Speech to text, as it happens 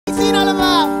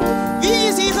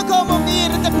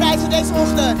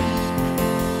bevrijdingsochtend.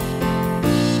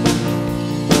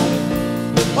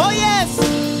 Oh yes!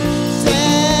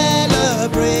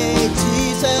 Celebrate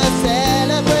Jesus,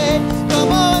 celebrate.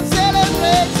 Come on,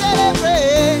 celebrate,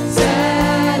 celebrate.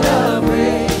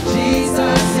 Celebrate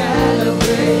Jesus,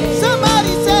 celebrate.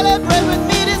 Somebody celebrate with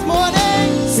me this morning.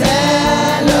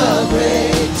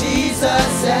 Celebrate Jesus,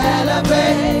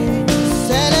 celebrate.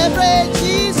 Celebrate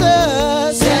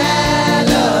Jesus.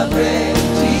 Celebrate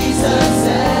Jesus,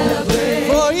 celebrate.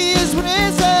 For he is risen.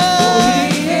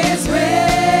 He is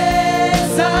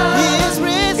risen. He is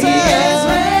risen. He is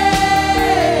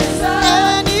risen.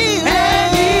 And he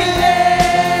lives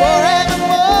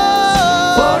forevermore.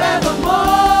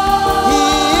 Forevermore. He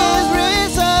is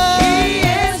risen. He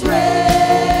is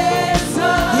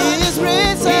risen. He is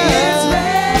risen. He is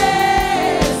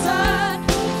risen.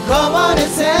 Come on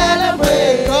and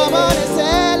celebrate. Come on and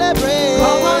celebrate.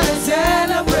 Come on and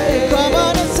celebrate. Come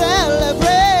on and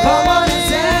celebrate. Come on and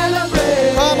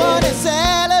celebrate. Come on and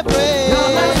celebrate.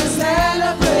 Come on and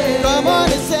celebrate. Come on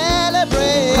and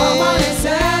celebrate. Come on and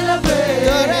celebrate.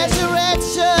 The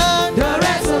resurrection. The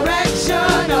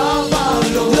resurrection of our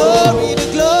Lord. Glory, the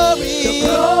glory. The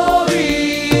glory.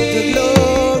 The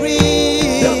glory.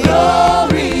 The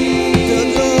glory. The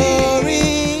glory.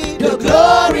 The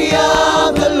glory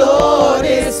of the Lord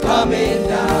is coming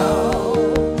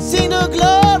down. Sing the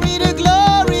glory, the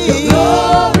glory. The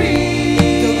glory.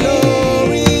 The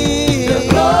glory. The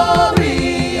glory.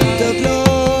 The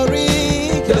glory.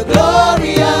 The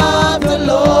glory of the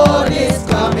Lord is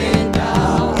coming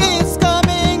down. It's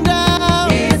coming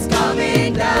down. It's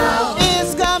coming down.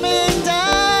 It's coming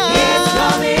down. It's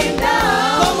coming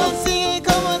down. Come on, sing it.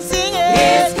 Come on, sing it.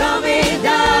 It's coming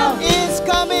down. It's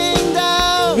coming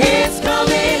down. It's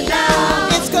coming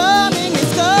down. It's coming.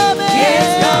 It's coming.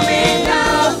 It's coming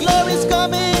down. The glory's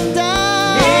coming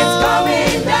down. It's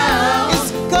coming down.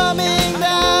 It's coming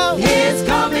down. It's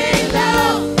coming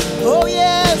down. Oh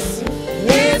yes.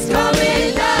 It's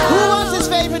coming down. Who wants his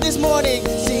favor this morning?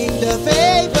 Sing the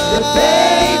favor. The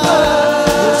favor.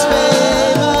 His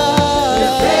favor.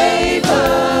 The favor.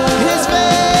 His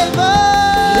favor.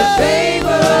 The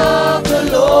favor of the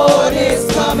Lord is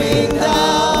Coming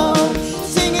down.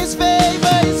 Sing his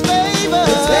favor. His favor.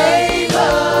 His favor.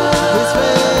 His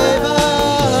favor.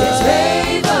 His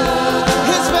favor.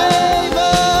 His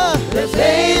favor. The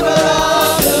favor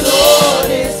of the Lord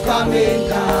is coming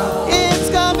down. It's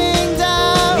coming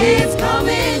down. It's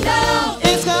coming down.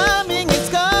 It's coming. It's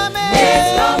coming.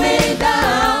 It's coming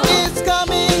down. It's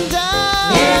coming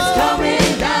down. It's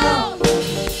coming down.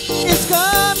 It's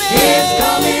coming. It's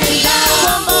coming down.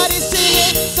 Somebody sing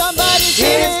it. Somebody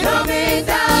sing It's it. coming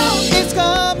down. It's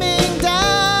coming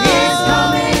down. It's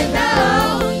coming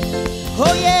down.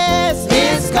 Oh yes.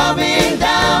 It's coming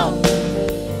down.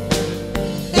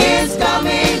 It's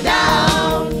coming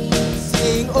down.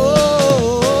 Sing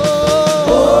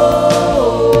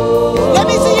oh. Let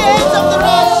me see your hands up the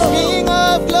road. King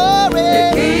of glory.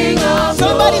 King of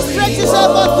Somebody stretch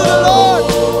yourself up to the Lord.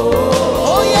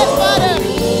 Oh yes, Father.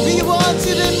 We want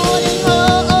you this morning. Oh,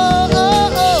 oh,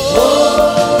 oh, oh.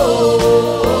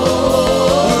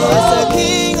 He is the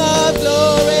King of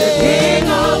glory. King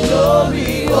of glory.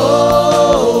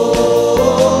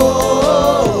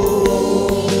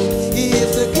 He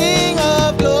is the King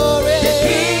of glory.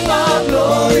 King of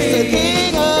He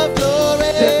is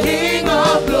the glory. King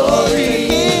of glory. The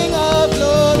King of glory. King of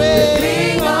glory.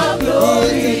 King of He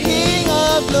glory. is the King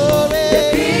of glory. The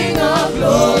King of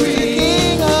glory. He is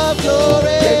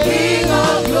the King of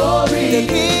glory. The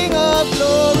King of glory. The King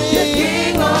of glory.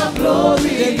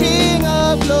 The King of glory. The King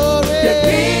of glory. The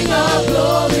King of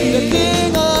glory. The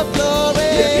King of glory.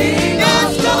 The King of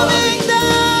It's coming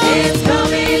down. It's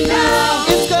coming down.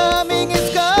 It's coming. It's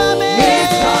coming.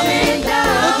 It's coming The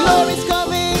down. glory's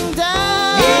coming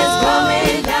down. It's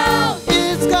coming down.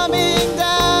 It's coming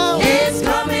down. It's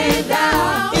coming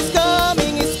down. It's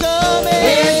coming. It's coming.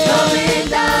 It's coming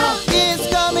down. It's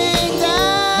coming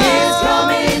down. It's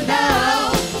coming down.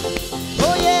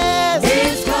 Oh yes.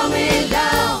 It's coming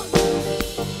down.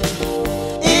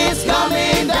 It's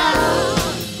coming down.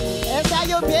 Está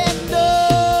lloviendo.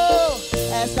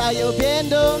 Está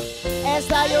lloviendo.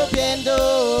 Está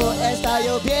lloviendo. Está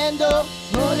lloviendo.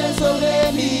 Sobre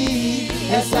sobre mí.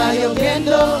 Está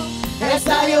lloviendo.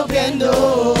 Está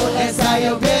lloviendo. Está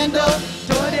lloviendo.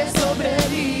 Llore sobre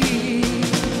mí.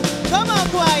 Come on,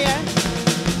 choir.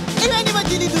 Ik weet niet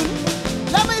wat jullie doen.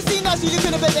 Laat me eens zien als jullie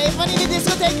kunnen bewegen. Want in de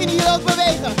discotheek kunnen jullie ook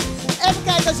bewegen. Even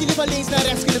kijken als jullie van links naar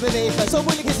rechts kunnen bewegen. Zo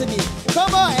moeilijk is het niet.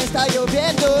 Come on, está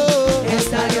lloviendo.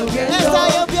 Está lloviendo. Está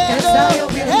lloviendo. Está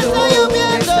lloviendo. Está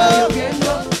lloviendo. Está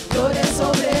lloviendo. Llore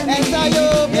sobre mí. Está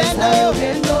lloviendo. Está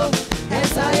lloviendo.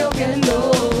 Está lloviendo.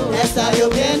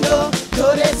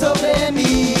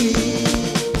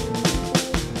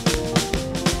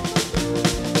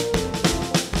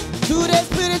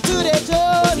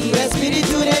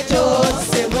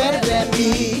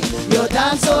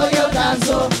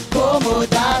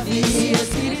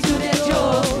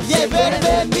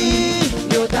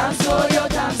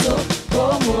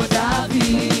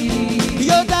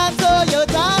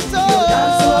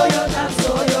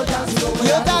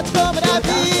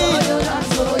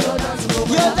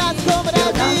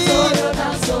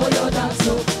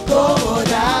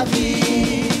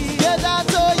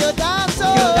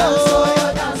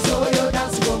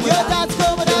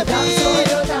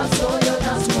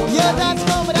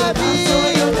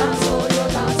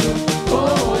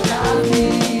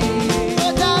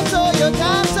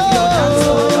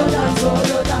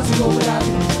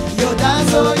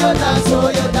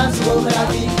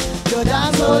 Yo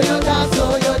danzo, yo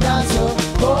danzo, yo danzo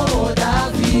como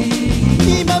David.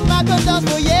 Iemand maakt een dans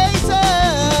voor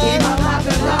Jezus. Iemand maakt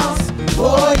een dans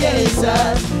voor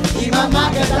Jezus. Iemand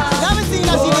maakt een dans. Laten we zien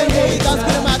als jullie een mooie dans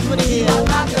kunnen maken voor de Heer. Iemand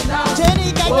maakt een dans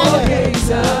Jenny, kijk naar voor hem.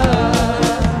 Jezus.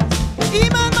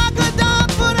 Iemand maakt een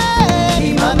dans voor hem.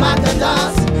 Iemand maakt een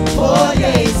dans voor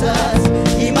Jezus.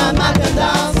 Iemand maakt een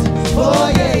dans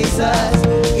voor Jezus.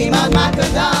 Iemand maakt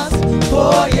een dans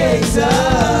voor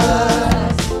Jezus.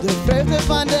 De vreugde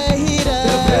van de Heer.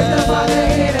 De vreugde van de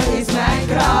Heer is mijn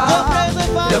kracht. De vreugde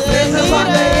van De vreugde van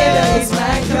de Heer is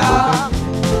mijn kracht.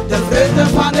 De vreugde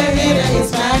van de Heer is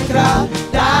mijn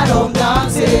kracht. Daarom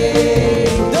dans ik.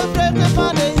 De vreugde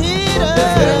van de Heer. De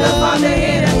vreugde van de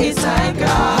Heer is zijn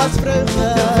kracht. Als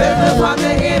vreugde. De vreugde van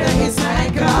de Heer is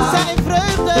mijn kracht. Zijn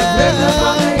vreugde. De vreugde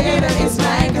van de Heer is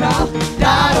mijn kracht.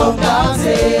 Daarom dans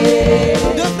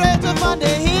ik. De vreugde van de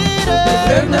Heer. De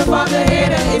vreugde van de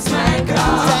Heer is mijn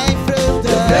kracht. Zijn vreugde.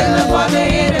 De vreugde van de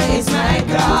Heer is mijn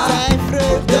kracht. Zijn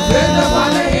vreugde. De vreugde van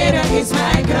de Heer is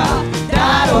mijn kracht.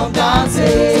 Daarom dans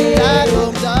ik.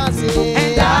 Daarom dans ik.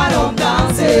 En daarom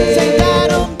dans ik. Zeg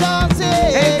daarom dans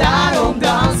ik. En daarom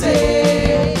dans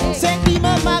ik. Zeg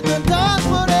niemand maakt een dans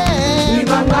voor hem.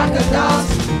 Iemand maakt een dans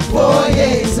voor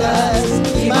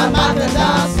Jezus. Iemand maakt een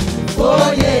dans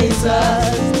voor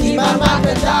Jezus. Iemand maakt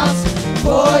een dans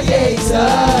voor Jezus.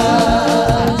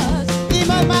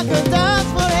 Iemand maakt een dans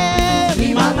voor hem.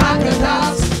 Iemand maakt een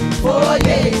dans voor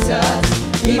Jezus.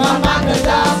 Iemand maakt een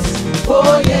dans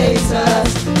voor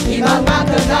Jezus. Iemand maakt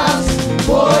een dans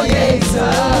voor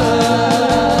Jezus.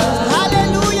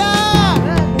 Halleluja.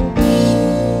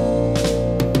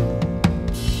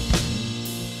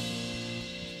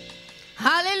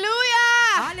 Halleluja!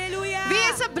 Halleluja. Wie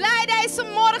is er blij deze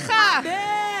morgen?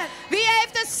 Amen. Wie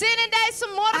heeft er zin in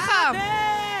deze morgen?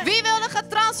 Amen. Wie wil er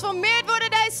getransformeerd worden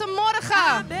deze morgen?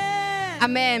 Amen.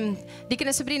 Amen.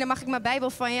 Dieke Sabrina, mag ik mijn Bijbel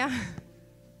van je?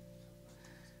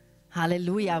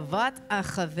 Halleluja, wat een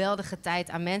geweldige tijd.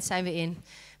 Amen, zijn we in.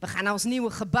 We gaan naar ons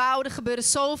nieuwe gebouw. Er gebeuren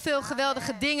zoveel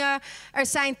geweldige dingen. Er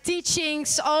zijn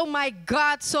teachings. Oh my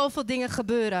God, zoveel dingen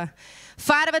gebeuren.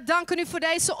 Vader, we danken u voor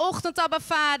deze ochtend, Abba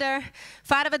Vader.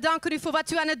 Vader, we danken u voor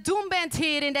wat u aan het doen bent,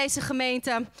 Heer, in deze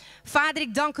gemeente. Vader,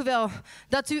 ik dank u wel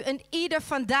dat u een ieder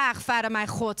vandaag, Vader mijn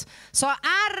God, zal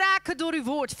aanraken door uw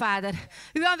woord, Vader.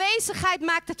 Uw aanwezigheid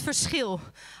maakt het verschil.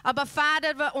 Abba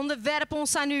Vader, we onderwerpen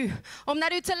ons aan u. Om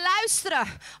naar u te luisteren.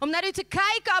 Om naar u te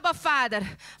kijken, Abba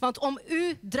Vader. Want om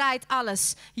u draait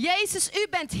alles. Jezus, u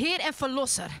bent Heer en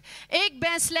Verlosser. Ik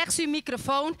ben slechts uw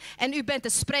microfoon en u bent de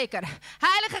spreker.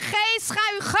 Heilige Geest,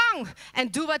 ga uw gang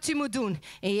en doe wat u moet doen.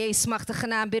 In Jezus' machtige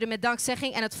naam bidden met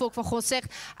dankzegging. En het volk van God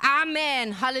zegt,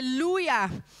 amen, halleluja.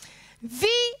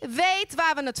 Wie weet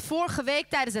waar we het vorige week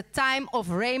tijdens de Time of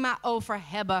Rhema over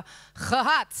hebben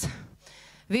gehad?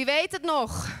 Wie weet het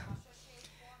nog?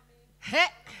 Hè?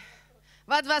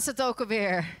 Wat was het ook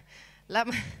alweer? Laat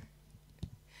me...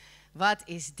 Wat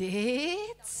is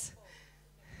dit?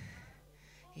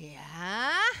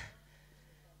 Ja.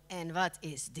 En wat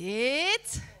is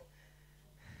dit?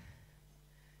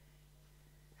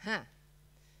 Huh.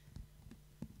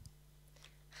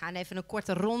 We gaan even een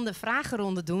korte ronde,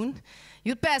 vragenronde doen.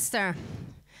 Youth Pastor,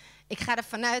 ik ga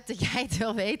ervan uit dat jij het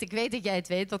wel weet. Ik weet dat jij het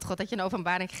weet, want God had je een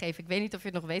openbaring gegeven. Ik weet niet of je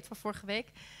het nog weet van vorige week.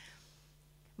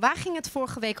 Waar ging het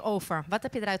vorige week over? Wat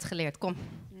heb je eruit geleerd? Kom.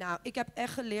 Nou, ik heb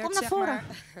echt geleerd, Kom naar voren.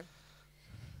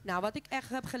 Nou, wat ik echt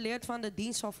heb geleerd van de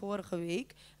dienst van vorige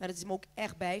week, en dat is me ook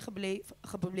echt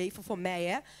bijgebleven voor mij,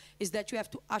 hè, is that you have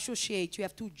to associate, you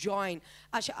have to join.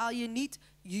 Als je al je niet,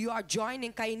 you are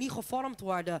joining, kan je niet gevormd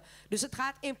worden. Dus het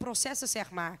gaat in processen,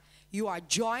 zeg maar. You are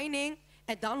joining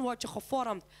en dan word je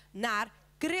gevormd naar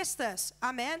Christus.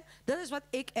 Amen. Dat is wat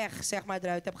ik echt, zeg maar,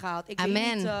 eruit heb gehaald. Ik Amen.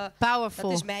 weet niet, Powerful.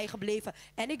 dat is mij gebleven.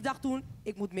 En ik dacht toen,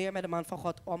 ik moet meer met de man van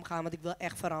God omgaan, want ik wil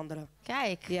echt veranderen.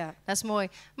 Kijk, Ja. dat is mooi.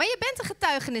 Maar je bent een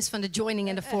getuigenis van de joining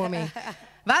en de forming.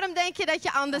 Waarom denk je dat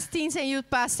je anders teens en youth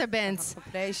pastor bent?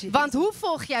 Prijs je. Want hoe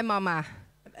volg jij mama?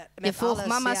 Je Met volgt alles,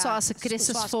 mama ja. zoals ze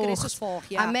Christus Zoals volgt. Christus volgt,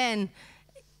 ja. Amen.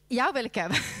 Jou wil ik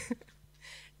hebben.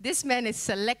 This man is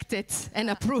selected and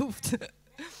approved.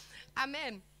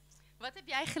 Amen. Wat heb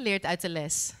jij geleerd uit de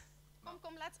les?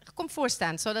 Kom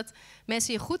voorstaan, zodat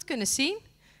mensen je goed kunnen zien.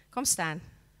 Kom staan.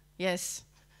 Yes.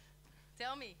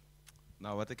 Tell me.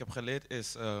 Nou, wat ik heb geleerd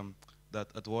is dat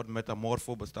het woord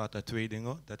metamorfo bestaat uit twee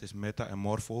dingen. Dat is meta en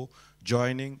morfo,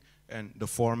 joining en de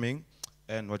forming.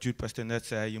 En wat Jude Pastor net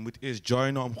zei, je moet eerst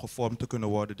joinen om gevormd te kunnen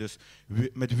worden. Dus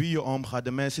met wie je omgaat,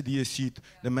 de mensen die je ziet,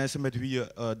 de mensen met wie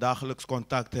je dagelijks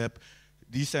contact hebt,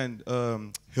 die zijn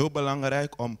heel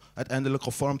belangrijk om uiteindelijk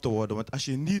gevormd te worden. Want als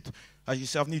je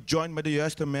jezelf niet joint met de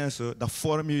juiste mensen, dan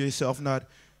vorm je jezelf naar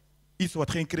iets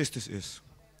wat geen Christus is.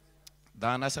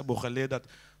 Daarnaast hebben we geleerd dat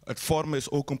het vormen is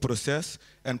ook een proces.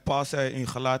 En Paul zei in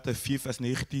Galaten 4 vers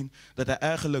 19 dat hij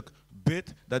eigenlijk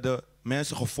bidt dat de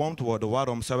mensen gevormd worden.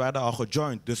 Waarom? Ze werden al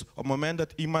gejoind. Dus op het moment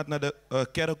dat iemand naar de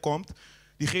kerk komt,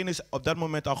 diegene is op dat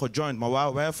moment al gejoind. Maar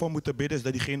waar wij voor moeten bidden is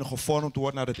dat diegene gevormd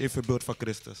wordt naar het evenbeeld van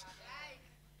Christus.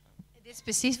 Dit is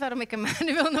precies waarom ik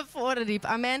Emmanuel naar voren riep.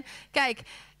 Amen. Kijk,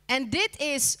 en dit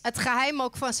is het geheim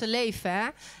ook van zijn leven. Hè?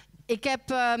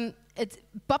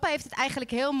 Papa heeft het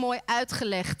eigenlijk heel mooi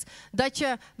uitgelegd. Dat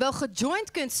je wel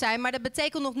gejoind kunt zijn, maar dat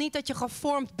betekent nog niet dat je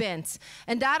gevormd bent.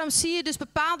 En daarom zie je dus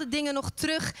bepaalde dingen nog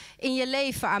terug in je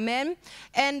leven. Amen.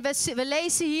 En we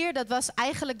lezen hier, dat was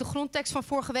eigenlijk de grondtekst van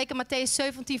vorige week in Mattheüs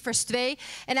 17 vers 2.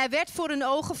 En hij werd voor hun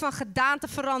ogen van gedaante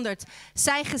veranderd.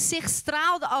 Zijn gezicht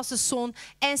straalde als de zon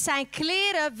en zijn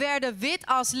kleren werden wit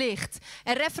als licht.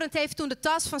 En referent heeft toen de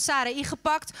tas van Sarai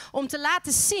gepakt om te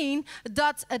laten zien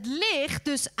dat het licht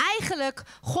dus eigenlijk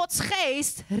Gods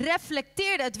geest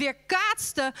reflecteerde, het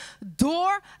weerkaatste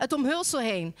door het omhulsel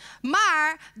heen.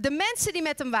 Maar de mensen die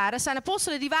met hem waren, zijn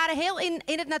apostelen, die waren heel in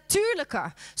het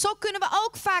natuurlijke. Zo kunnen we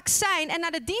ook vaak zijn en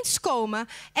naar de dienst komen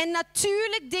en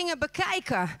natuurlijk dingen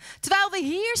bekijken. Terwijl we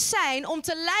hier zijn om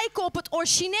te lijken op het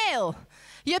origineel.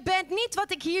 Je bent niet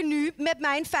wat ik hier nu met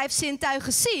mijn 5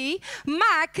 zintuigen zie,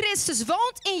 maar Christus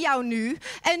woont in jou nu.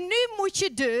 En nu moet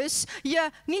je dus je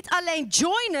niet alleen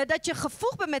joinen, dat je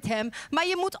gevoegd bent met hem, maar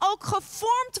je moet ook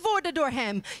gevormd worden door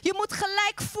hem. Je moet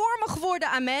gelijkvormig worden,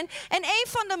 amen. En een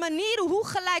van de manieren hoe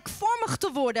gelijkvormig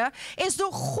te worden, is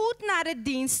door goed naar de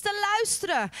dienst te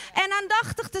luisteren. En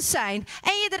aandachtig te zijn.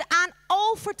 En je eraan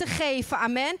over te geven,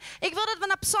 amen. Ik wil dat we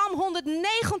naar Psalm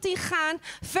 119 gaan,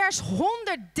 vers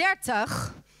 130.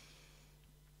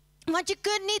 Want je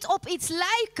kunt niet op iets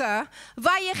lijken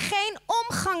waar je geen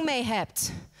omgang mee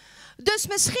hebt. Dus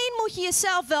misschien moet je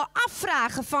jezelf wel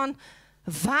afvragen van,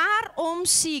 waarom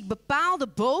zie ik bepaalde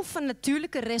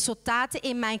bovennatuurlijke resultaten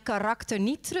in mijn karakter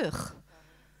niet terug?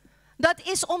 Dat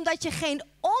is omdat je geen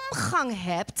omgang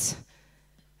hebt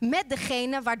met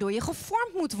degene waardoor je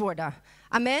gevormd moet worden.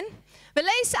 Amen. We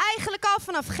lezen eigenlijk al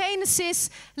vanaf Genesis,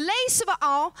 lezen we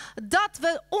al dat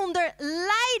we onder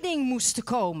leiding moesten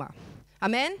komen.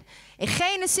 Amen. In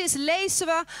Genesis lezen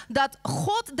we dat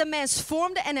God de mens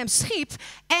vormde en hem schiep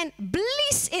en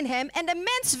blies in hem en de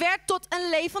mens werd tot een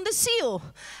levende ziel.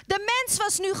 De mens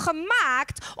was nu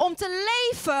gemaakt om te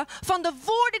leven van de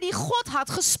woorden die God had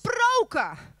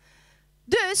gesproken.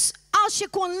 Dus als je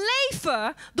kon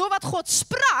leven door wat God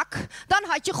sprak, dan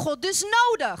had je God dus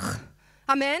nodig.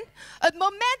 Amen. Het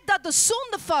moment dat de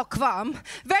zondeval kwam,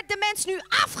 werd de mens nu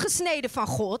afgesneden van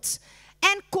God.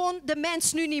 En kon de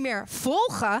mens nu niet meer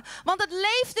volgen, want het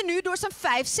leefde nu door zijn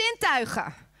 5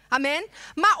 zintuigen. Amen.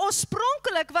 Maar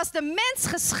oorspronkelijk was de mens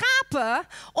geschapen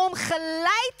om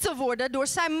geleid te worden door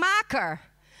zijn maker.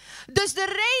 Dus de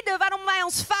reden waarom wij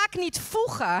ons vaak niet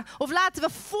voegen, of laten we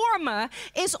vormen,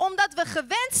 is omdat we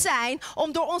gewend zijn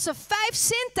om door onze 5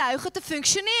 zintuigen te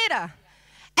functioneren.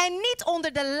 En niet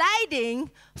onder de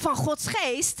leiding van Gods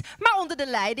geest, maar onder de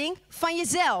leiding van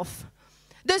jezelf.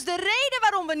 Dus de reden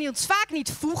waarom we ons vaak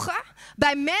niet voegen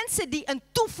bij mensen die een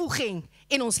toevoeging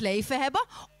in ons leven hebben,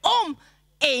 om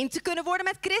één te kunnen worden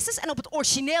met Christus en op het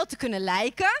origineel te kunnen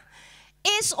lijken,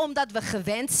 is omdat we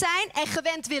gewend zijn en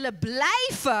gewend willen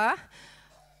blijven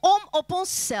om op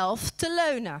onszelf te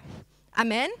leunen.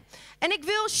 Amen. En ik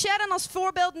wil Sharon als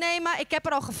voorbeeld nemen. Ik heb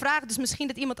haar al gevraagd, dus misschien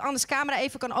dat iemand anders camera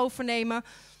even kan overnemen.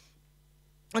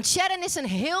 Want Sharon is een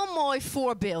heel mooi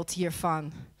voorbeeld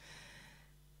hiervan.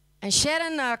 En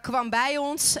Sharon kwam bij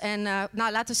ons en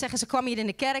laten we zeggen, ze kwam hier in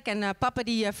de kerk en papa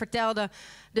die vertelde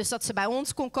dus dat ze bij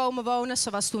ons kon komen wonen. Ze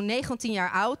was toen 19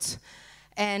 jaar oud.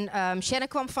 En Sharon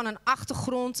kwam van een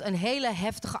achtergrond, een hele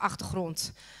heftige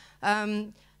achtergrond.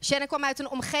 Sharon kwam uit een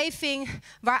omgeving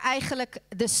waar eigenlijk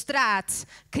de straat,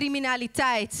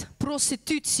 criminaliteit,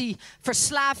 prostitutie,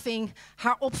 verslaving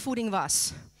haar opvoeding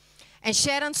was. En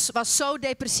Sharon was zo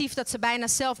depressief dat ze bijna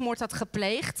zelfmoord had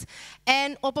gepleegd.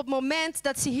 En op het moment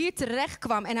dat ze hier terecht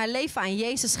kwam en haar leven aan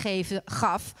Jezus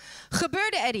gaf,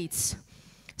 gebeurde er iets.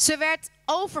 Ze werd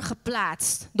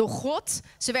overgeplaatst door God.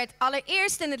 Ze werd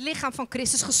allereerst in het lichaam van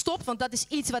Christus gestopt, want dat is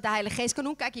iets wat de Heilige Geest kan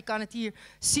doen. Kijk, je kan het hier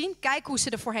zien. Kijk hoe ze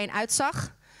er voorheen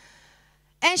uitzag.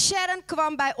 En Sharon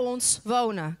kwam bij ons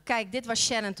wonen. Kijk, dit was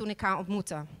Sharon toen ik haar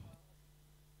ontmoette.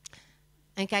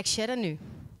 En kijk Sharon nu.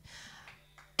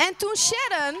 En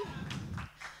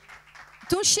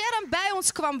toen Sharon bij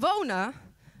ons kwam wonen,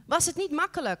 was het niet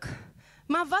makkelijk.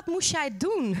 Maar wat moest jij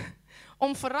doen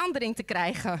om verandering te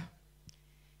krijgen?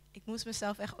 Ik moest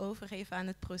mezelf echt overgeven aan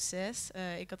het proces.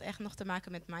 Ik had echt nog te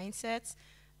maken met mindset,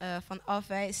 van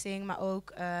afwijzing, maar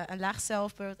ook een laag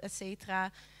zelfbeeld, et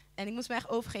cetera. En ik moest me echt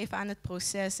overgeven aan het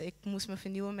proces. Ik moest me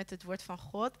vernieuwen met het woord van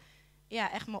God.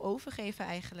 Ja, echt me overgeven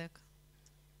eigenlijk.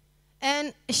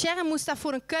 En Sharon moest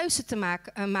daarvoor een keuze te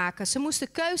maken. Ze moest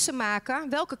een keuze maken.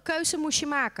 Welke keuze moest je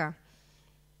maken?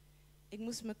 Ik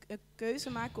moest een keuze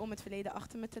maken om het verleden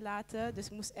achter me te laten. Dus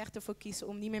ik moest echt ervoor kiezen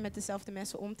om niet meer met dezelfde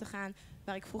mensen om te gaan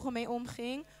waar ik vroeger mee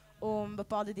omging. Om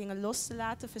bepaalde dingen los te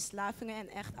laten, verslavingen en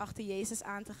echt achter Jezus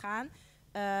aan te gaan.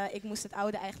 Ik moest het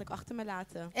oude eigenlijk achter me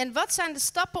laten. En wat zijn de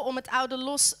stappen om het oude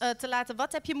los te laten?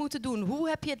 Wat heb je moeten doen? Hoe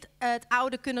heb je het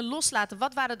oude kunnen loslaten?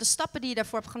 Wat waren de stappen die je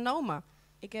daarvoor hebt genomen?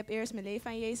 Ik heb eerst mijn leven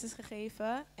aan Jezus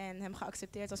gegeven en hem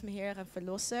geaccepteerd als mijn Heer en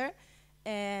Verlosser.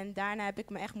 En daarna heb ik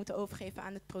me echt moeten overgeven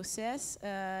aan het proces.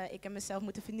 Ik heb mezelf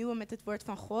moeten vernieuwen met het woord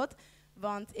van God.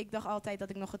 Want ik dacht altijd dat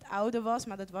ik nog het oude was,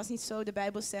 maar dat was niet zo. De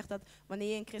Bijbel zegt dat wanneer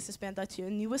je in Christus bent, dat je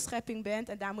een nieuwe schepping bent.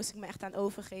 En daar moest ik me echt aan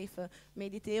overgeven.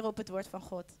 Mediteren op het woord van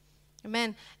God.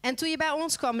 Amen. En toen je bij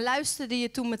ons kwam, luisterde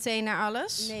je toen meteen naar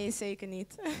alles? Nee, zeker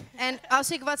niet. En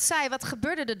als ik wat zei, wat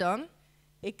gebeurde er dan?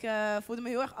 Ik voelde me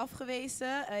heel erg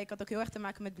afgewezen. Ik had ook heel erg te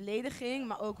maken met belediging,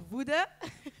 maar ook woede.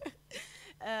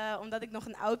 Omdat ik nog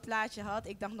een oud plaatje had.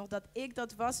 Ik dacht nog dat ik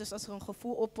dat was. Dus als er een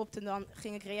gevoel oppopte, dan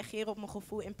ging ik reageren op mijn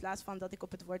gevoel in plaats van dat ik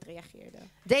op het woord reageerde.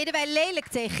 Deden wij lelijk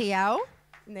tegen jou?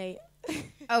 Nee.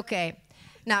 Oké.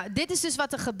 Nou, dit is dus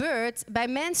wat er gebeurt bij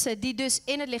mensen die dus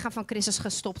in het lichaam van Christus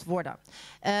gestopt worden.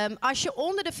 Als je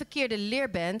onder de verkeerde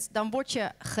leer bent, dan word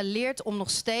je geleerd om nog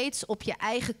steeds op je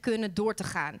eigen kunnen door te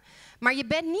gaan. Maar je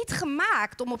bent niet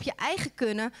gemaakt om op je eigen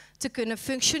kunnen te kunnen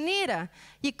functioneren.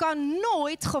 Je kan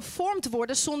nooit gevormd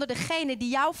worden zonder degene die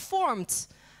jou vormt.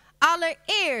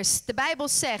 Allereerst, de Bijbel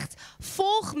zegt,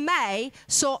 volg mij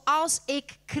zoals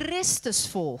ik Christus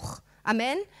volg.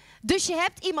 Amen. Dus je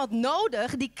hebt iemand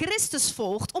nodig die Christus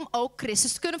volgt om ook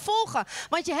Christus te kunnen volgen.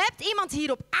 Want je hebt iemand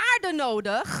hier op aarde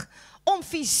nodig om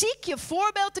fysiek je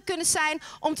voorbeeld te kunnen zijn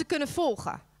om te kunnen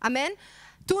volgen. Amen.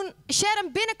 Toen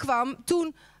Sharon binnenkwam,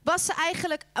 toen was ze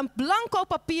eigenlijk een blanco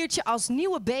papiertje als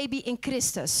nieuwe baby in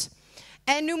Christus.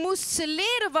 En nu moest ze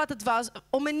leren wat het was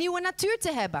om een nieuwe natuur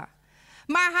te hebben.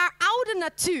 Maar haar oude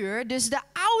natuur, dus de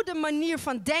oude manier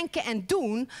van denken en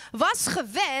doen, was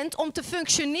gewend om te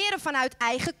functioneren vanuit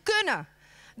eigen kunnen.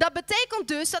 Dat betekent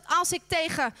dus dat als ik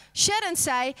tegen Sharon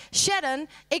zei, Sharon,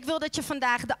 ik wil dat je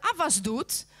vandaag de afwas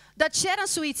doet, dat Sharon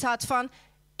zoiets had van,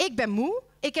 ik ben moe,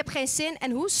 ik heb geen zin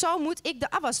en hoezo moet ik de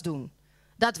afwas doen?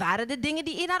 Dat waren de dingen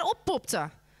die in haar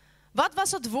oppopten. Wat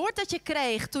was het woord dat je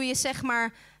kreeg toen je zeg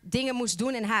maar dingen moest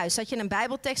doen in huis? Had je een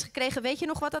Bijbeltekst gekregen, weet je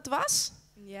nog wat dat was?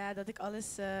 Ja, dat ik alles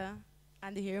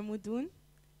aan de Heer moet doen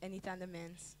en niet aan de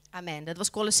mens. Amen. Dat was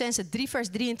Colossenzen 3 vers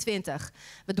 23.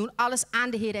 We doen alles aan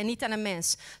de Heer en niet aan een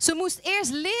mens. Ze moest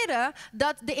eerst leren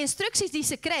dat de instructies die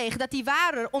ze kreeg, dat die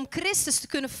waren om Christus te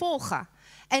kunnen volgen.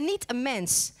 En niet een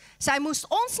mens. Zij moest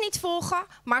ons niet volgen,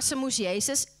 maar ze moest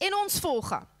Jezus in ons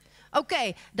volgen.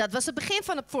 Oké, dat was het begin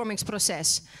van het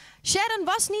vormingsproces. Sharon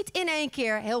was niet in één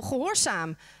keer heel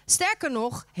gehoorzaam. Sterker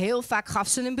nog, heel vaak gaf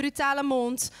ze een brutale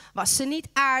mond, was ze niet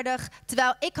aardig,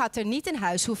 terwijl ik had er niet in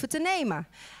huis hoeven te nemen.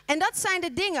 En dat zijn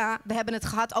de dingen, we hebben het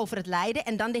gehad over het lijden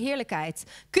en dan de heerlijkheid.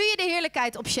 Kun je de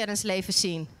heerlijkheid op Sharon's leven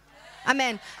zien?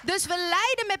 Amen. Dus we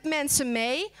lijden met mensen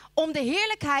mee om de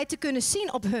heerlijkheid te kunnen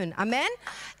zien op hun. Amen.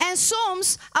 En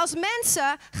soms, als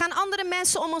mensen, gaan andere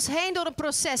mensen om ons heen door een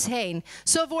proces heen.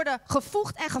 Ze worden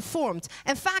gevoegd en gevormd.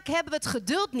 En vaak hebben we het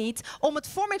geduld niet om het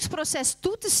vormingsproces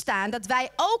toe te staan. Dat wij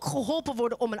ook geholpen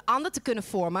worden om een ander te kunnen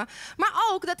vormen. Maar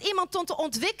ook dat iemand tot de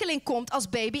ontwikkeling komt als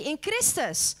baby in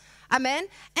Christus. Amen.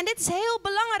 En dit is heel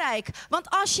belangrijk. Want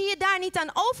als je je daar niet aan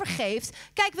overgeeft.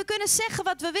 Kijk, we kunnen zeggen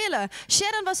wat we willen.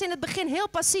 Sharon was in het begin heel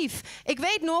passief. Ik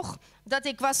weet nog dat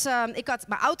ik had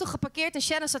mijn auto geparkeerd en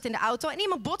Sharon zat in de auto. En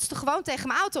iemand botste gewoon tegen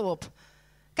mijn auto op.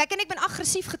 Kijk, en ik ben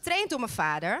agressief getraind door mijn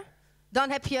vader.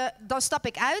 Dan stap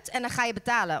ik uit en dan ga je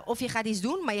betalen. Of je gaat iets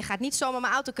doen, maar je gaat niet zomaar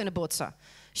mijn auto kunnen botsen.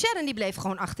 Sharon die bleef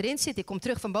gewoon achterin zitten. Ik kom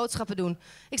terug van boodschappen doen.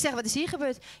 Ik zeg, wat is hier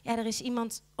gebeurd? Ja, er is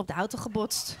iemand op de auto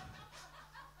gebotst.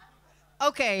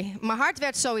 Oké, mijn hart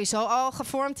werd sowieso al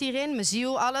gevormd hierin, mijn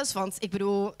ziel, alles. Want ik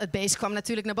bedoel, het beest kwam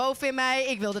natuurlijk naar boven in mij.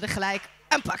 Ik wilde er gelijk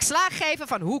een pak slaag geven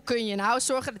van hoe kun je nou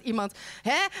zorgen dat iemand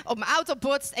op mijn auto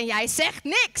botst en jij zegt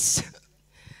niks.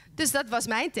 Dus dat was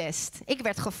mijn test. Ik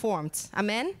werd gevormd.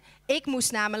 Amen. Ik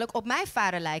moest namelijk op mijn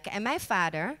vader lijken. En mijn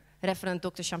vader, reverend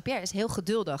Dr. Jean-Pierre, is heel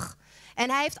geduldig. En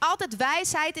hij heeft altijd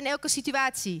wijsheid in elke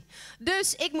situatie.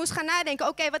 Dus ik moest gaan nadenken,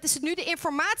 oké, wat is het nu de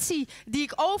informatie die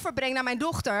ik overbreng naar mijn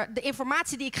dochter? De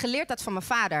informatie die ik geleerd had van mijn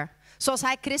vader. Zoals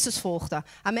hij Christus volgde.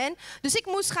 Amen. Dus ik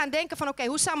moest gaan denken van, oké,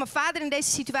 hoe zou mijn vader in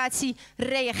deze situatie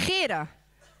reageren?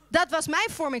 Dat was mijn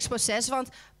vormingsproces, want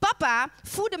papa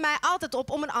voedde mij altijd op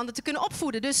om een ander te kunnen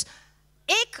opvoeden. Dus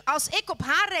als ik op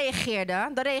haar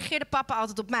reageerde, dan reageerde papa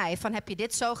altijd op mij. Van, heb je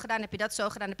dit zo gedaan, heb je dat zo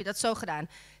gedaan, heb je dat zo gedaan.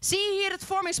 Zie je hier het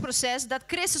vormingsproces, dat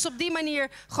Christus op die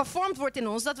manier gevormd wordt in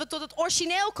ons. Dat we tot het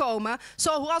origineel komen,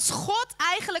 zoals God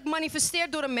eigenlijk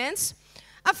manifesteert door een mens.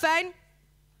 Afijn,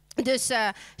 dus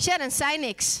Sharon zei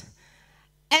niks.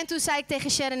 En toen zei ik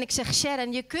tegen Sharon, ik zeg,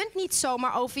 Sharon, je kunt niet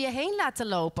zomaar over je heen laten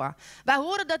lopen. Wij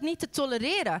horen dat niet te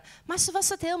tolereren. Maar ze was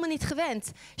dat helemaal niet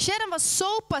gewend. Sharon was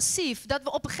zo passief dat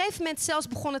we op een gegeven moment zelfs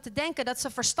begonnen te denken dat ze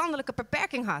een verstandelijke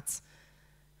beperking had.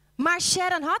 Maar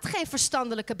Sharon had geen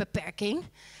verstandelijke beperking.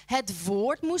 Het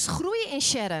woord moest groeien in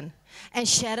Sharon. En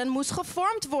Sharon moest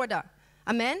gevormd worden.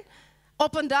 Amen.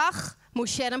 Op een dag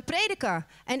moest Sharon prediken.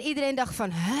 En iedereen dacht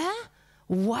van, hè?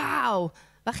 Wauw.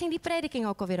 Waar ging die prediking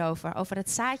ook alweer over? Over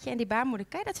het zaadje en die baarmoeder.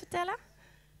 Kan je dat vertellen?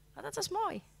 Oh, dat was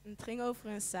mooi. Het ging over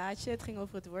een zaadje, het ging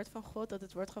over het woord van God, dat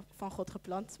het woord van God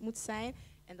geplant moet zijn.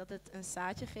 En dat het een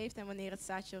zaadje geeft. En wanneer het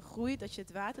zaadje groeit, dat je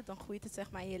het watert, dan groeit het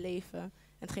zeg maar in je leven. En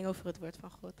het ging over het woord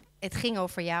van God. Het ging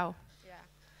over jou. Ja.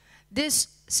 Dus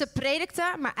ze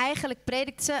predikte, maar eigenlijk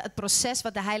predikte ze het proces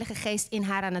wat de Heilige Geest in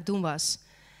haar aan het doen was.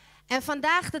 En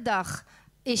vandaag de dag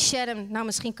is Sharon, nou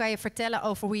misschien kan je vertellen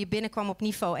over hoe je binnenkwam op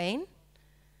niveau 1.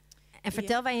 En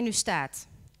vertel waar je nu staat.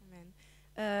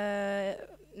 Amen.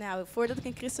 Nou, voordat ik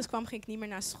in Christus kwam, ging ik niet meer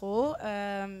naar school.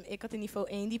 Ik had een niveau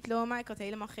 1 diploma. Ik had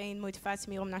helemaal geen motivatie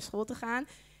meer om naar school te gaan.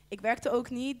 Ik werkte ook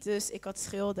niet, dus ik had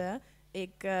schulden.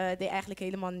 Ik deed eigenlijk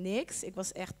helemaal niks. Ik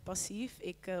was echt passief.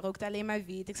 Ik rookte alleen maar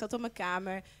wiet. Ik zat op mijn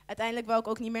kamer. Uiteindelijk wou ik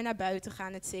ook niet meer naar buiten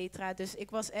gaan, et cetera. Dus ik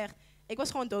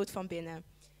was gewoon dood van binnen.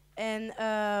 En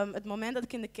het moment dat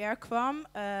ik in de kerk kwam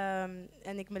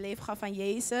en ik mijn leven gaf aan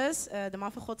Jezus, de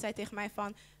man van God zei tegen mij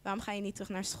van, waarom ga je niet terug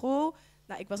naar school?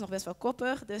 Nou, ik was nog best wel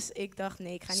koppig, dus ik dacht,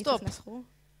 nee, ik ga niet terug naar school.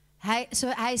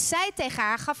 Hij zei tegen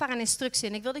haar, gaf haar een instructie.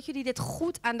 En ik wil dat jullie dit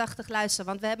goed aandachtig luisteren,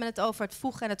 want we hebben het over het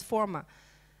voegen en het vormen.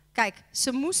 Kijk,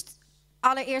 ze moest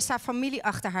allereerst haar familie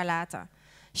achter haar laten.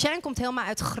 Sharon komt helemaal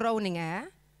uit Groningen, hè?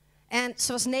 En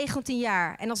ze was 19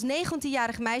 jaar. En als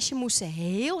 19-jarig meisje moest ze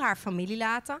heel haar familie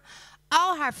laten,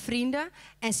 al haar vrienden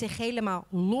en zich helemaal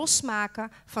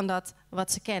losmaken van dat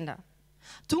wat ze kende.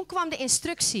 Toen kwam de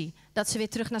instructie dat ze weer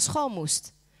terug naar school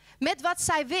moest. Met wat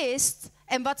zij wist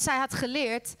en wat zij had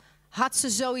geleerd, had ze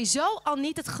sowieso al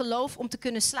niet het geloof om te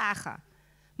kunnen slagen.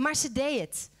 Maar ze deed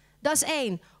het. Dat is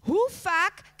 1. Hoe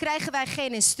vaak krijgen wij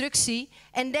geen instructie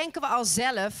en denken we al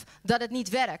zelf dat het niet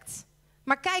werkt?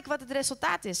 Maar kijk wat het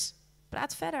resultaat is.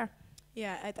 Praat verder.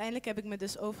 Ja, uiteindelijk heb ik me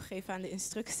dus overgegeven aan de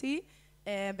instructie.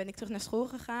 En ben ik terug naar school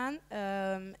gegaan.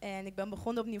 En ik ben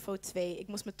begonnen op niveau 2. Ik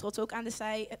moest me trots ook aan de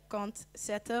zijkant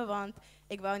zetten, want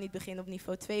ik wou niet beginnen op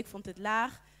niveau 2. Ik vond het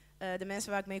laag. De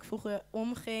mensen waar ik mee vroeger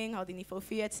omging, hadden niveau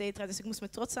 4, et cetera. Dus ik moest me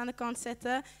trots aan de kant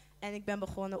zetten. En ik ben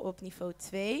begonnen op niveau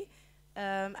 2.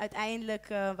 Uiteindelijk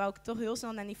wou ik toch heel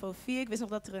snel naar niveau 4. Ik wist nog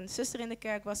dat er een zuster in de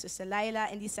kerk was, zuster Leila.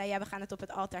 En die zei, ja, we gaan het op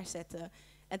het altaar zetten.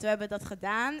 En toen hebben we dat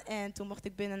gedaan. En toen mocht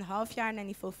ik binnen een half jaar naar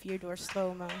niveau 4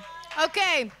 doorstromen.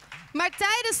 Oké, maar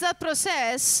tijdens dat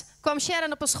proces kwam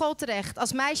Sharon op een school terecht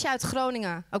als meisje uit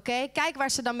Groningen. Oké, kijk waar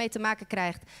ze dan mee te maken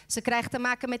krijgt. Ze krijgt te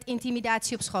maken met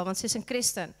intimidatie op school, want ze is een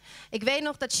christen. Ik weet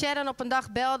nog dat Sharon op een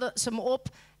dag belde ze me op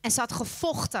en ze had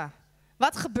gevochten.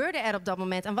 Wat gebeurde er op dat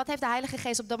moment en wat heeft de Heilige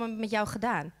Geest op dat moment met jou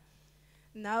gedaan?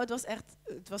 Nou,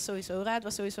 het was sowieso raar. Het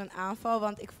was sowieso een aanval,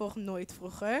 want ik vocht nooit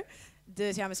vroeger.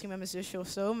 Dus ja, misschien met mijn zusje of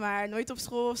zo, maar nooit op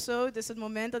school of zo. Dus het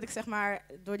moment dat ik zeg maar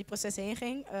door die proces heen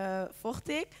ging, vocht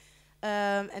ik.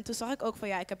 En toen zag ik ook van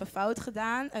ja, ik heb een fout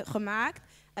gemaakt.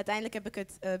 Uiteindelijk heb ik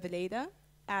het beleden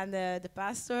aan de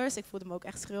pastors. Ik voelde me ook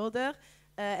echt schuldig.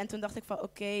 En toen dacht ik van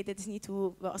oké, dit is niet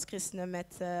hoe we als christenen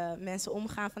met mensen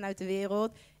omgaan vanuit de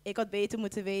wereld. Ik had beter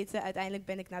moeten weten. Uiteindelijk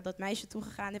ben ik naar dat meisje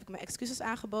toegegaan, heb ik mijn excuses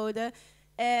aangeboden.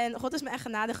 En God is me echt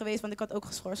genadig geweest, want ik had ook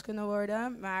geschorst kunnen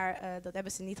worden. Maar dat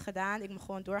hebben ze niet gedaan. Ik mocht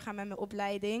gewoon doorgaan met mijn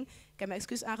opleiding. Ik heb mijn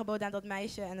excuus aangeboden aan dat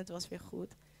meisje en het was weer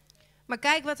goed. Maar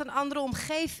kijk wat een andere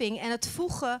omgeving en het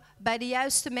voegen bij de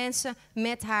juiste mensen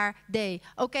met haar deed.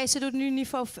 Oké, ze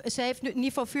heeft nu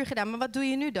niveau 4 gedaan, maar wat doe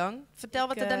je nu dan? Vertel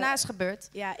wat er daarnaast gebeurt.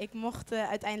 Ja, ik mocht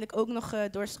uiteindelijk ook nog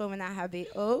doorstromen naar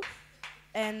HBO.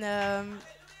 En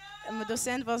mijn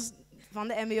docent van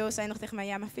de MBO zei nog tegen mij,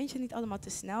 ja, maar vind je het niet allemaal te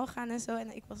snel gaan en zo?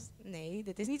 En ik was, nee,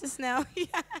 dit is niet te snel.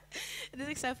 Ja. Dus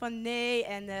ik zei van nee.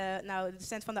 En de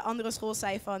docent van de andere school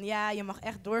zei van, ja, je mag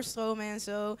echt doorstromen en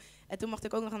zo. En toen mocht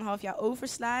ik ook nog een half jaar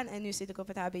overslaan. En nu zit ik op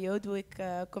het HBO, doe ik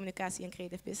communicatie en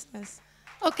creative business.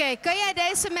 Oké, kan jij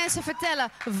deze mensen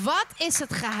vertellen, wat is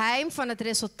het geheim van het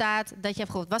resultaat dat je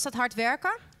hebt gehoord? Was dat hard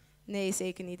werken? Nee,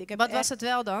 zeker niet. Wat was het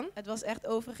wel dan? Het was echt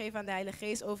overgeven aan de Heilige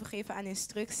Geest, overgeven aan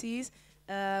instructies.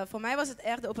 Voor mij was het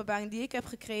echt de openbaring die ik heb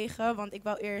gekregen, want ik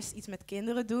wou eerst iets met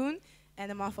kinderen doen. En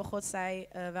de man van God zei,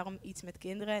 waarom iets met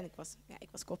kinderen? En ik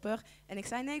was koppig. En ik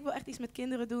zei, nee, ik wil echt iets met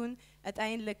kinderen doen.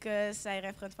 Uiteindelijk zei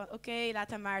referent van, oké, laat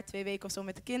hem maar 2 weken of zo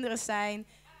met de kinderen zijn.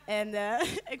 En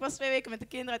ik was 2 weken met de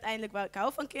kinderen. Uiteindelijk ik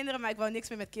hou van kinderen, maar ik wou niks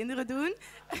meer met kinderen doen.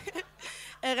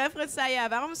 En referent zei, ja,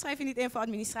 waarom schrijf je niet in voor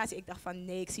administratie? Ik dacht van,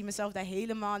 nee, ik zie mezelf daar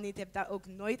helemaal niet. Ik heb daar ook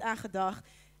nooit aan gedacht.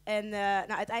 En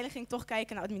uiteindelijk ging ik toch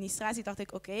kijken naar administratie. Dacht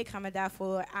ik, oké, ik ga me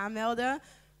daarvoor aanmelden.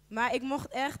 Maar ik mocht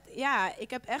echt, ik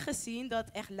heb echt gezien dat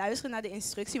echt luisteren naar de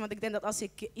instructie. Want ik denk dat als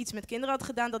ik iets met kinderen had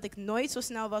gedaan, dat ik nooit zo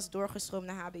snel was doorgestroomd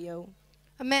naar HBO.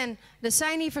 Amen. Er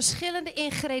zijn hier verschillende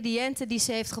ingrediënten die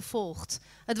ze heeft gevolgd.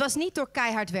 Het was niet door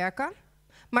keihard werken,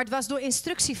 maar het was door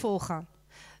instructie volgen.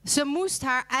 Ze moest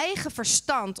haar eigen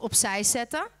verstand opzij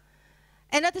zetten.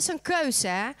 En dat is een keuze,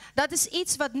 hè? Dat is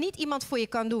iets wat niet iemand voor je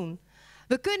kan doen.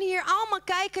 We kunnen hier allemaal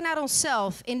kijken naar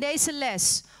onszelf in deze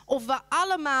les. Of we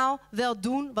allemaal wel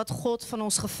doen wat God van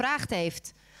ons gevraagd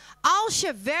heeft. Als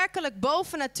je werkelijk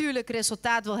bovennatuurlijk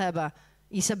resultaat wil hebben,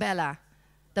 Isabella,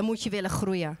 dan moet je willen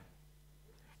groeien.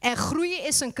 En groeien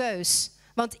is een keus.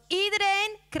 Want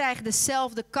iedereen krijgt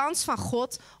dezelfde kans van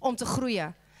God om te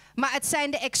groeien. Maar het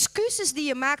zijn de excuses die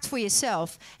je maakt voor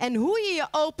jezelf. En hoe je je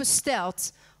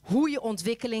openstelt, hoe je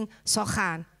ontwikkeling zal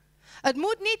gaan. Het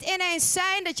moet niet ineens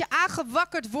zijn dat je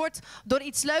aangewakkerd wordt door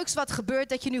iets leuks wat gebeurt,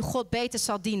 dat je nu God beter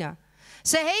zal dienen.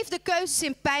 Zij heeft de keuzes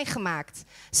in pijn gemaakt.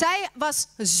 Zij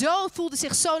voelde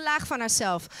zich zo laag van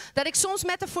haarzelf, dat ik soms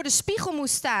met haar voor de spiegel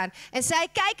moest staan. En zei,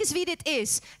 kijk eens wie dit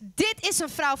is. Dit is een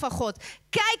vrouw van God.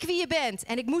 Kijk wie je bent.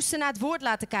 En ik moest ze naar het woord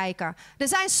laten kijken. Er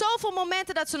zijn zoveel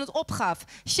momenten dat ze het opgaf.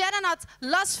 Sharon had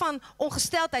last van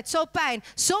ongesteldheid, zo pijn.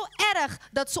 Zo erg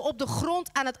dat ze op de grond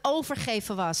aan het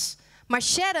overgeven was. Maar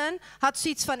Sharon had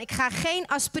zoiets van, ik ga geen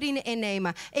aspirine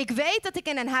innemen. Ik weet dat ik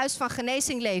in een huis van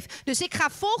genezing leef. Dus ik ga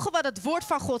volgen wat het woord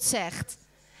van God zegt.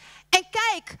 En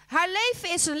kijk, haar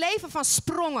leven is een leven van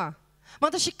sprongen.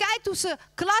 Want als je kijkt hoe ze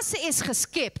klassen is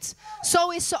geskipt, zo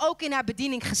is ze ook in haar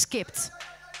bediening geskipt.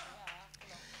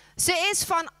 Ze is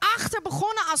van achter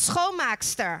begonnen als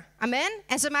schoonmaakster. Amen.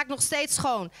 En ze maakt nog steeds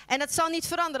schoon. En dat zal niet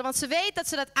veranderen, want ze weet dat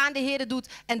ze dat aan de Heer doet.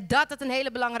 En dat het een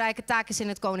hele belangrijke taak is in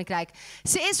het koninkrijk.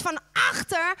 Ze is van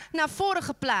achter naar voren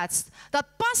geplaatst. Dat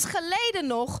pas geleden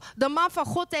nog de man van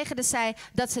God tegen haar zei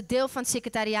dat ze deel van het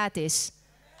secretariaat is.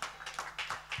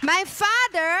 Mijn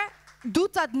vader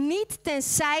doet dat niet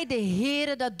tenzij de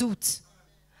Heer dat doet.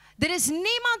 Er is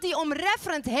niemand die om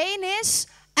referent heen is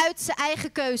uit zijn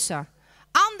eigen keuze.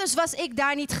 Anders was ik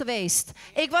daar niet geweest.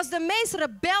 Ik was de meest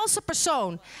rebelse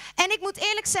persoon. En ik moet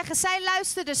eerlijk zeggen, zij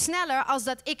luisterde sneller als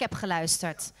dat ik heb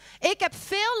geluisterd. Ik heb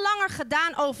veel langer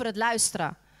gedaan over het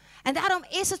luisteren. En daarom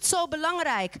is het zo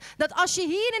belangrijk dat als je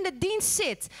hier in de dienst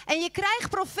zit en je krijgt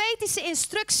profetische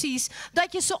instructies,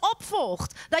 dat je ze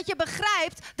opvolgt. Dat je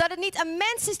begrijpt dat het niet een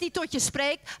mens is die tot je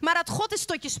spreekt, maar dat God is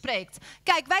tot je spreekt.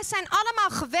 Kijk, wij zijn allemaal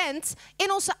gewend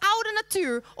in onze oude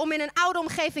natuur om in een oude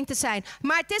omgeving te zijn.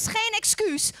 Maar het is geen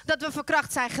excuus dat we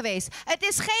verkracht zijn geweest. Het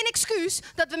is geen excuus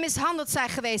dat we mishandeld zijn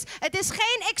geweest. Het is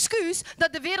geen excuus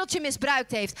dat de wereld je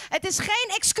misbruikt heeft. Het is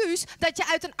geen excuus dat je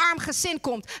uit een arm gezin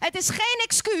komt. Het is geen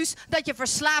excuus dat je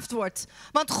verslaafd wordt.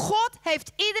 Want God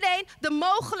heeft iedereen de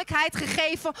mogelijkheid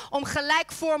gegeven om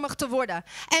gelijkvormig te worden.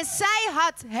 En zij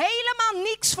had helemaal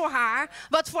niks voor haar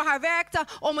wat voor haar werkte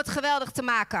om het geweldig te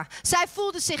maken. Zij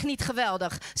voelde zich niet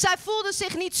geweldig. Zij voelde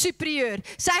zich niet superieur.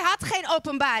 Zij had geen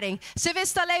openbaring. Ze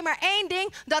wist alleen maar één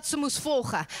ding, dat ze moest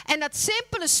volgen. En dat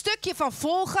simpele stukje van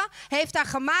volgen heeft haar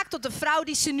gemaakt tot de vrouw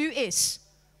die ze nu is.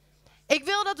 Ik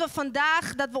wil dat we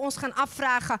vandaag ons gaan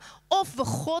afvragen of we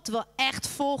God wel echt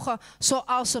volgen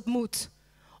zoals het moet.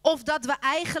 Of dat we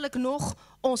eigenlijk nog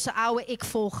onze oude ik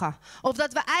volgen. Of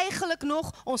dat we eigenlijk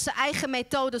nog onze eigen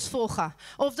methodes volgen.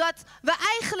 Of dat we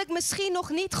eigenlijk misschien nog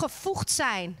niet gevoegd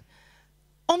zijn.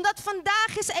 Omdat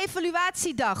vandaag is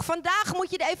evaluatiedag. Vandaag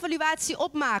moet je de evaluatie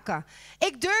opmaken.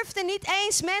 Ik durfde niet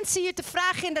eens mensen hier te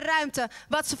vragen in de ruimte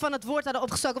wat ze van het woord hadden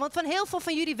opgestoken. Want van heel veel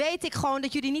van jullie weet ik gewoon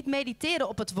dat jullie niet mediteren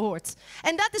op het woord.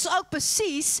 En dat is ook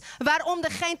precies waarom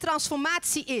er geen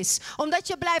transformatie is. Omdat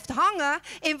je blijft hangen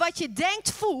in wat je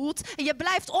denkt, voelt. En je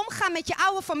blijft omgaan met je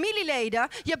oude familieleden.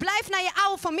 Je blijft naar je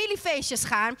oude familiefeestjes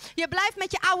gaan. Je blijft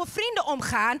met je oude vrienden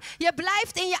omgaan. Je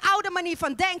blijft in je oude manier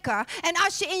van denken. En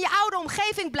als je in je oude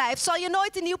omgeving blijft, zal je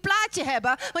nooit een nieuw plaatje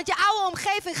hebben. Want je oude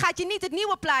omgeving gaat je niet het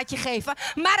nieuwe plaatje geven,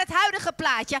 maar het huidige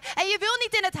plaatje. En je wil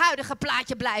niet in het huidige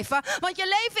plaatje blijven, want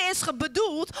je leven is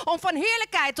bedoeld om van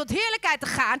heerlijkheid tot heerlijkheid te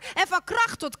gaan en van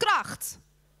kracht tot kracht.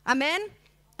 Amen.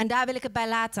 En daar wil ik het bij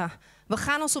laten. We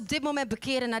gaan ons op dit moment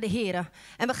bekeren naar de Heer.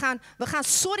 En we gaan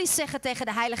sorry zeggen tegen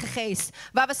de Heilige Geest.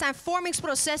 Waar we zijn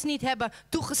vormingsproces niet hebben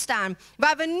toegestaan.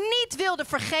 Waar we niet wilden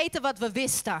vergeten wat we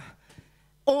wisten.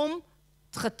 Om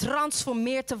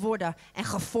getransformeerd te worden en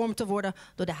gevormd te worden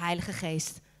door de Heilige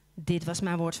Geest. Dit was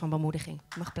mijn woord van bemoediging.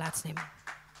 Je mag plaatsnemen.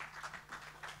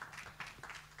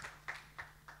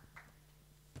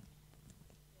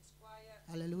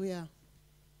 Halleluja.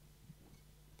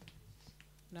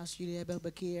 En als jullie hebben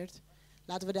bekeerd,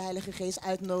 laten we de Heilige Geest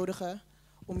uitnodigen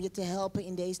om je te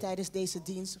helpen tijdens deze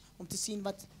dienst, om te zien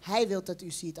wat Hij wil dat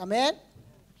u ziet. Amen.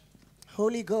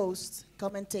 Holy Ghost,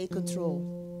 come and take control.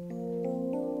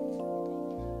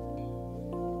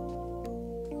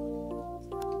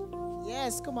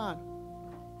 Yes, come on.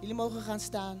 Jullie mogen gaan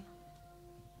staan.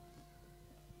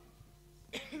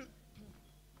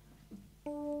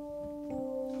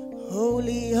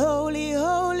 Holy, holy,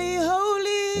 holy,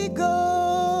 holy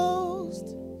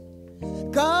Ghost,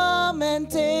 come and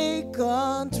take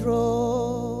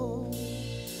control.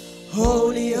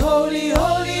 Holy, holy,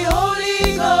 holy,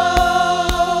 holy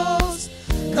Ghost,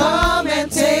 come and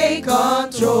take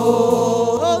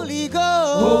control. Holy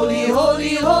Ghost, holy,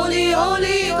 holy, holy,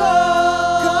 holy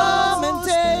Ghost,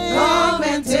 come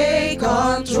and take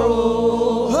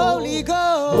control. Holy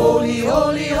Ghost, holy,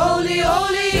 holy, holy,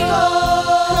 holy Ghost.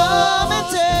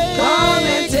 Come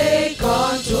and take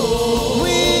control.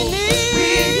 We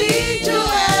need you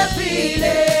every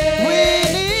day. We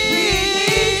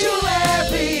need you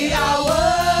every hour.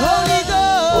 Holy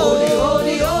Ghost, holy,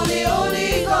 holy, holy, holy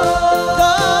Ghost.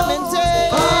 Come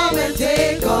and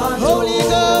take control. Holy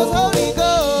Ghost, holy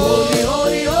Ghost, holy,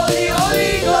 holy, holy,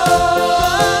 holy Ghost.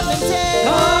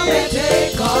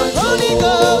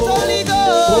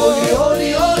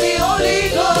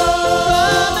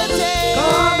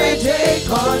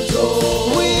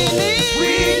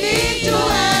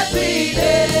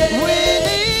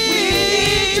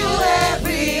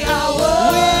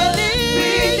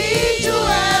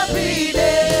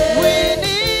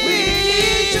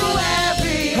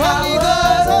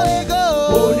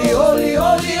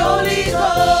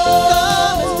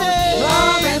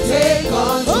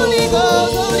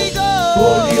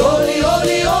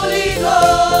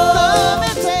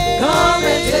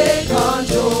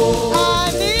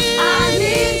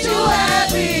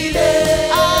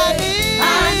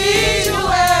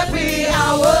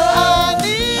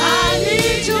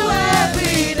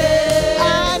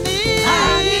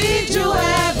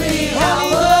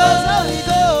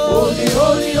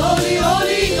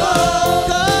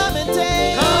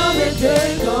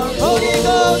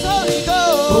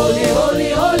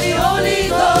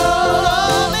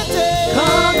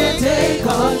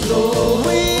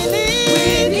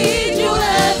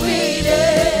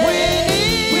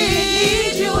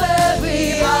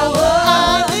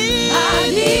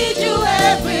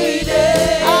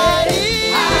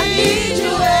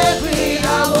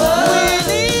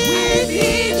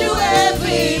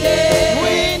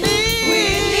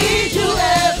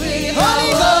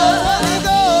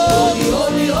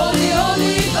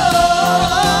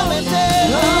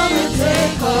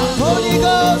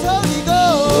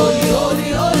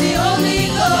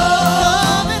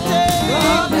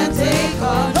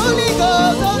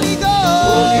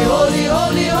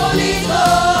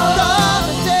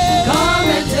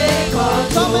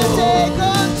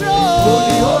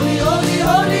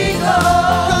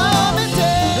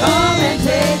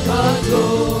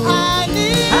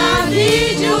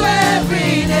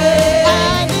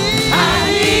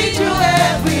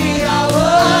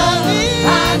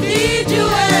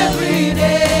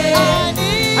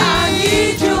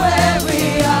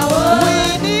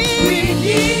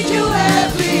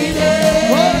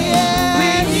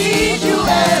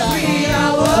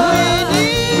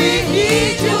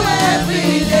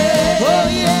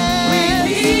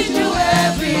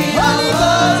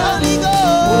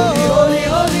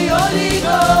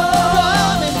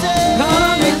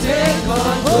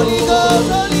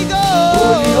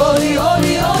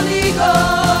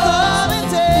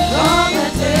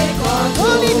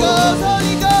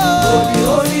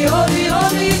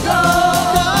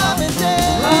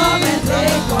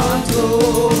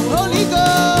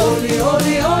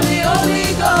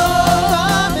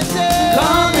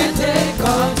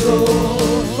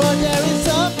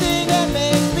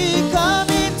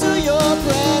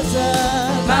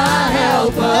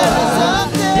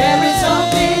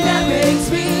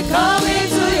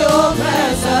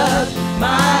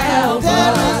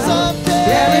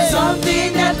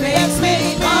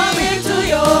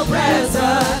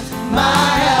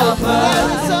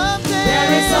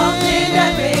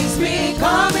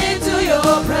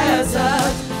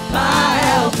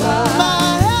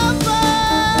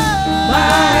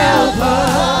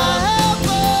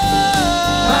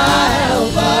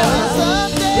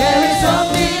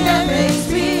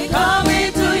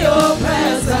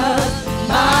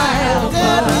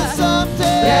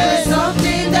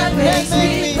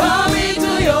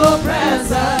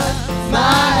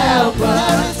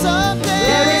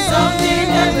 something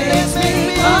that makes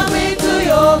me come into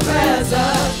your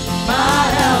presence. My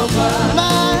helper,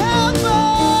 my helper,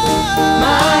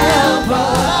 my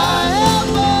helper,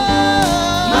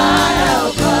 my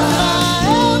helper,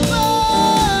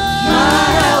 my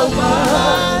helper,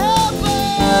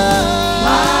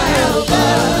 my helper.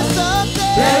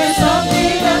 There is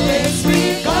something that makes me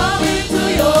come into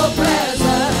your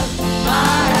presence.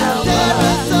 My helper.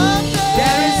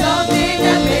 There is something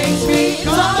that makes me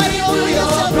come into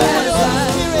your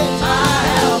presence. My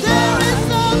helper.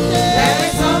 There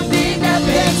is something that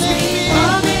makes me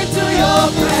come into your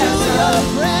presence.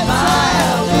 My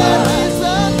helper.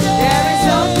 There is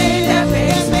something that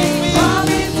makes me come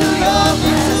into your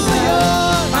presence.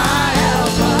 My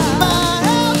helper. My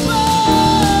helper.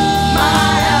 My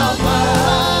helper.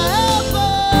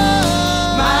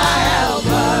 My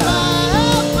helper.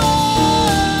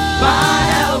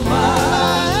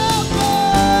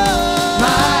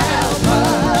 My helper.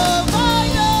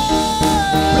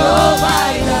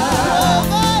 Provider.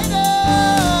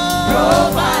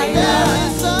 Provider.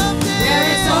 There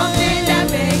is something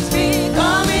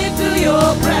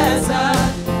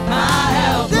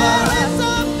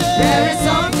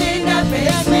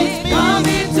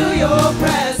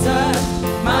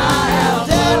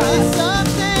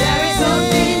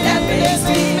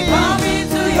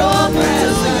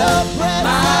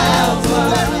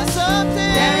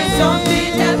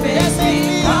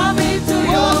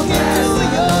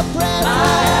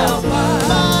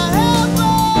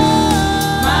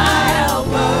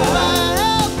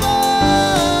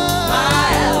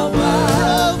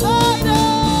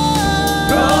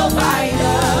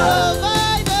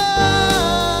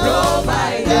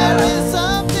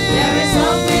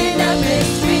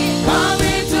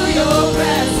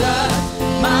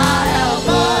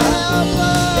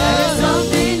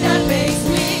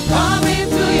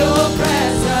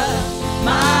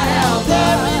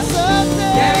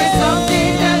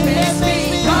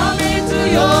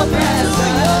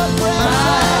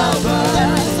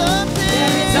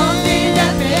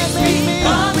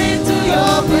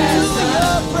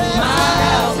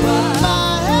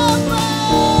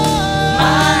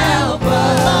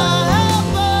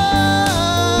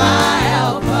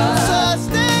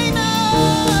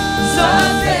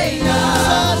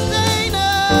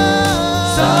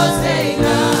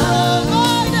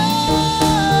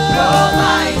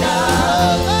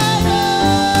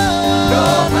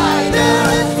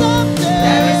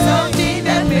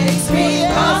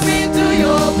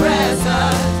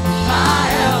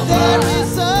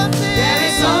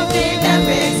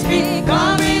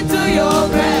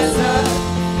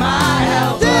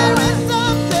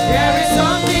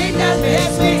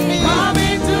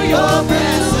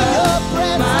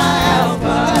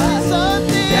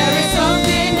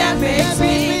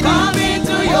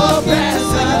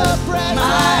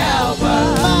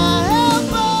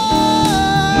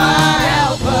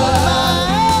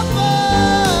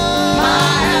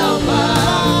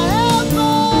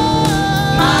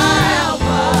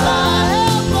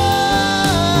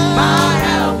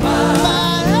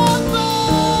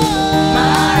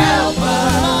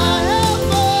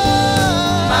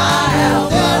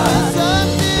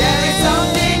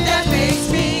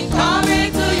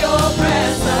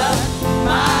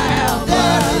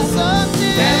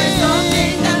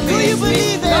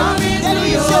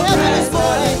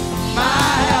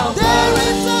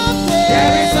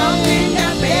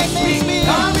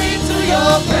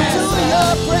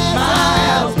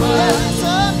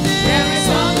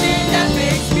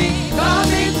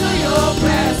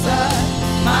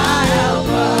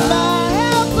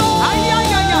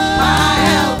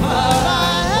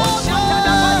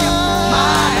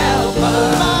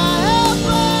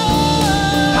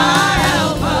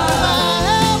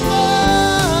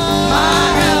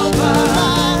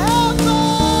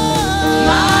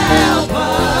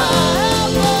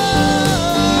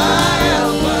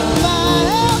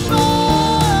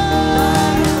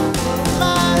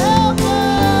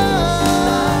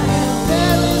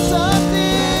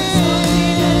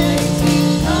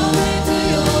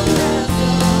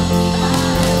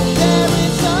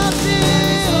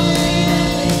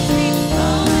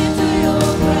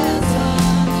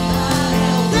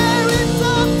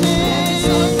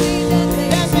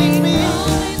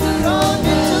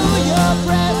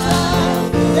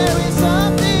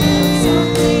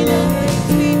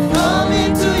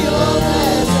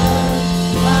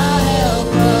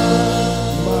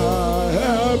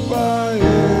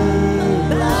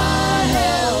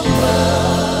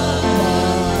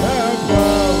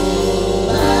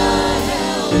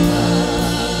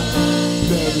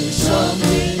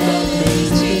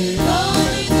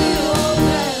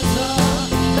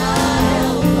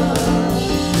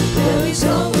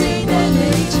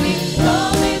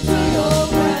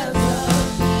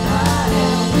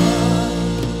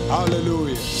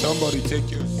Hallelujah. Somebody take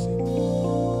your seat.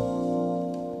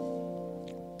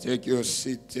 Take your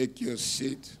seat. Take your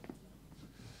seat.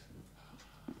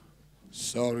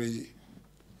 Sorry.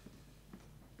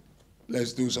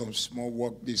 Let's do some small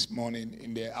work this morning.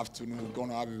 In the afternoon, we're going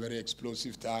to have a very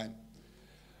explosive time.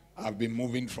 I've been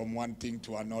moving from one thing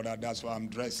to another. That's why I'm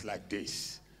dressed like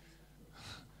this.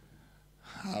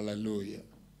 Hallelujah.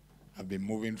 I've been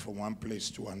moving from one place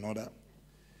to another.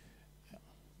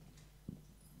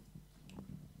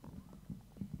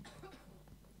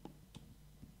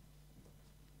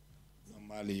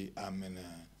 Normally, I'm in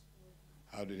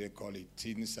how do they call it?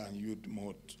 Teens and youth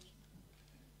mode.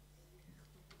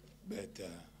 But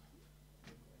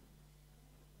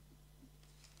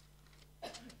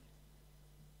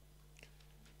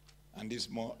and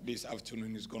this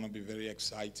afternoon is going to be very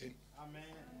exciting. Amen.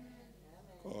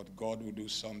 God will do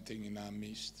something in our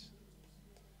midst.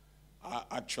 I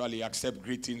actually accept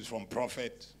greetings from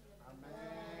Prophet. Amen.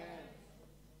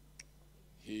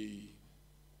 He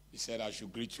said I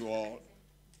should greet you all.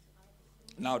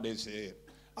 Now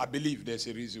I believe there's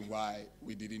a reason why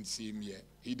we didn't see him yet.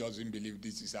 He doesn't believe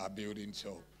this is our building,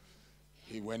 so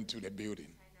he went to the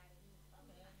building.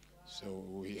 So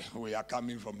we are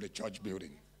coming from the church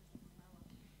building.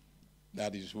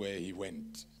 That is where he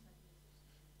went.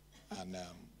 And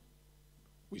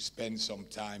we spent some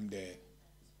time there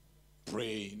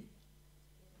praying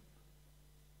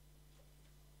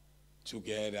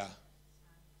together.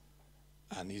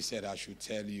 And he said, I should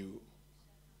tell you,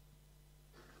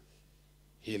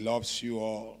 he loves you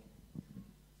all.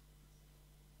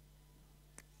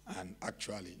 And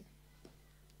actually,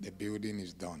 the building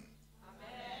is done.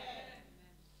 Amen.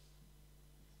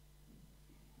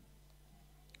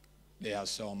 There are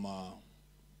some,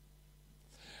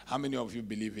 how many of you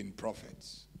believe in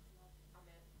prophets?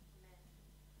 Amen.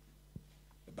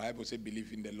 The Bible says,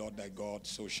 believe in the Lord thy God,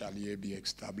 so shall ye be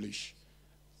established.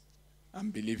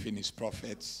 And believe in his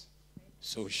prophets,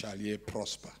 so shall ye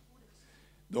prosper.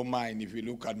 Don't mind if you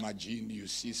look at my gene, you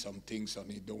see some things on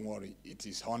it. Don't worry. It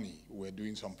is honey. We're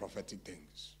doing some prophetic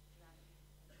things.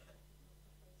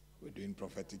 We're doing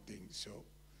prophetic things. So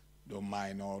don't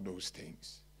mind all those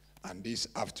things. And this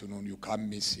afternoon, you can't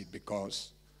miss it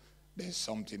because there's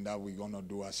something that we're going to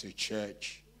do as a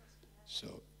church.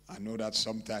 So I know that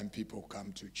sometimes people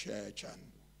come to church and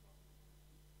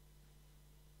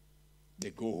they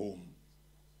go home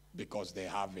because they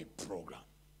have a program.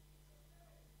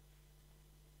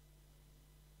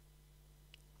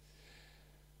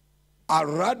 I'd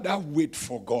rather wait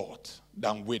for God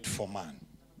than wait for man.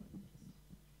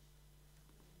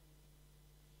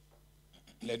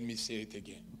 Let me say it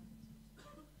again.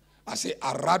 I say,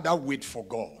 I'd rather wait for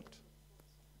God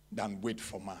than wait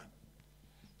for man.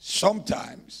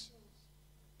 Sometimes,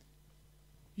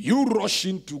 you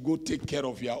rushing to go take care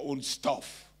of your own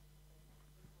stuff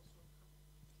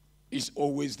is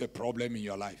always the problem in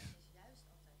your life.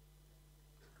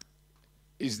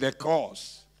 It's the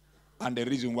cause and the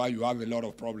reason why you have a lot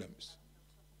of problems.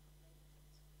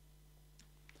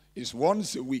 It's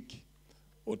once a week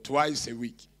or twice a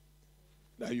week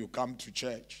that you come to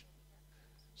church.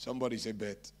 Somebody say,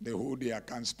 "Bet the whole day I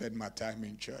can't spend my time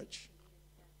in church."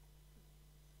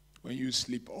 When you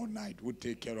sleep all night, who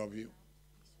take care of you?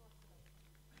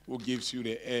 Who gives you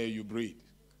the air you breathe?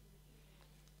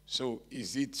 So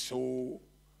is it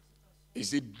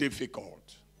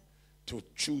difficult to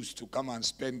choose to come and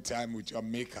spend time with your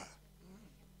maker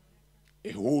a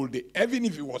whole day, even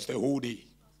if it was the whole day?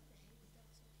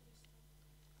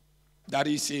 That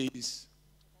he says,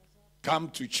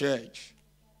 come to church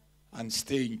and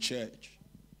stay in church.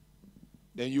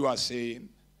 Then you are saying,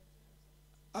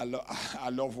 I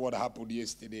love what happened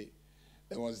yesterday.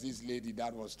 There was this lady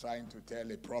that was trying to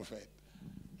tell a prophet.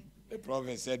 The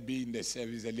prophet said, be in the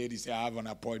service. The lady said, I have an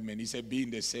appointment. He said, be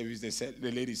in the service.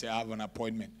 The lady said, I have an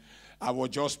appointment. I was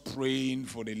just praying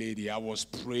for the lady. I was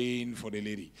praying for the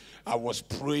lady. I was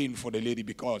praying for the lady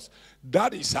because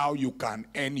that is how you can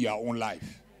end your own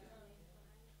life.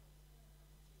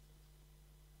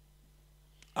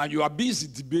 And you are busy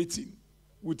debating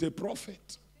with a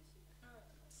prophet.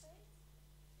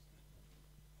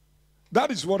 That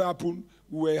is what happened.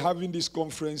 We were having this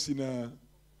conference in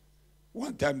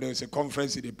one time there was a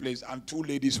conference in a place and two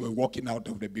ladies were walking out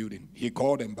of the building. He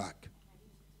called them back.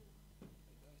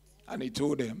 And he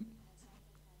told them,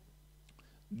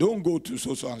 don't go to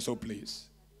so and so place.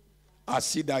 I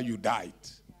see that you died.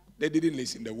 They didn't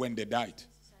listen when they died.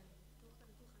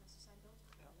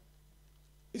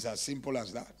 It's as simple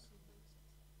as that.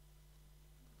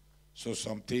 So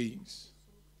some things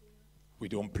we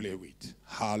don't play with.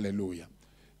 Hallelujah.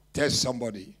 Tell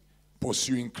somebody,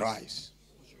 pursuing Christ.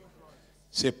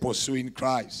 Say pursuing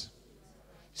Christ.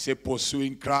 Say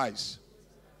pursuing Christ.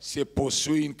 Say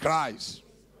pursuing Christ.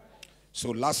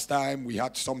 So last time we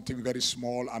had something very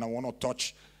small, and I want to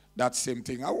touch that same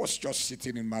thing. I was just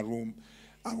sitting in my room.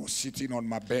 I was sitting on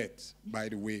my bed, by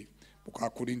the way, because I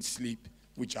couldn't sleep,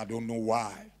 which I don't know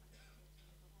why.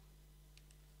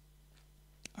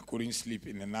 I couldn't sleep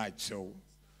in the night, so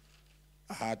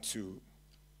I had to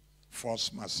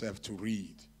force myself to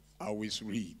read. I always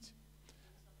read.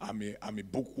 I'm a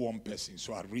bookworm person,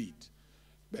 so I read.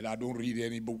 But I don't read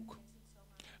any book.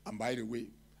 And by the way,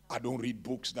 I don't read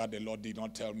books that the Lord did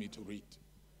not tell me to read.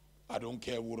 I don't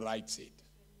care who writes it.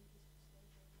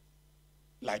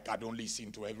 Like I don't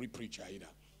listen to every preacher either.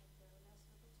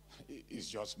 It's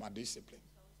just my discipline.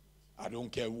 I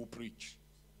don't care who preach.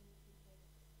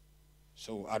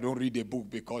 So I don't read a book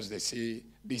because they say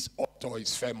this author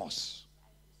is famous.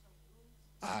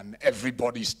 And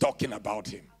everybody's talking about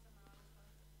him.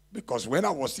 Because when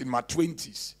I was in my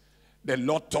 20s, the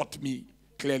Lord taught me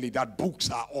clearly that books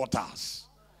are authors.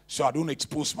 So I don't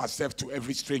expose myself to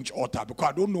every strange author because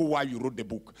I don't know why you wrote the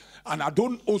book. And I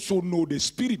don't also know the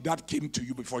spirit that came to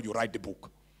you before you write the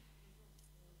book.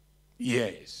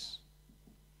 Yes.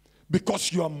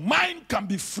 Because your mind can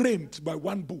be framed by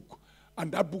one book,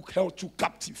 and that book held you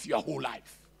captive your whole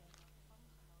life.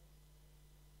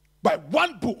 By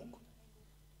one book.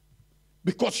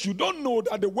 Because you don't know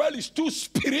that the world is too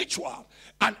spiritual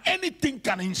and anything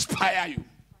can inspire you.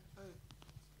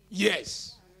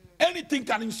 Yes. Anything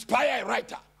can inspire a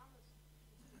writer.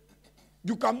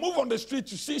 You can move on the street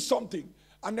to see something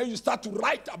and then you start to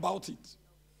write about it.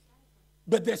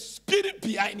 But the spirit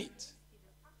behind it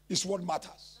is what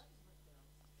matters.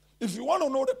 If you want to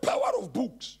know the power of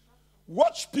books,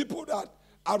 watch people that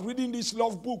are reading these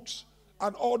love books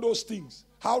and all those things,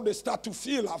 how they start to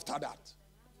feel after that.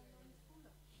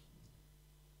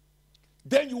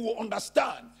 Then you will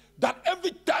understand that every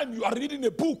time you are reading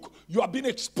a book, you are being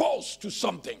exposed to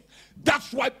something.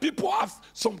 That's why people have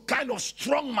some kind of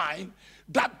strong mind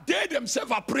that they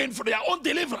themselves are praying for their own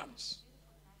deliverance.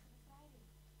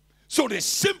 So the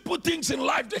simple things in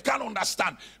life they can't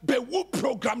understand, but who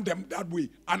programmed them that way?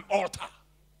 An altar.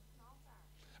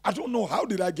 I don't know, how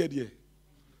did I get here?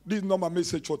 This is not my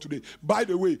message for today. By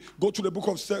the way, go to the book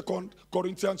of 2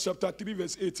 Corinthians chapter 3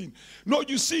 verse 18. No,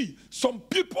 you see, some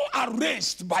people are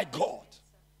raised by God.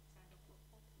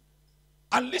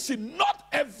 And listen, not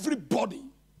everybody,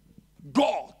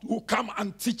 God will come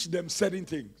and teach them certain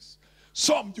things.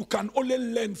 Some you can only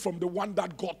learn from the one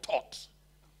that God taught.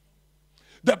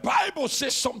 The Bible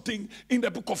says something in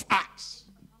the book of Acts.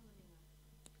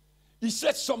 He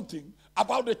said something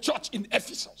about the church in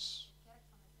Ephesus.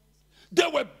 They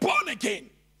were born again,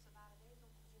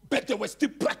 but they were still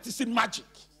practicing magic.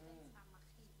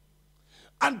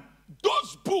 And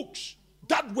those books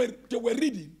that they were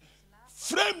reading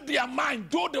framed their mind,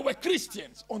 though they were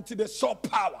Christians, until they saw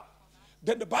power.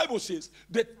 Then the Bible says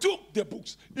they took the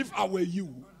books. If I were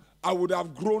you, I would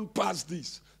have grown past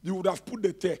this. You would have put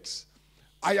the text.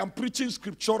 I am preaching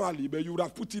scripturally, but you would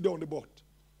have put it on the board.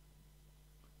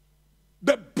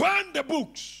 They burned the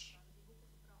books.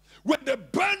 When they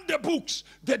burned the books,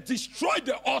 they destroyed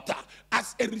the author.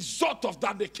 As a result of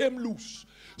that, they came loose.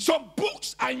 Some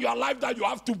books are in your life that you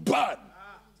have to burn.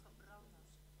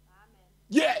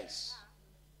 Yes.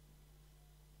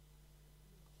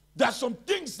 There are some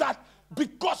things that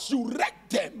because you read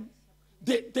them,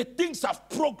 the things have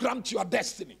programmed your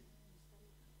destiny.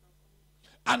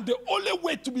 And the only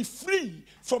way to be free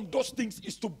from those things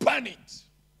is to burn it.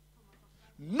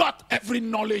 Not every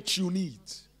knowledge you need.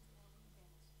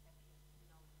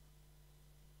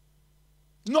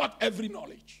 Not every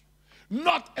knowledge.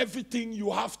 Not everything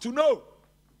you have to know.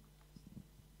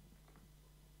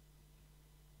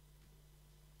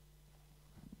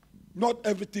 Not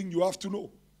everything you have to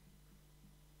know.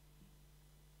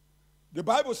 The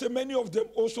Bible says many of them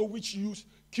also which use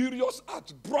curious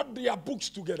arts brought their books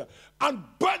together and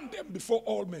burned them before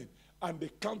all men. And they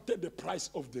counted the price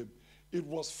of them. It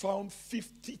was found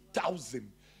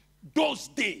 50,000 those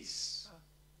days.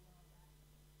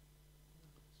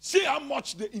 See how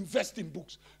much they invest in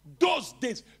books. Those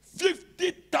days,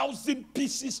 50,000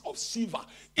 pieces of silver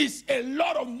is a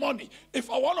lot of money. If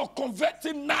I want to convert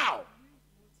it now,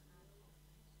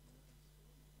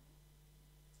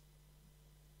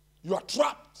 you are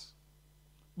trapped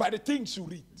by the things you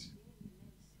read.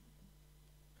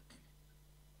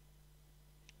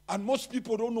 And most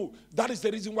people don't know. That is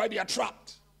the reason why they are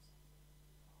trapped.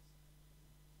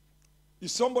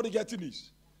 Is somebody getting this?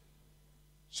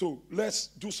 So let's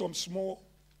do some small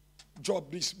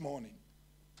job this morning.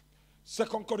 2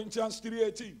 Corinthians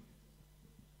 3:18.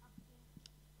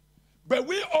 But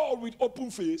we all with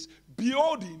open face,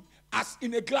 beholding as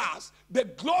in a glass the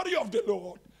glory of the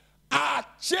Lord, are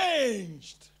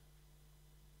changed.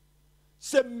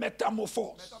 Say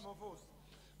metamorphose.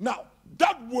 Now,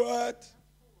 that word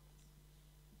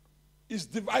is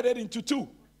divided into two.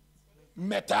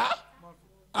 Meta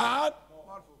and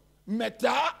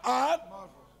meta and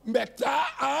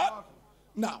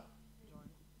now.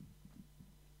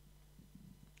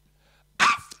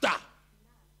 After.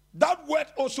 That word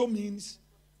also means,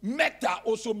 meta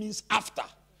also means after.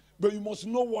 But you must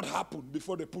know what happened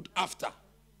before they put after.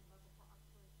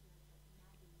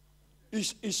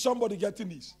 Is somebody getting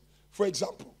this? For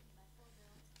example,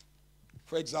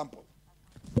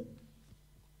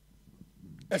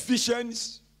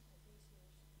 Ephesians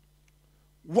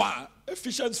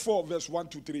 4 verse 1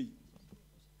 to 3.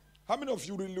 How many of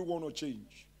you really want to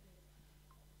change?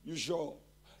 You sure?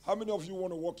 How many of you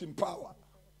want to walk in power?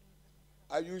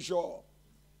 Are you sure?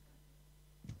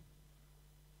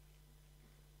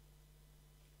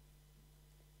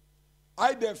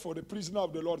 I therefore, the prisoner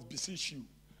of the Lord, beseech you,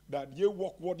 that ye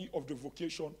walk worthy of the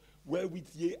vocation wherewith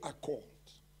ye are called,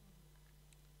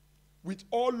 with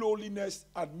all lowliness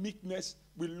and meekness,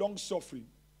 with long suffering,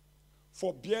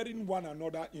 forbearing one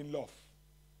another in love,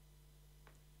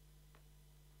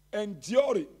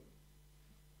 enduring.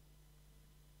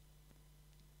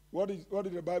 What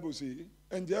did the Bible say?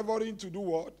 Endeavoring to do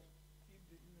what?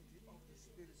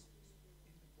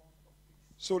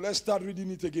 So let's start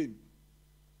reading it again.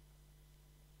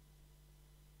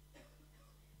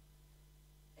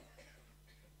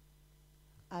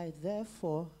 I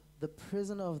therefore, the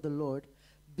prisoner of the Lord,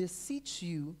 beseech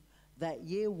you that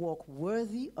ye walk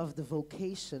worthy of the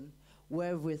vocation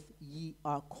wherewith ye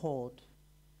are called,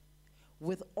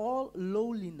 with all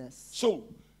lowliness.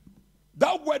 So,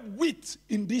 that word "with"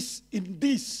 in this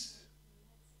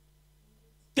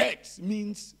text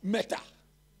means meta.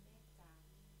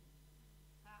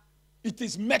 It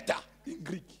is meta in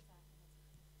Greek.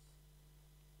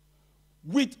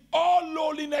 With all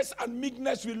lowliness and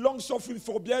meekness, with long suffering,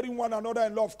 forbearing one another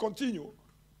in love. Continue.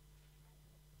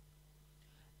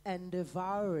 And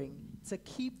devouring to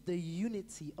keep the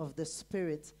unity of the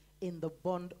Spirit in the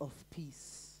bond of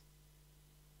peace.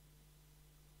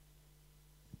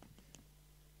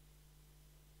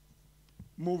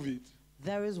 Move it.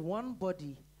 There is one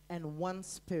body and one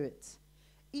Spirit,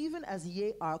 even as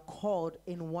ye are called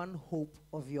in one hope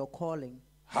of your calling.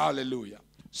 Hallelujah.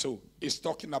 So it's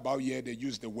talking about here, they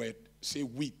use the word, say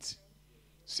wheat.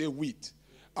 Say wheat.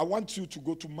 I want you to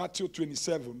go to Matthew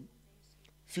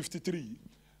 27:53.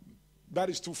 That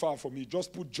is too far for me.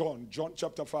 Just put John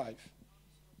chapter 5.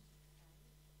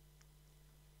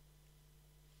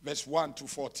 Verse 1 to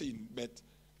 14. But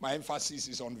my emphasis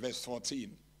is on verse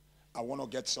 14. I want to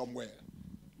get somewhere.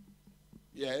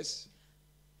 Yes.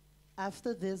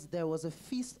 After this, there was a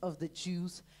feast of the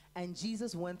Jews, and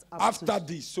Jesus went up after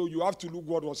this, so you have to look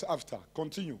what was after.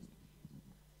 Continue.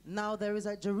 Now there is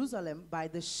at Jerusalem by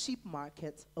the sheep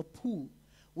market a pool,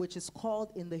 which is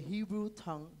called in the Hebrew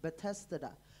tongue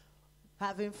Bethesda,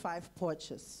 having 5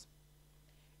 porches.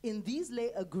 In these lay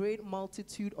a great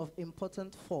multitude of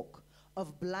impotent folk,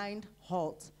 of blind,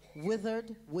 halt,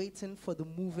 withered, waiting for the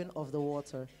moving of the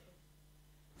water.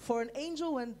 For an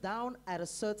angel went down at a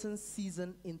certain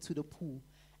season into the pool,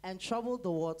 and troubled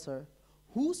the water.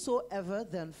 Whosoever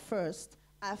then first,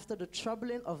 after the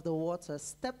troubling of the water,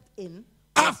 stepped in.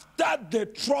 After the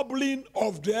troubling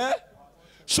of the...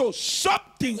 So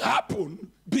something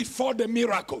happened before the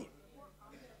miracle.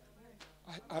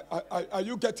 Are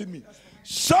you getting me?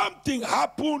 Something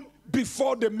happened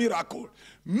before the miracle.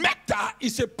 Meta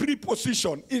is a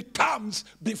preposition. It comes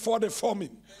before the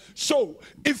forming. So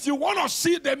if you want to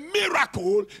see the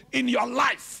miracle in your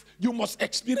life, you must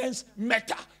experience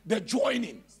meta, the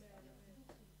joining.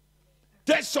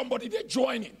 There's somebody they're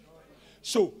joining.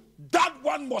 So that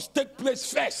one must take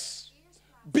place first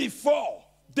before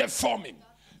the forming.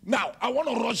 Now, I want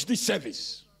to rush this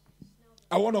service.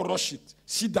 I want to rush it.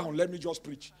 Sit down. Let me just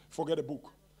preach. Forget the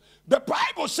book. The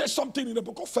Bible says something in the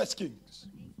book of 1 Kings.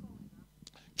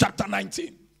 Chapter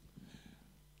 19.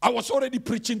 I was already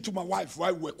preaching to my wife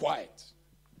while we were quiet.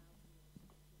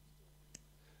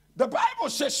 The Bible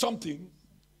says something.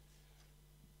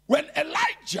 When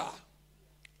Elijah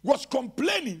was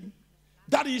complaining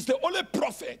that he is the only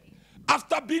prophet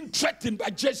after being threatened by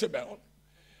Jezebel,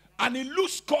 and he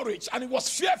lost courage and he was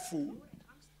fearful,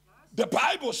 the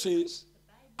Bible says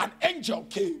an angel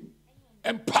came,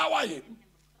 empowered him,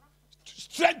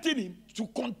 strengthened him to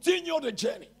continue the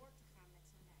journey.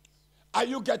 Are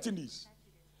you getting this?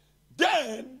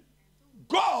 Then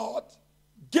God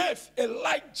gave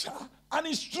Elijah an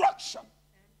instruction.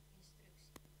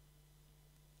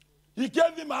 He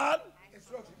gave him an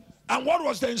instruction. And what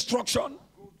was the instruction?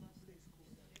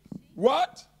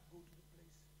 What?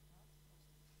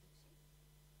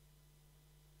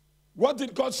 What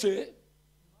did God say?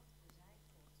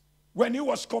 When he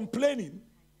was complaining,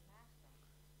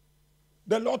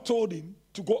 the Lord told him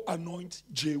to go anoint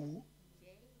Jehu.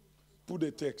 Put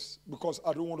the text, because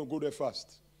I don't want to go there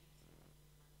fast.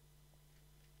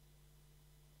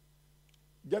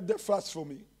 Get there fast for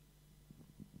me.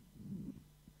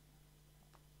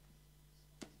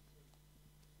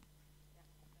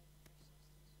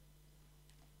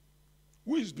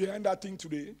 Who is behind that thing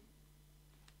today?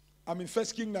 I'm in 1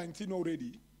 Kings 19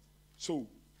 already. So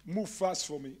move fast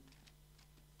for me.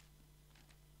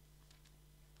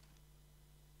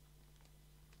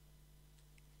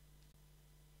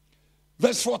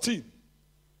 Verse 14.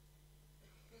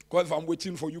 Because I'm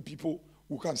waiting for you people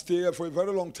who can stay here for a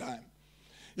very long time.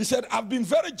 He said, I've been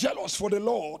very jealous for the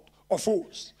Lord of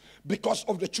hosts because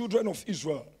of the children of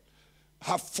Israel.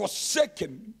 Have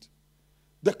forsaken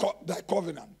thy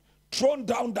covenant, thrown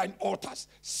down thine altars,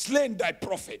 slain thy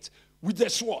prophets with the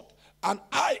sword. And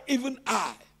I, even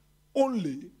I,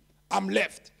 only am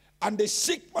left, and they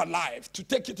seek my life to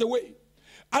take it away.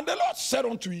 And the Lord said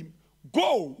unto him,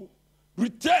 go,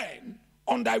 return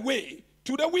on thy way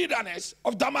to the wilderness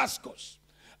of Damascus.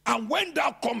 And when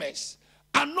thou comest,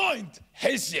 anoint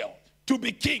Hazael to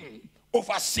be king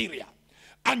over Syria.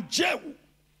 And Jehu,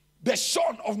 the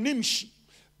son of Nimshi,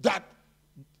 that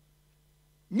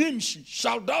Nimshi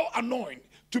shall thou anoint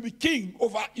to be king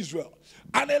over Israel.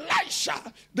 And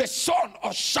Elisha, the son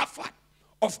of Shaphat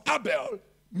of Abel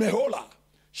Meholah,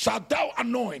 shalt thou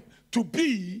anoint to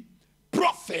be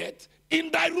prophet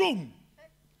in thy room.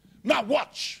 Now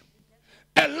watch.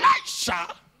 Elisha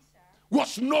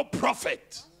was no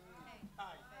prophet.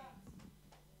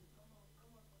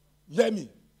 Hear me.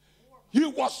 He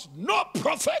was no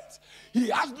prophet. He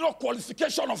has no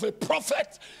qualification of a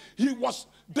prophet. There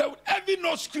would ever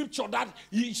no scripture that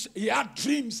he had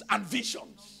dreams and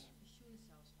visions.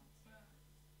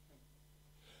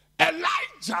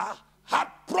 Elijah had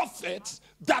prophets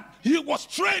that he was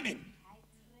training.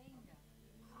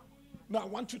 Now I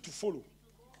want you to follow.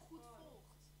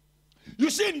 You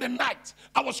see, in the night,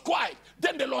 I was quiet.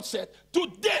 Then the Lord said,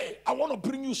 today I want to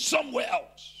bring you somewhere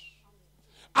else.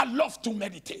 I love to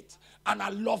meditate, and I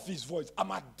love his voice.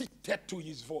 I'm addicted to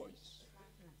his voice.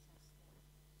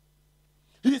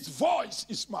 His voice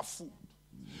is my food.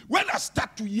 When I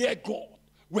start to hear God,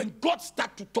 when God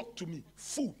starts to talk to me,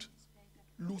 food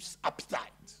lose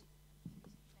appetite.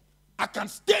 I can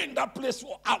stay in that place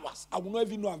for hours. I will not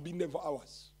even know I've been there for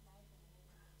hours.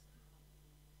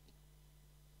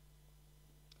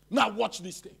 Now watch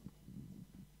this thing.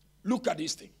 Look at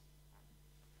this thing.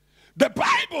 The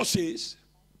Bible says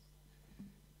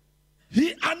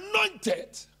he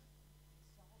anointed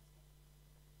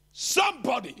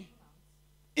somebody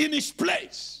in his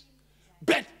place,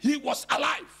 but he was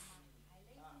alive.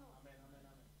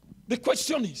 The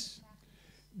question is,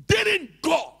 didn't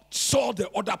God saw the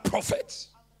other prophets?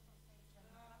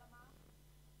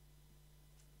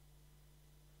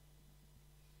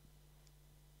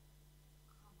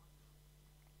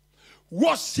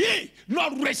 Was he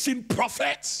not raising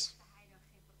prophets?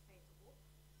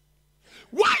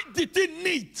 Why did he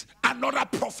need another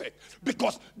prophet?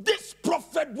 Because this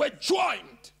prophet were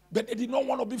joined, but they did not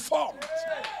want to be formed.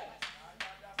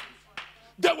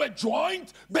 They were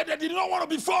joined, but they did not want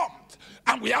to be formed.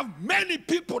 And we have many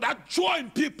people that join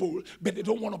people, but they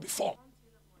don't want to be formed.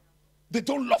 They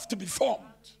don't love to be formed.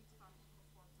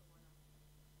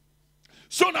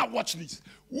 So now watch this.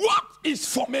 What is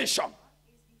formation?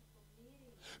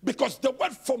 Because the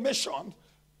word formation,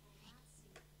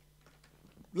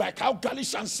 like how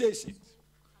Galatians says it,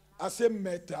 I say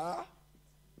meta.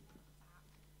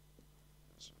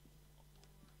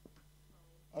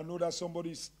 I know that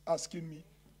somebody is asking me,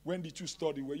 when did you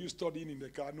study? Were you studying in the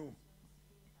car? No.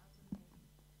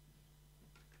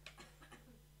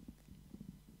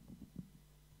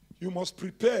 You must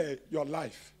prepare your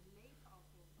life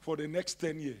for the next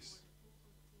 10 years.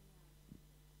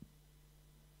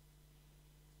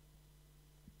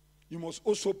 You must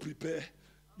also prepare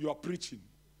your preaching,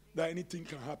 that anything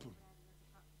can happen.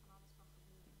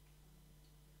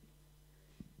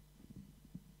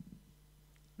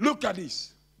 Look at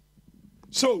this.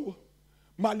 So,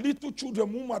 my little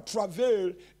children whom I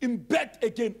travail in bed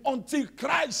again until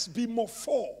Christ be more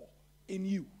full in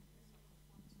you.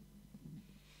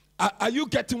 Are you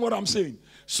getting what I'm saying?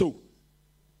 So,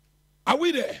 are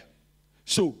we there?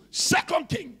 So, 2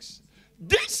 Kings,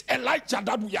 this Elijah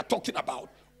that we are talking about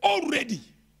already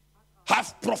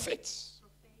have prophets.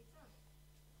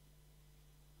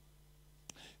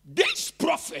 This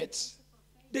prophets,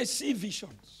 they see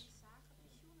visions.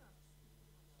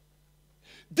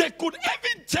 They could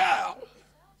even tell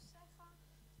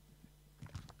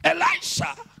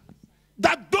Elisha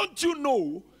that, don't you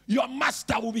know your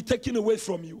master will be taken away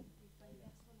from you?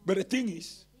 But the thing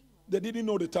is, they didn't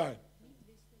know the time.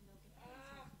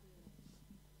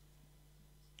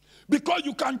 Because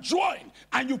you can join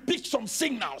and you pick some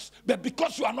signals, but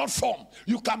because you are not formed,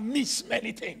 you can miss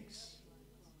many things.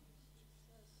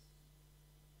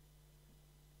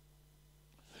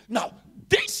 Now,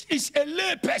 this is a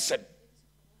lay person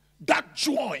that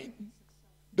joined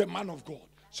the man of God.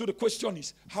 So the question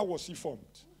is, how was he formed?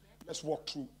 Let's walk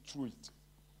through it.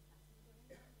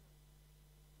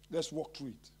 Let's walk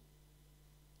through it.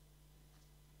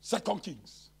 2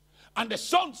 Kings. And the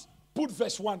sons, put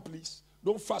verse 1, please.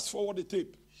 Don't fast forward the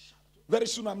tape. Very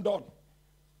soon I'm done.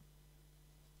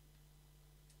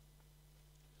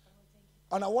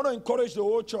 And I want to encourage the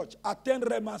whole church. Attend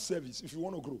Rhema service if you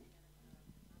want to grow.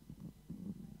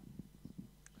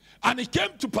 And it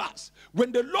came to pass,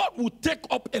 when the Lord would take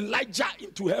up Elijah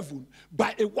into heaven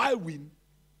by a wild wind,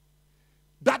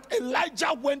 that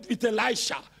Elijah went with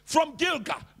Elisha from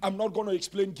Gilgal. I'm not going to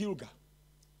explain Gilgal.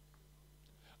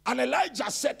 And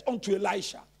Elijah said unto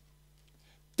Elisha,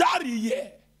 tarry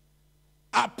here,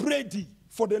 I pray thee,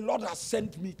 for the Lord has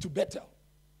sent me to Bethel.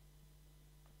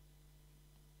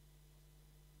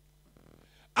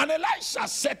 And Elisha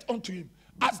said unto him,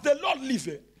 as the Lord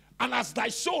liveth, and as thy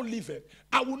soul liveth,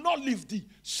 I will not leave thee.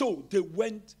 So they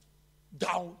went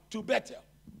down to Bethel.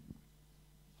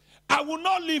 I will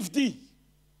not leave thee.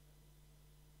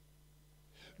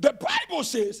 The Bible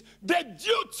says the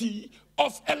duty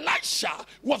of Elisha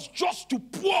was just to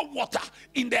pour water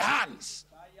in the hands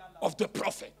of the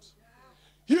prophet.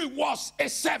 He was a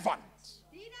servant.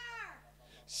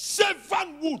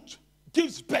 Servanthood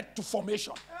gives birth to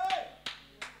formation.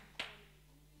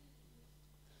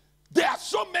 There are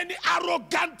so many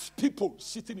arrogant people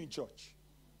sitting in church.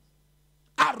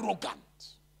 Arrogant.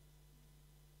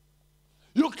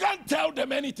 You can't tell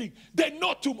them anything. They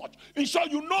know too much. In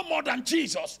short, you know more than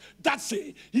Jesus. That's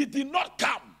it. He did not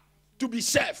come to be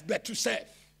served, but to serve.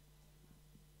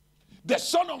 The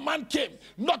Son of Man came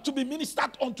not to be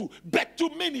ministered unto, but to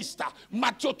minister.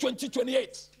 Matthew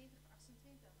 20:28.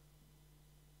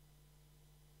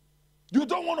 You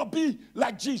don't want to be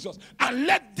like Jesus. And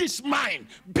let this mind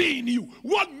be in you.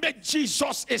 What made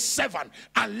Jesus a servant?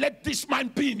 And let this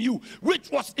mind be in you, which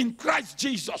was in Christ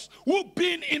Jesus, who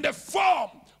being in the form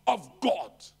of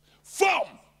God,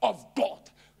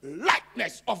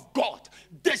 likeness of God,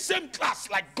 the same class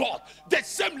like God, the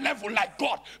same level like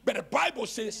God. But the Bible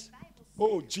says,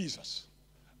 oh Jesus,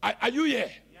 are you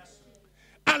here? Yes.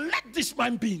 And let this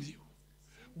mind be in you,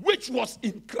 which was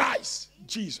in Christ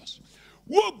Jesus,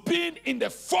 who being in the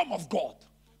form of God,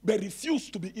 but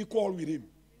refused to be equal with him,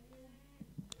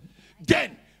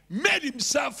 then made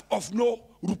himself of no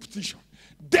reputation,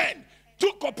 then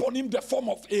took upon him the form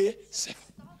of a servant.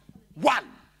 One,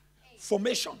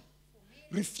 formation.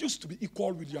 Refused to be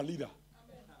equal with your leader.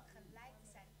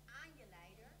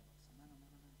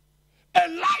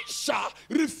 Elisha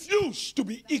refused to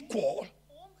be equal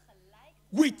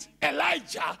with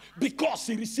Elijah because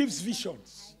he receives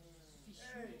visions.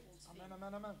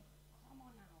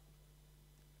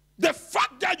 The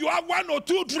fact that you have 1 or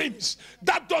 2 dreams,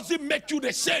 that doesn't make you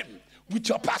the same with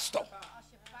your pastor.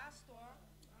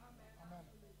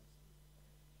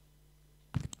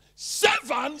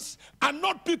 Servants are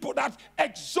not people that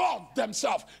exalt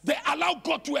themselves. They allow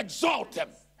God to exalt them.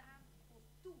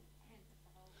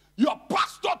 Your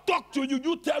pastor talk to you,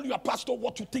 you tell your pastor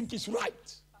what you think is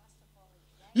right.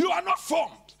 You are not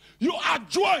formed. You are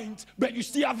joined, but you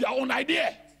still have your own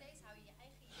idea.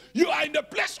 You are in the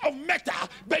place of meta,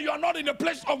 but you are not in the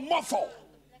place of morpho.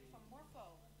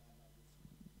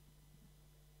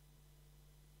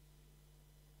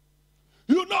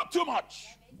 You know too much.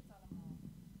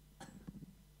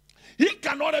 He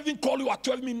cannot even call you at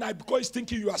 12 midnight because he's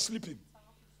thinking you are sleeping.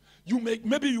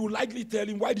 Maybe you will likely tell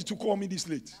him, why did you call me this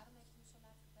late?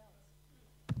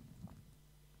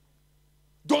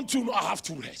 Don't you know I have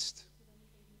to rest?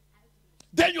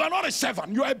 Then you are not a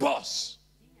servant, you are a boss.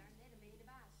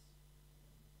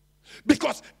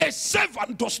 Because a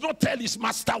servant does not tell his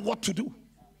master what to do.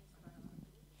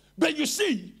 But you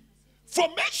see,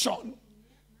 formation,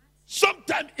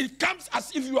 sometimes it comes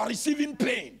as if you are receiving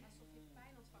pain.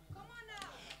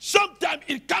 Sometimes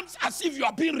it comes as if you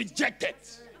are being rejected.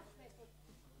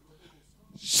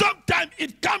 Sometimes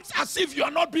it comes as if you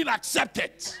are not being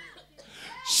accepted.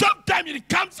 Sometimes it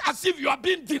comes as if you are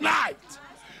being denied.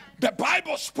 The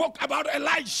Bible spoke about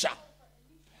Elisha.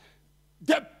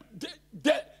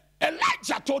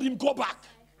 Elijah told him, go back.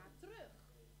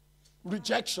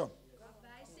 Rejection.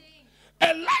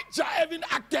 Elijah even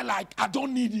acted like, I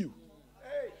don't need you.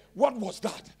 What was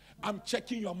that? I'm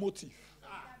checking your motive.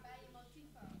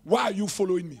 Why are you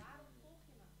following me?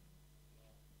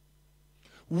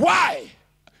 Why?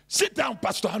 Sit down,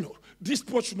 Pastor Arnold. This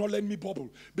pot should not let me bubble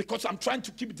because I'm trying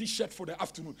to keep this shirt for the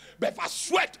afternoon. But if I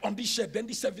sweat on this shirt, then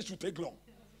this service will take long.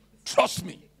 Trust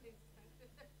me.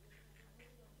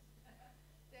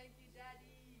 Thank you,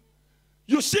 Daddy.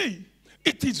 You see,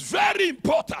 it is very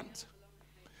important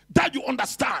that you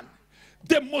understand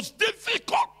the most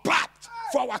difficult part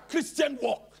for our Christian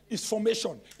walk is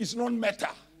formation. It's not matter.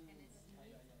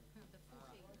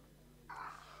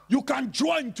 You can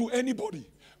join to anybody,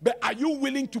 but are you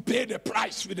willing to pay the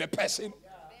price with the person?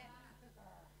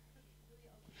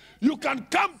 You can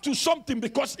come to something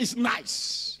because it's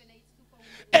nice.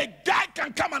 A guy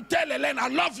can come and tell Helen, I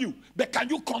love you, but can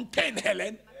you contain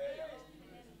Helen?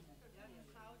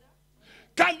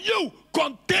 Can you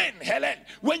contain Helen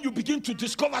when you begin to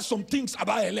discover some things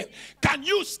about Helen? Can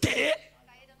you stay?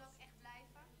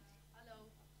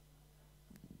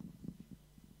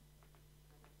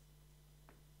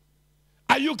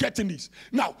 Are you getting this?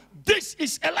 Now, this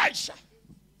is Elisha.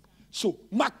 So,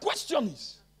 my question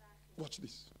is, watch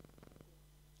this.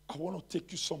 I want to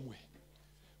take you somewhere.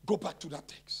 Go back to that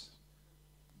text.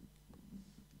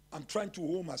 I'm trying to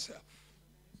hold myself.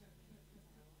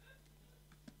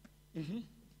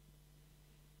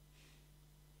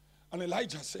 And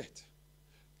Elijah said,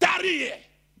 tarry here.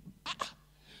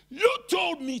 You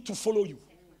told me to follow you.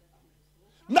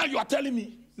 Now you are telling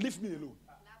me, leave me alone.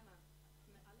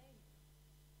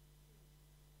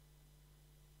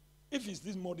 If it's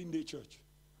this modern day church,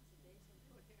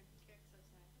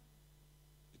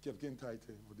 it kept getting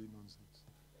tighter for the nonsense.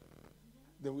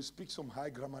 They will speak some high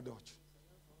grammar Dutch.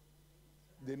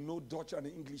 They know Dutch and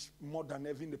English more than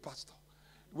even the pastor.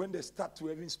 When they start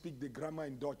to even speak the grammar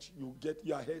in Dutch, you get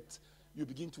your head, you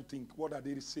begin to think, what are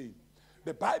they saying?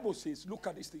 The Bible says, look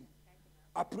at this thing.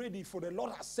 I pray thee, for the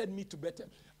Lord has sent me to Bethel.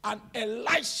 And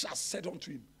Elisha said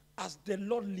unto him, as the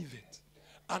Lord liveth,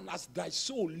 and as thy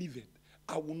soul liveth,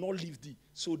 I will not leave thee.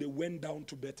 So they went down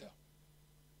to Bethel.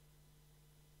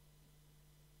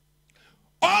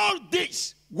 All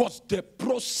this was the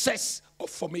process of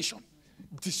formation.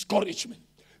 Discouragement,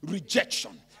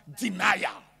 rejection,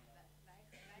 denial.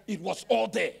 It was all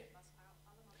there.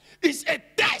 It's a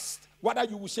test. Whether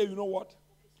you will say, you know what?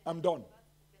 I'm done.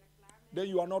 Then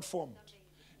you are not formed.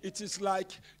 It is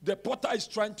like the potter is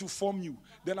trying to form you.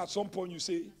 Then at some point you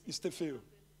say, it's a fail.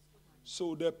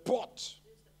 So the pot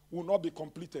will not be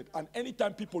completed. And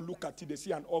anytime people look at it, they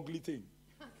see an ugly thing.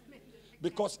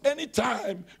 Because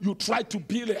anytime you try to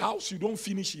build a house, you don't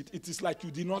finish it. It is like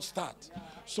you did not start.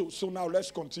 So now let's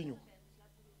continue.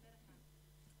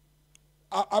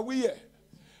 Are we here?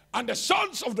 And the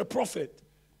sons of the prophet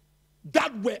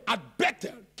that were at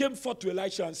Bethel came forth to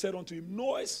Elisha and said unto him,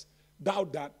 knowest thou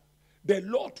that the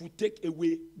Lord will take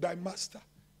away thy master?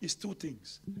 It's two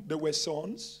things. There were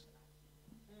sons,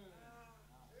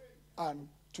 and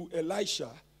to Elisha,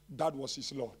 that was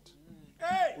his Lord.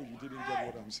 Oh, you didn't get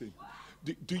what I'm saying.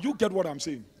 Do you get what I'm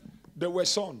saying? There were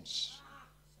sons.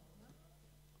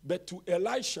 But to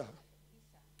Elisha,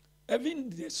 even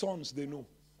the sons, they know.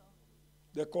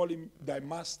 They call him thy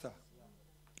master.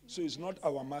 So it's not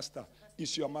our master,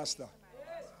 it's your master.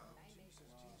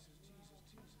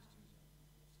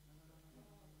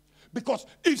 Because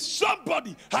if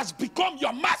somebody has become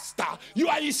your master, you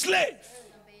are his slave.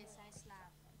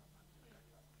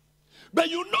 But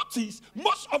you notice,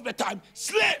 most of the time,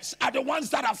 slaves are the ones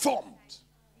that are formed.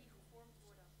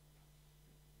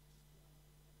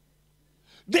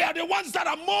 They are the ones that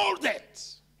are molded.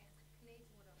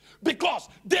 Because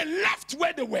they left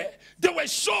where they were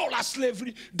sold as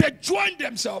slavery, they joined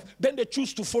themselves, then they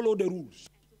choose to follow the rules.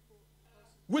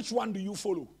 Which one do you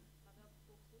follow?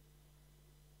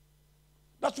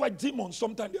 That's why demons,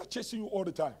 sometimes they are chasing you all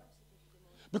the time.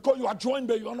 Because you are joined,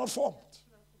 but you are not formed.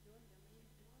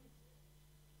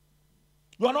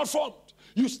 You are not formed.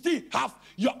 You still have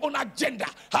your own agenda,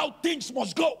 how things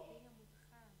must go.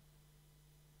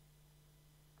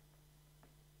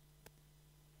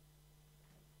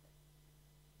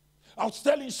 I was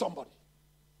telling somebody,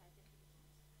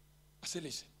 I said,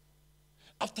 listen,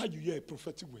 after you hear a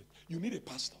prophetic word, you need a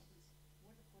pastor.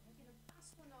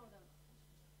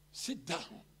 Sit down.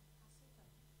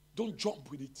 Don't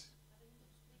jump with it.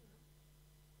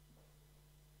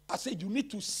 I said, you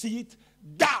need to sit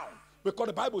down. Because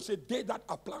the Bible said, they that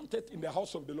are planted in the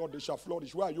house of the Lord, they shall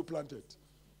flourish. Where are you planted?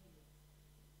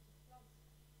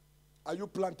 Are you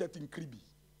planted in Kribi?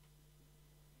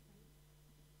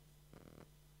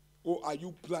 Or are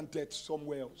you planted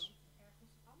somewhere else?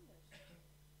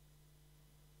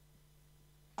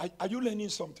 Are you learning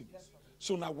something?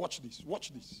 So now watch this.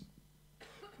 Watch this.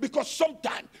 Because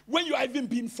sometimes when you are even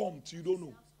being formed, you don't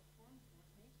know.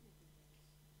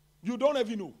 You don't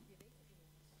even know.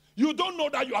 You don't know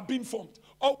that you are being formed.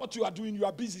 All what you are doing, you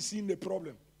are busy seeing the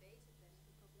problem.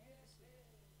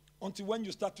 Until when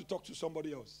you start to talk to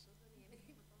somebody else,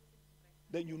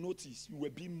 then you notice you were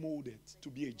being molded to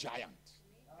be a giant.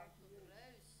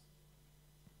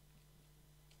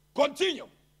 Continue.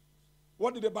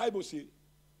 What did the Bible say?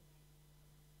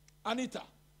 Anita,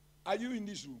 are you in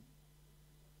this room?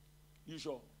 You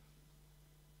sure?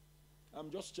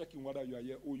 I'm just checking whether you are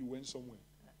here or you went somewhere.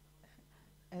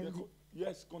 And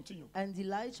Yes, continue. And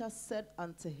Elijah said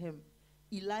unto him,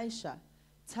 Elisha,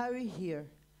 tarry here,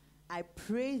 I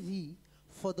pray thee,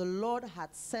 for the Lord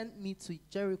hath sent me to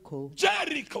Jericho.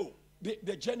 Jericho.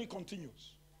 The journey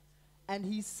continues. And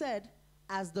he said,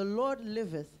 as the Lord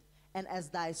liveth, and as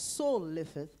thy soul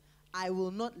liveth, I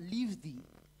will not leave thee.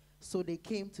 So they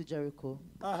came to Jericho.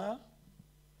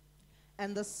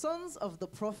 And the sons of the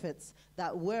prophets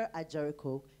that were at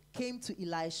Jericho came to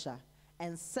Elisha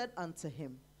and said unto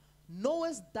him,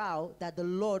 knowest thou that the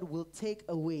Lord will take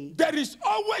away? There is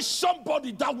always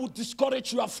somebody that will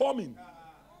discourage you forming.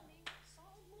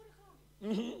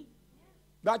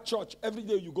 That church, every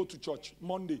day you go to church,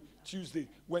 Monday, Tuesday,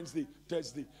 Wednesday,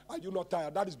 Thursday. Are you not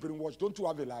tired? That is brainwashed. Don't you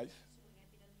have a life?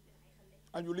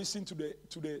 And you listen to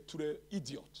the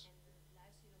idiot.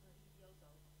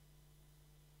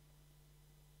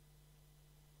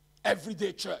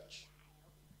 Everyday church.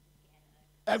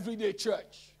 Everyday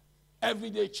church.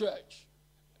 Everyday church.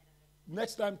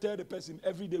 Next time tell the person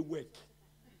everyday work.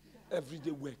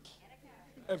 Everyday work.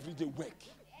 Everyday work.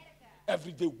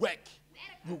 Everyday work.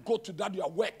 You go to that your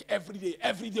work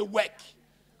everyday work.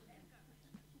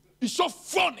 It's so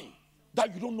funny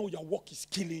that you don't know your work is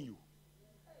killing you.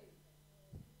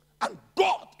 And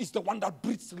God is the one that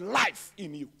breathes life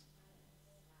in you.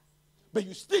 But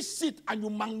you still sit and you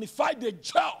magnify the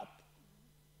job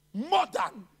more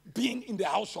than being in the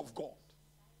house of God.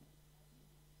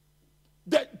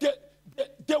 The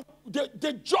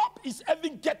job is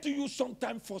even getting you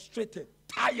sometimes frustrated,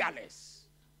 tireless.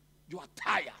 You are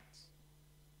tired.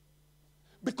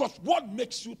 Because what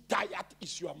makes you tired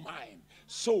is your mind.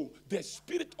 So the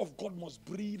Spirit of God must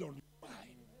breathe on your mind.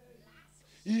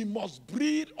 He must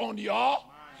breathe on your mind.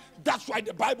 That's why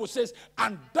the Bible says,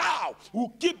 and thou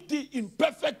will keep thee in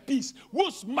perfect peace,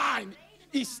 whose mind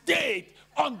is stayed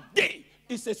on thee.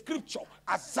 It's a scripture,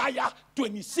 Isaiah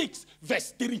 26,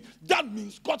 verse 3. That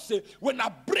means God said, when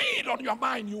I breathe on your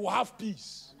mind, you will have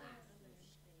peace.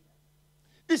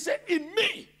 He said, in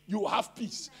me, you will have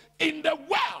peace. In the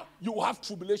world, you will have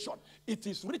tribulation. It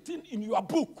is written in your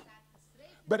book.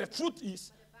 But the truth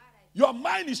is, your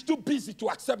mind is too busy to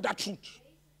accept that truth.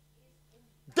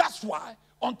 That's why,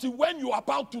 until when you are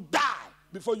about to die,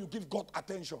 before you give God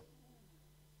attention.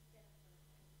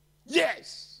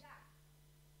 Yes.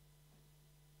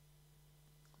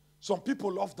 Some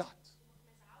people love that.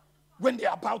 When they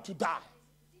are about to die,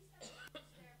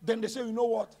 then they say, you know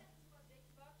what?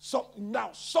 So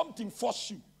now something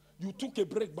forced you. You took a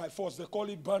break by force. They call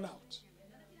it burnout.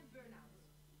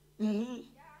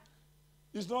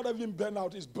 It's not even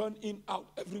burnout. It's burn in, out,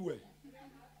 everywhere.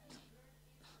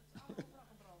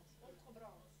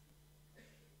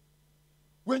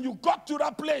 When you got to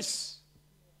that place,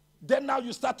 then now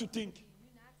you start to think,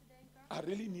 I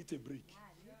really need a break.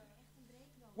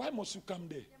 Why must you come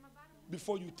there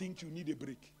before you think you need a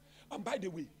break? And by the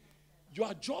way,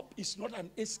 your job is not an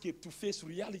escape to face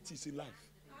realities in life.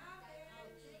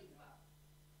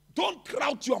 Don't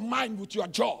crowd your mind with your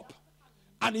job,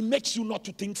 and it makes you not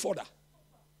to think further.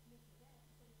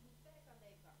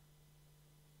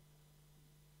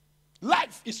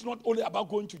 Life is not only about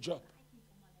going to job.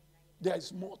 There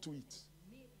is more to it.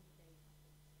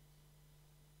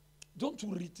 Don't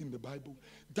you read in the Bible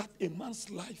that a man's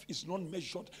life is not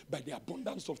measured by the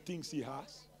abundance of things he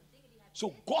has?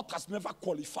 So God has never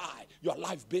qualified your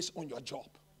life based on your job.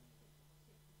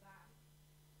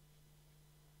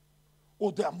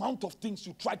 Or the amount of things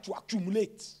you try to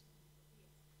accumulate.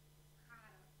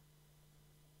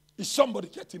 Is somebody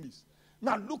getting this?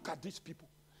 Now look at these people.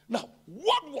 Now,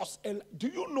 what was, do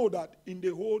you know that in the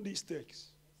whole these texts,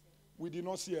 we did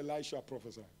not see Elisha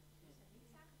prophesy?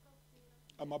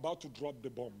 I'm about to drop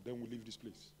the bomb, then we leave this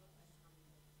place.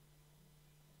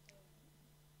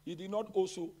 He did not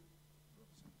also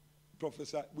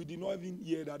prophesy. We did not even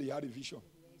hear that he had a vision.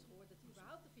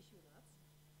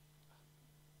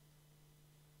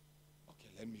 Okay,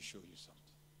 let me show you something.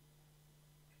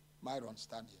 Myron,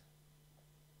 stand here.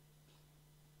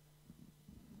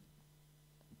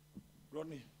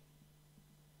 Rodney.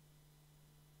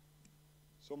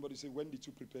 Somebody say, when did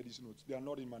you prepare these notes? They are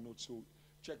not in my notes, so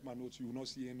check my notes. You will not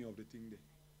see any of the thing there.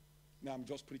 Now I'm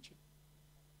just preaching.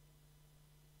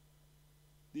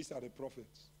 These are the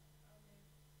prophets.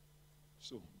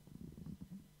 So,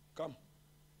 come.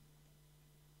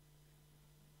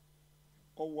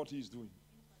 All what he is doing,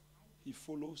 he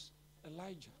follows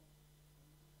Elijah.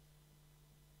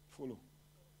 Follow.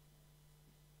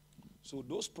 So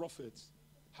those prophets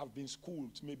have been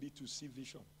schooled maybe to see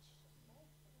visions.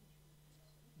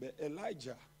 But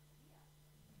Elijah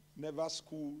never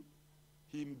schooled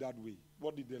him that way.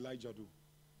 What did Elijah do?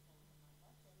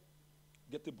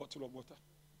 Get a bottle of water.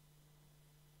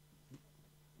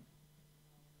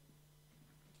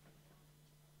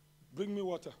 Bring me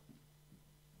water.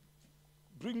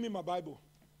 Bring me my Bible.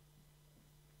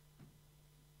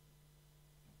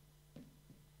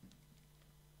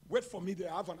 Wait for me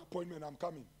there. I have an appointment. I'm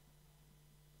coming.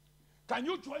 Can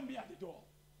you join me at the door?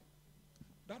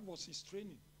 That was his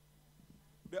training.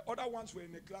 The other ones were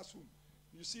in the classroom.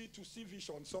 You see, to see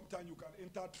vision, sometimes you can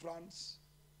enter trance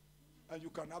and you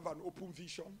can have an open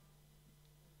vision.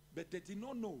 But they did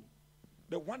not know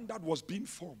the one that was being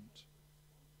formed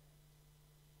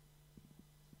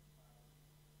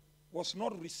was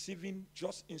not receiving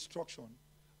just instruction,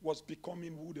 was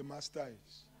becoming who the master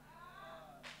is.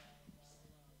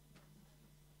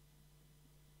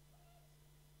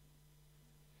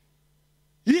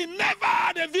 He never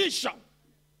had a vision.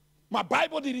 My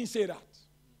Bible didn't say that.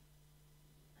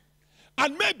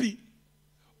 And maybe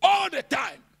all the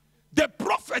time, the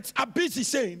prophets are busy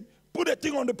saying, put a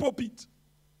thing on the pulpit.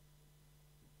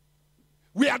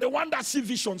 We are the one that see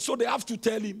vision, so they have to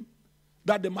tell him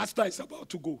that the master is about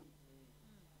to go.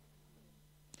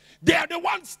 They are the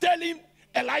ones telling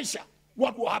Elisha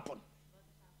what will happen.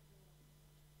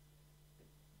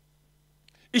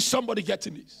 Is somebody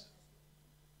getting this?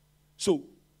 So,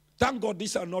 thank God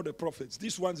these are not the prophets.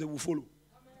 These ones they will follow.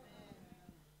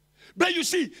 But you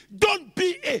see, don't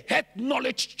be a head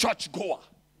knowledge church goer.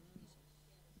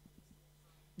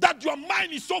 That your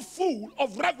mind is so full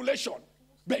of revelation,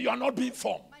 but you are not being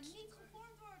formed.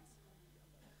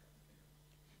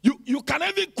 You can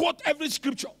even quote every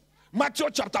scripture. Matthew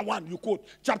chapter 1, you quote.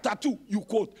 Chapter 2, you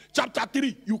quote. Chapter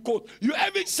 3, you quote. You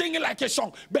even sing it like a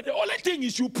song. But the only thing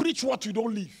is you preach what you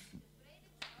don't live.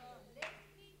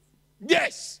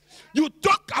 Yes. You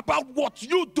talk about what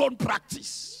you don't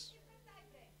practice.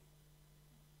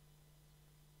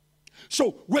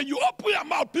 So when you open your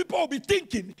mouth, people will be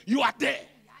thinking you are there.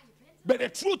 But the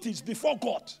truth is, before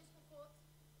God,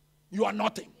 you are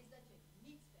nothing.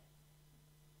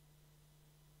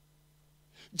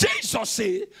 Jesus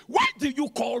said, why do you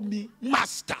call me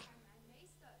master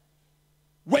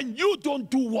when you don't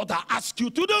do what I ask you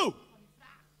to do?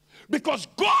 Because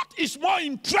God is more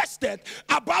interested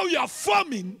about your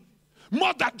forming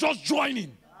more than just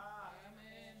joining.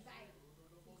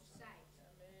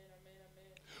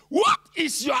 What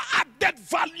is your added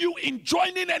value in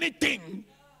joining anything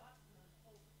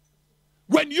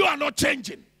when you are not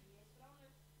changing?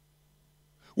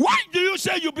 Why do you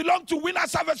say you belong to Winner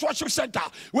Service Worship Center?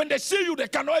 When they see you, they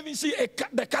cannot even see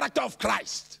the character of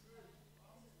Christ.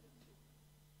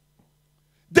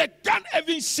 They can't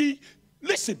even see,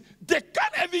 listen, they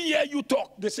can't even hear you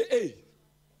talk. They say, hey,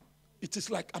 it is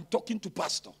like I'm talking to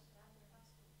pastor.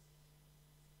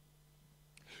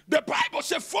 The Bible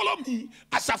says, follow me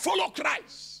as I follow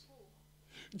Christ.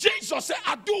 Jesus said,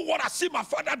 I do what I see my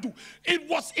Father do. It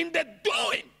was in the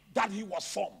doing that he was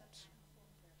formed.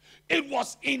 It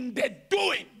was in the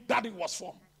doing that it was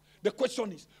formed. The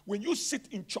question is, when you sit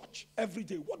in church every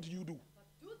day, what do you do?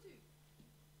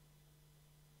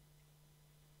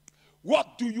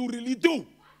 What do you really do?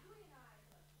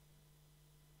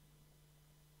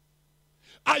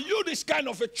 Are you this kind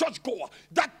of a church goer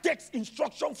that takes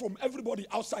instruction from everybody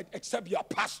outside except your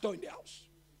pastor in the house?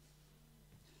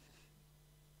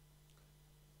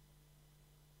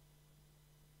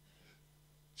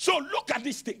 So look at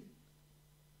this thing.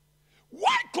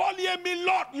 Why call ye me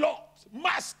Lord, Lord,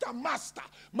 Master, Master,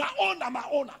 my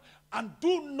owner, and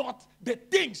do not the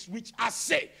things which I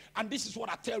say? And this is what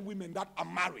I tell women that are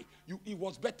married. It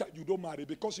was better you don't marry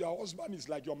because your husband is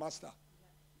like your master.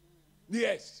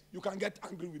 Yes, you can get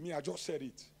angry with me. I just said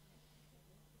it.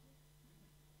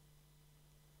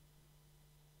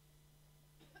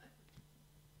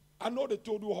 I know they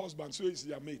told you husband, so he's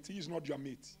your mate. He is not your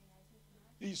mate.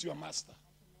 He is your master.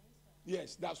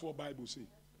 Yes, that's what Bible says.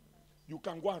 You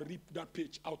can go and rip that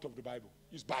page out of the Bible.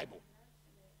 It's Bible.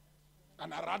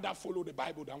 And I'd rather follow the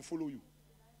Bible than follow you.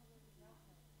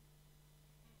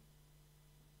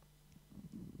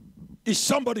 Is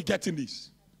somebody getting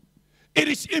this? It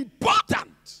is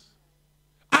important.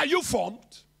 Are you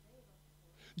formed?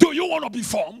 Do you want to be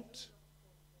formed?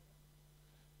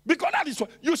 Because that is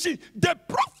what, you see, the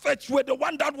prophets were the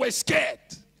one that were scared.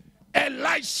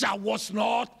 Elisha was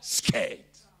not scared.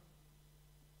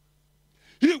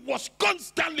 He was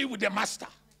constantly with the master.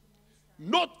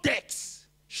 No text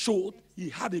showed he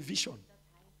had a vision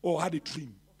or had a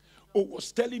dream or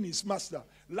was telling his master,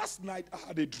 last night I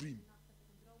had a dream.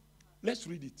 Let's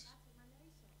read it.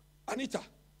 Anita,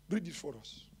 read it for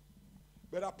us.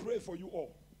 But I pray for you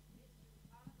all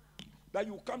that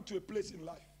you come to a place in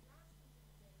life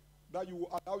that you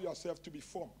will allow yourself to be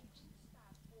formed.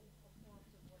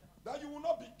 That you will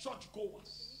not be church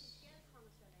goers.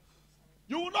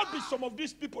 You will not be some of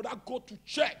these people that go to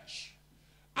church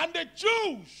and they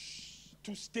choose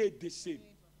to stay the same.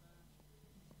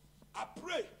 I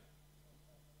pray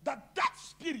that that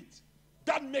spirit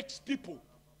that makes people,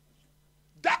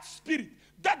 that spirit,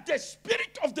 that the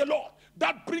spirit of the Lord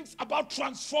that brings about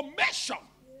transformation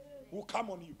will come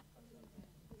on you.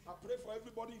 I pray for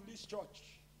everybody in this church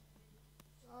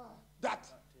that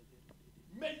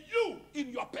may you in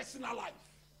your personal life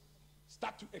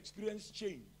start to experience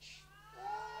change.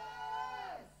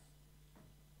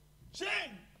 Change.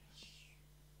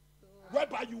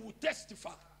 Whereby you will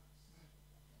testify.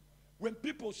 When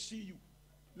people see you,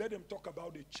 let them talk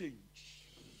about the change.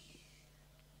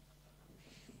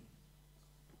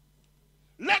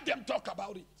 Let them talk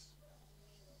about it.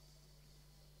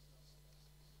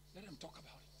 Let them talk about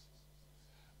it.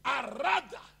 I'd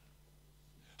rather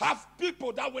have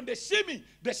people that when they see me,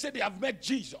 they say they have met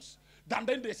Jesus. Than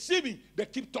then they see me, they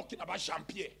keep talking about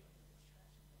Jean-Pierre.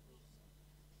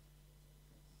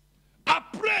 I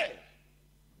pray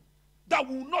that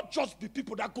we will not just be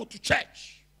people that go to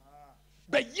church,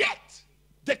 but yet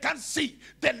they can see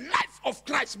the life of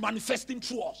Christ manifesting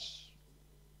through us.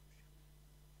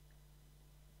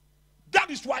 That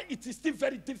is why it is still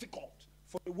very difficult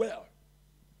for the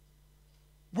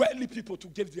worldly people to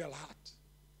give their heart.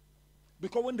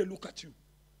 Because when they look at you,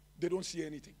 they don't see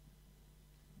anything.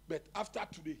 But after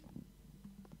today,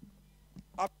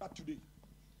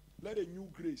 let a new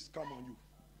grace come on you.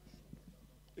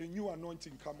 A new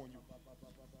anointing come on you.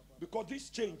 Because this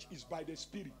change is by the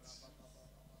Spirit.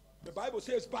 The Bible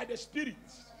says by the Spirit.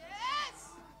 Yes.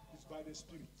 It's by the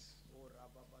Spirit.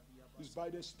 It's by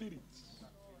the Spirit.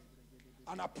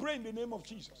 And I pray in the name of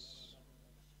Jesus.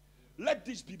 Let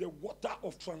this be the water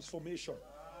of transformation.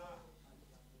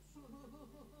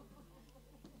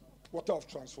 Water of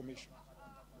transformation.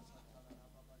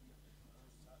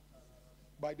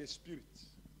 By the Spirit.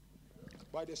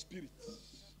 By the Spirit.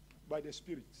 By the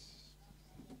Spirit.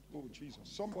 Oh, Jesus.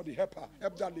 Somebody help her.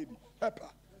 Help that lady. Help her.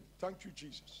 Thank you,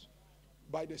 Jesus.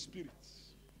 By the Spirit.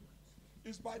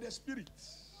 It's by the Spirit.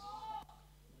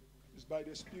 It's by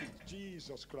the Spirit.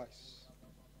 Jesus Christ.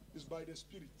 It's by the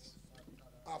Spirit.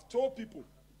 I've told people,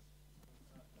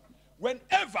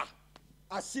 whenever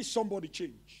I see somebody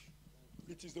change,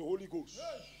 it is the Holy Ghost.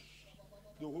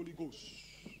 The Holy Ghost.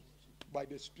 By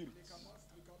the Spirit.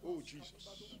 Oh,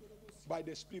 Jesus. By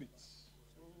the Spirit.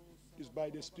 It's by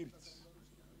the Spirit.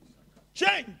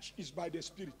 Change is by the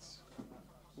Spirit.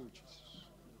 Oh, Jesus.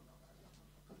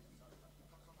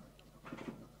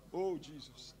 Oh,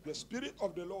 Jesus. The Spirit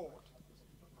of the Lord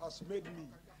has made me,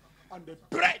 and the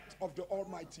breath of the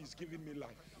Almighty is giving me life.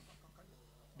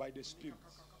 By the Spirit.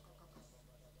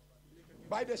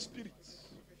 By the Spirit.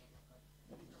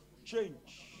 Change.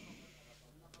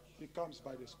 It comes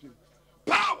by the Spirit.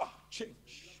 Power.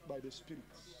 Change by the Spirit.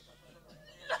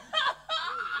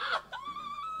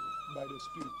 By the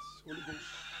Spirit. Holy Ghost.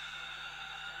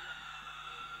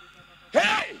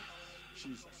 Hey!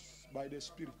 Jesus. By the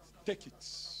Spirit. Take it.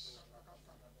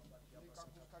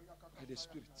 By the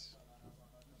Spirit.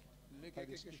 By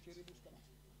the Spirit.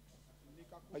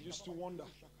 I used to wonder.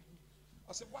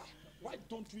 I said, why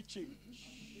don't we change?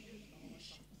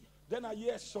 Then I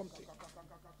hear something.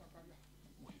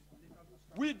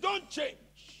 We don't change.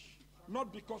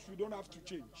 Not because we don't have to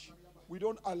change. We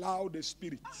don't allow the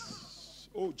Spirit.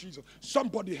 Oh, Jesus.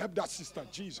 Somebody help that sister.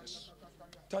 Jesus.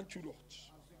 Thank you, Lord.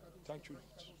 Thank you, Lord.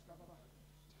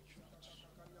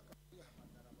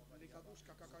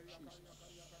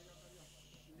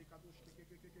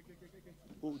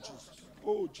 Oh, Jesus.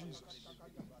 Oh, Jesus.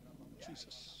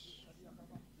 Jesus.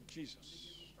 Jesus.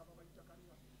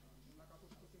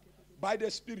 By the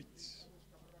Spirit.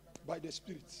 By the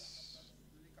Spirit.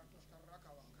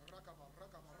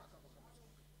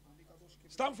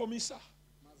 Stand for me, sir.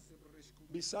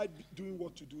 Beside doing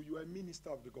what to do, you are a minister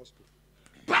of the gospel.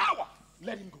 Power!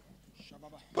 Let him go.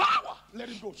 Power! Let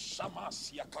him go.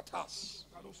 Shamas yakatas.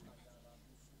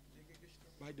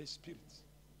 By the Spirit.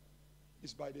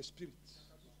 It's by the Spirit.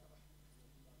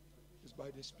 It's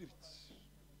by the Spirit.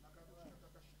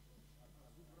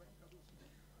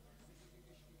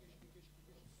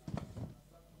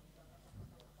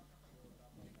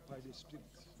 spirit.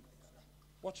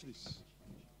 Watch this.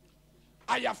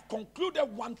 I have concluded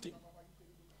one thing.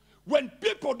 When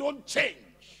people don't change,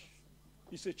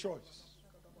 it's a choice.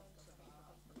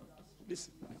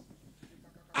 Listen.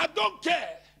 I don't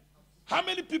care how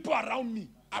many people around me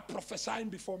are prophesying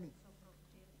before me.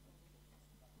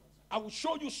 I will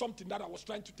show you something that I was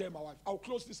trying to tell my wife. I'll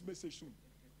close this message soon.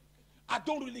 I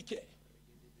don't really care.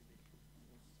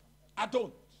 I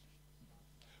don't.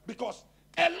 Because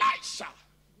Elisha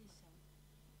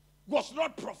was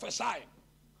not prophesying.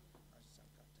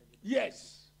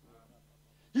 Yes.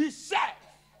 He said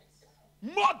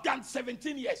more than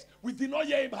 17 years. We did not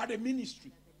hear him had a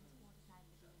ministry.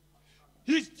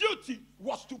 His duty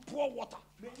was to pour water.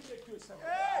 May he make you a servant.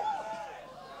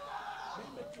 May he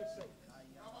make you a servant.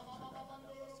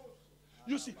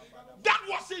 You see, that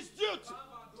was his duty.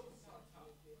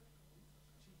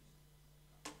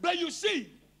 But you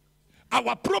see,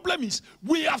 our problem is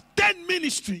we have 10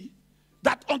 ministry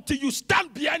that until you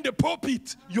stand behind the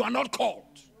pulpit, you are not called.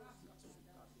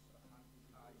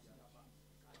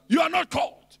 You are not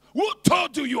called. Who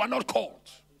told you you are not called?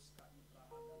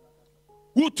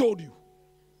 Who told you?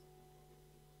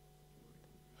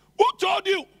 Who told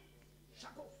you?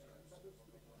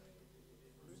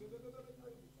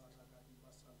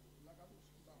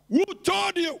 Who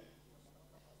told you?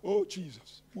 Oh,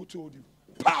 Jesus. Who told you?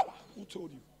 Power. Who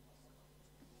told you?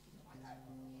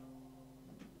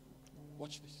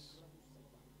 Watch this.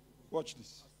 Watch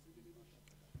this.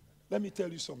 Let me tell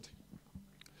you something.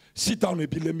 Sit down a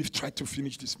bit. Let me try to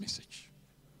finish this message.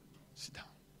 Sit down.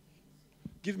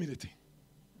 Give me the thing.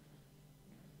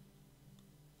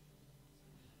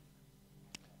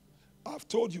 I've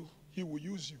told you he will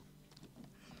use you.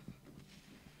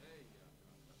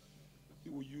 He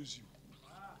will use you.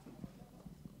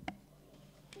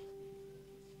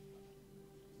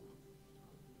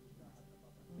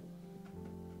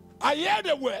 I hear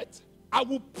the word, I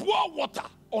will pour water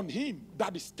on him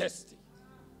that is thirsty.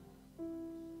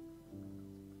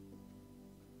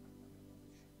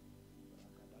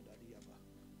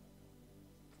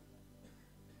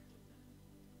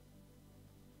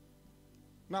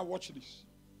 Now watch this.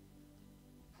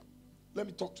 Let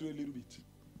me talk to you a little bit.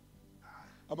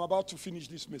 I'm about to finish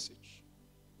this message.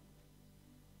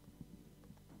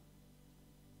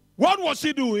 What was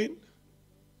he doing?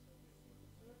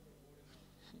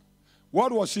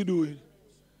 What was he doing?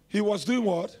 He was doing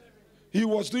what? He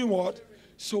was doing what?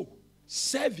 So,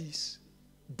 service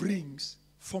brings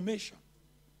formation.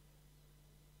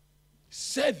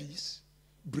 Service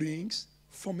brings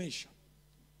formation.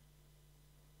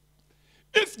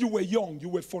 If you were young, you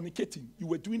were fornicating, you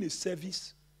were doing a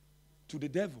service to the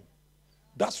devil.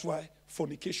 That's why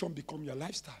fornication become your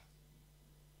lifestyle.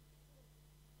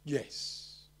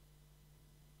 Yes.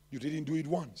 You didn't do it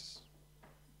once.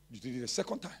 You did it a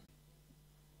second time.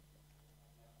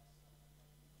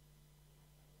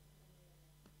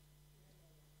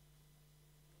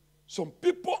 Some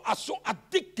people are so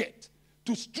addicted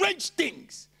to strange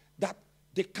things that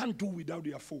they can't do without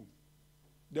their phone.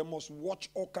 They must watch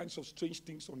all kinds of strange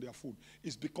things on their phone.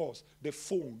 It's because the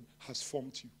phone has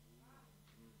formed you.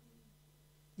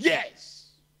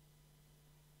 Yes.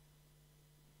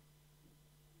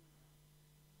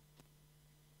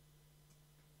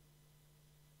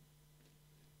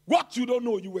 What you don't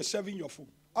know, you were serving your phone.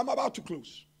 I'm about to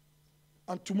close.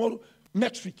 And tomorrow,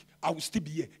 next week, I will still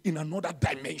be here in another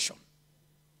dimension.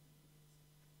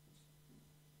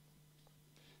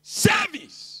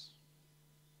 Service.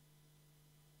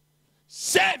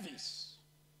 Service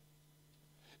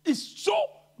is so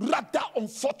rather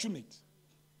unfortunate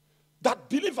that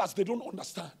believers, they don't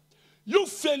understand. You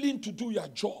failing to do your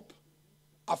job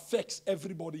affects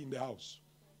everybody in the house.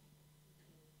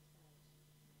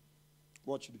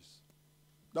 Watch this.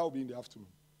 That will be in the afternoon.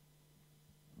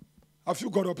 Have you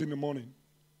got up in the morning?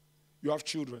 You have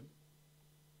children.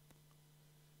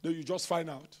 Then you just find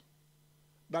out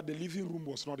that the living room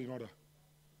was not in order.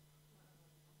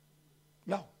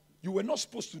 Now, you were not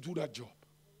supposed to do that job.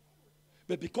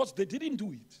 But because they didn't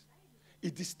do it,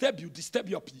 it disturbed you, disturbed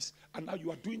your peace, and now you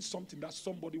are doing something that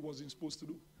somebody wasn't supposed to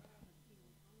do.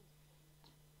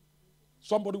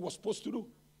 Somebody was supposed to do.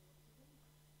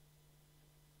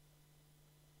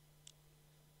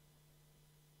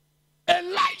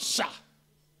 Elisha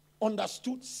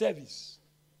understood service.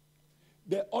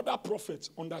 The other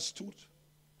prophets understood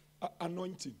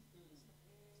anointing.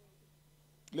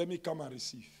 Let me come and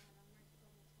receive.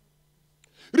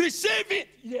 Receive it.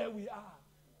 Here we are.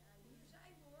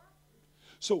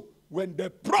 So when the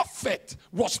prophet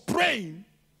was praying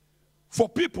for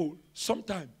people,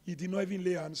 sometimes he did not even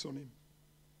lay hands on him.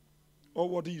 Or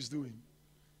what he is doing,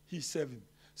 he's serving.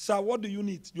 Sir, what do you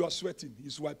need? You are sweating.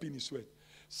 He's wiping his sweat.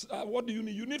 Sir, what do you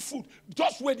need? You need food.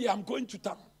 Just wait here. I'm going to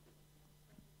town.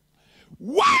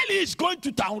 While he's going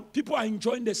to town, people are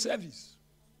enjoying the service.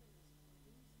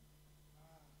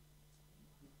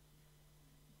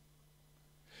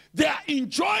 They are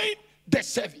enjoying the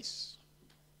service.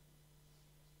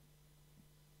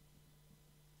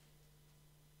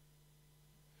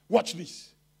 Watch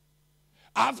this.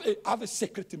 I have a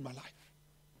secret in my life.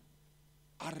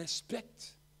 I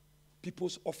respect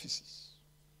people's offices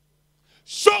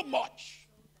so much.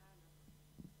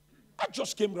 I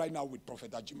just came right now with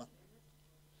Prophet Ajima.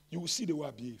 You will see the way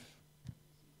I behave.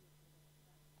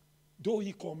 Though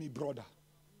he call me brother,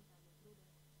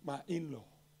 my in-law,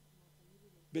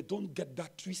 but don't get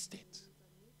that twisted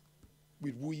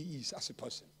with who he is as a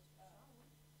person.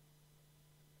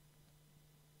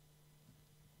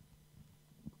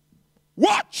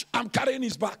 Watch, I'm carrying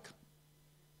his back.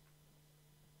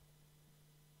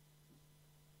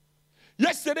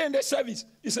 Yesterday in the service,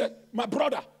 he said, my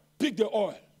brother, pick the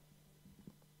oil.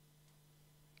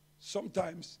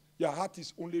 Sometimes your heart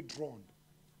is only drawn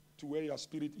to where your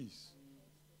spirit is.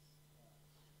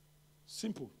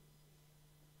 Simple.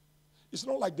 It's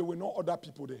not like there were no other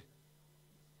people there.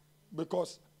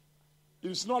 Because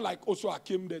it's not like also I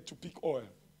came there to pick oil.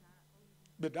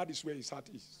 But that is where his heart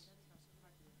is.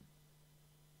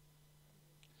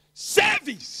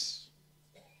 Service.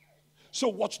 So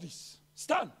watch this.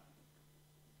 Stand.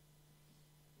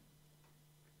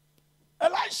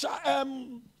 Elisha,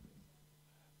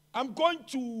 I'm going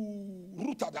to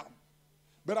Rotterdam.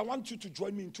 But I want you to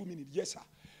join me in 2 minutes. Yes, sir.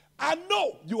 I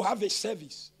know you have a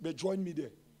service, but join me there.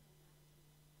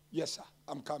 Yes, sir.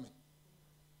 I'm coming.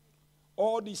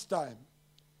 All this time,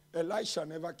 Elisha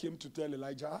never came to tell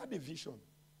Elijah, I had a vision.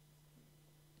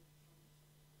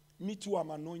 Me too,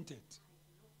 I'm anointed.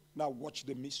 Now watch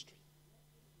the mystery.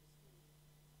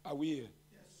 Are we here?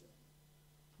 Yes, sir.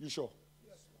 You sure?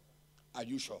 Yes, sir. Are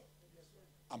you sure? Yes, sir.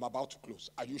 I'm about to close.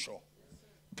 Are you sure? Yes,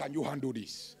 can you handle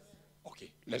this?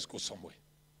 Okay, let's go somewhere.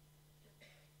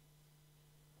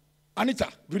 Anita,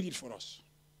 read it for us.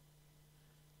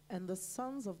 And the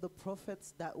sons of the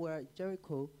prophets that were at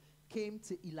Jericho came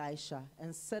to Elisha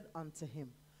and said unto him,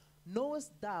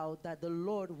 knowest thou that the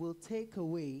Lord will take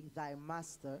away thy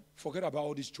master? Forget about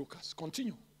all these jokers.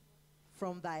 Continue.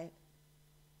 From thy.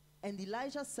 And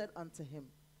Elijah said unto him,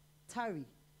 tarry,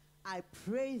 I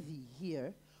pray thee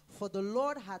here, for the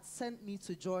Lord hath sent me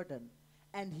to Jordan.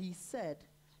 And he said,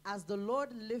 as the Lord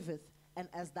liveth, and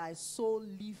as thy soul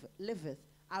liveth,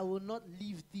 I will not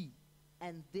leave thee.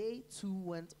 And they two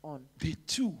went on. They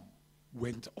two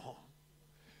went on.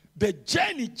 The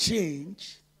journey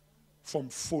changed from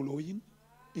following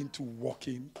into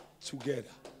walking together.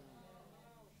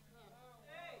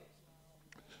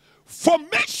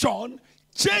 Formation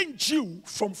changed you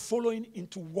from following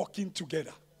into walking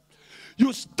together.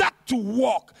 You start to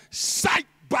walk side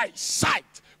by side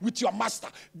with your master.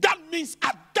 That means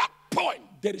at that point,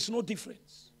 there is no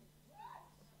difference.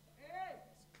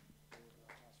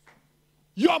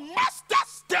 Your master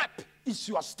step is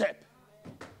your step.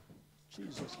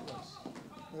 Jesus Christ.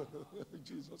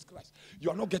 Jesus Christ. You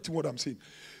are not getting what I'm saying.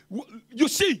 You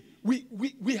see,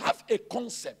 we have a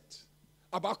concept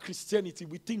about Christianity.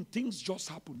 We think things just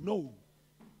happen. No.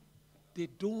 They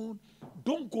don't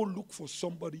go look for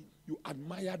somebody. You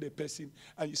admire the person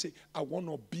and you say, I want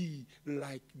to be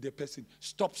like the person.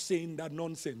 Stop saying that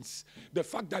nonsense. The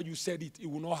fact that you said it, it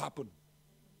will not happen.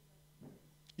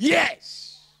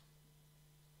 Yes.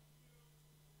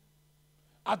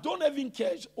 I don't even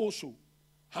care also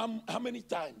how many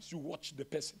times you watch the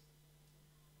person.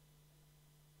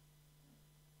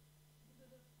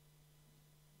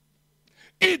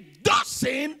 It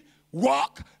doesn't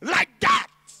work like that.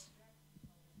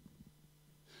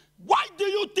 Why do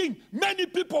you think many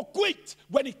people quit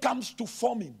when it comes to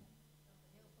forming?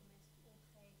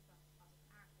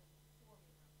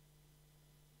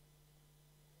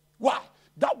 Why?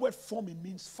 That word forming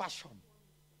means fashion.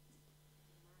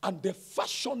 And the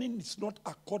fashioning is not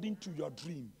according to your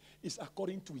dream. It's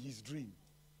according to his dream.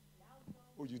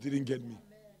 Oh, you didn't get me.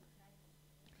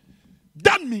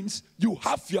 That means you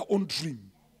have your own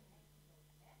dream.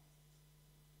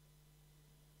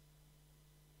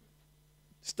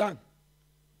 Stand.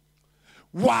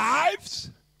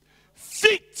 Wives,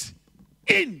 fit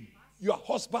in your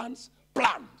husband's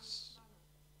plans.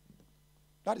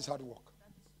 That is how to work.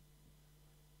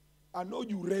 I know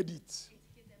you read it.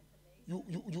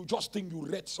 You just think you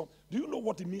read some. Do you know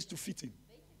what it means to fit in?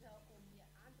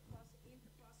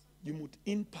 You moet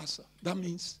inpassen. That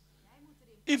means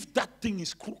if that thing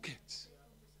is crooked,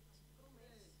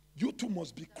 you too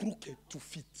must be crooked to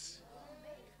fit.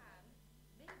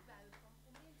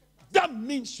 That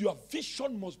means your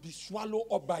vision must be swallowed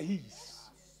up by his.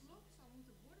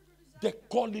 They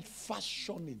call it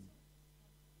fashioning.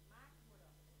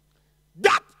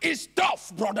 That is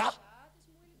tough, brother.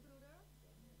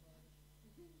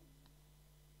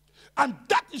 And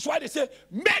that is why they say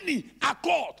many are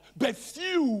called, but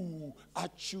few are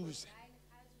chosen.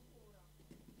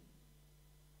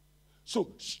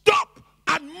 So stop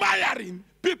admiring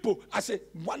people. I say,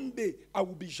 one day I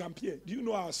will be Jean-Pierre. Do you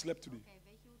know how I slept today?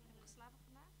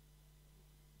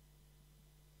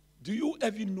 Do you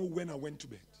ever know when I went to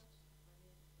bed?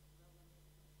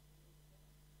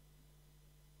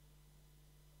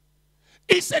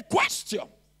 It's a question.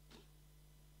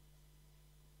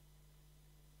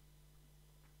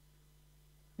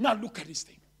 Now look at this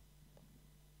thing.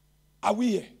 Are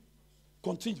we here?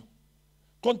 Continue.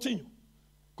 Continue.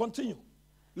 Continue.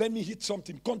 Let me hit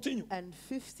something. Continue. And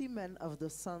 50 men of the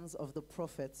sons of the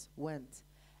prophets went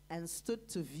and stood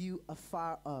to view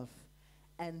afar off.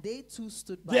 And they too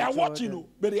stood by They are Jordan. watching,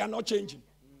 but they are not changing.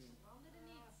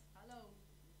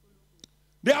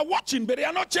 They are watching, but they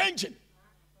are not changing.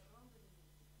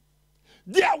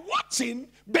 They are watching,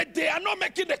 but they are not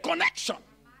making the connection.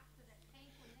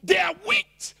 They are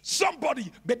with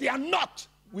somebody, but they are not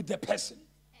with the person.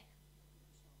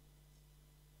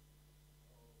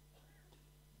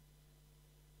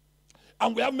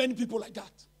 And we have many people like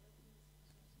that.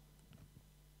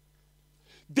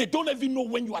 They don't even know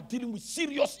when you are dealing with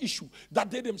serious issue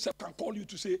that they themselves can call you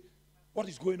to say, what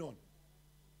is going on?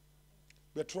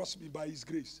 But trust me, by his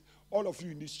grace, all of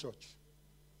you in this church,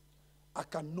 I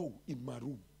can know in my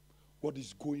room what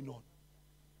is going on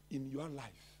in your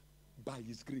life by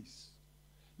his grace.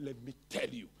 Let me tell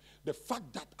you, the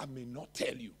fact that I may not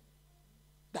tell you,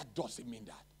 that doesn't mean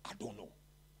that I don't know.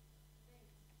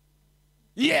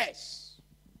 Yes.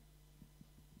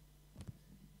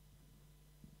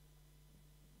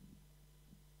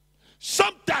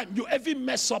 Sometimes you even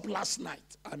mess up last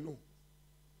night, I know.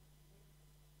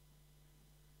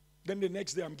 Then the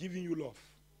next day I'm giving you love.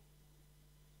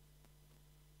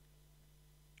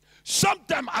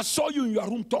 Sometimes I saw you in your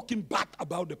room talking bad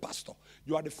about the pastor.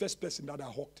 You are the first person that I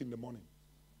hugged in the morning.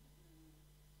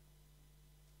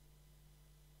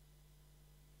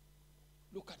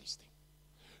 Look at this thing.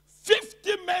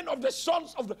 50 men of the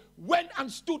sons of the went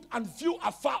and stood and viewed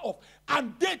afar off,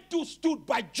 and they too stood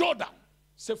by Jordan.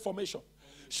 Say formation.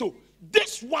 So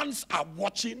these ones are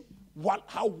watching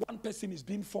how one person is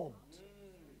being formed.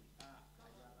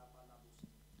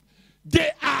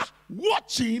 They are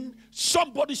watching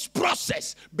somebody's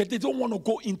process, but they don't want to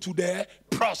go into their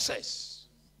process.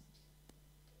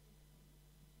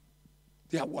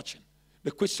 They are watching.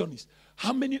 The question is,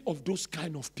 how many of those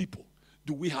kind of people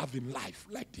do we have in life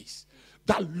like this?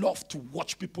 That love to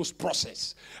watch people's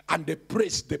process, and they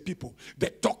praise the people, they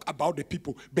talk about the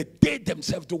people, but they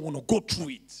themselves don't want to go through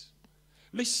it.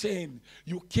 Listen,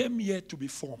 you came here to be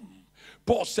formed.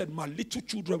 Paul said, my little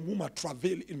children whom I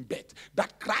travail in bed,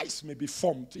 that Christ may be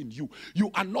formed in you. You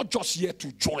are not just here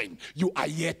to join, you are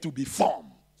here to be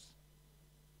formed.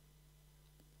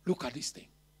 Look at this thing.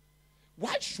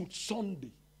 Why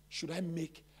should I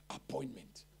make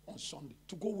appointment on Sunday?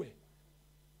 To go where?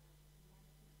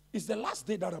 It's the last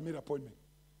day that I made appointment.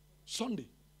 Sunday.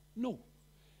 No.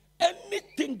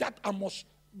 Anything that I must,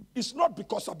 it's not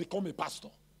because I become a pastor.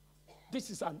 This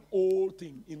is an old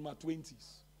thing in my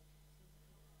 20s.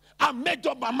 I made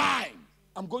up my mind.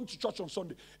 I'm going to church on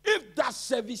Sunday. If that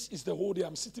service is the whole day,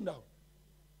 I'm sitting down.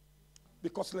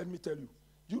 Because let me tell you,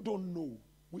 you don't know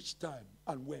which time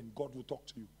and when God will talk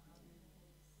to you.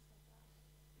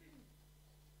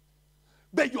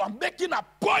 But you are making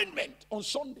appointment on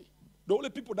Sunday. The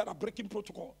only people that are breaking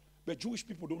protocol, but Jewish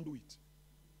people don't do it.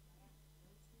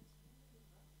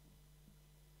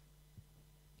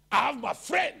 I have my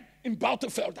friend in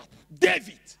Bouterfeld,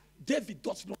 David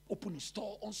does not open his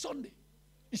store on Sunday.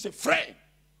 He's a friend.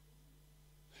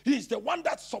 He's the one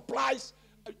that supplies.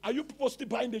 Are you people still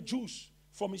buying the juice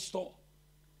from his store?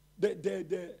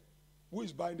 Who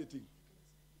is buying the thing?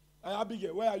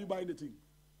 Abigail, where are you buying the thing?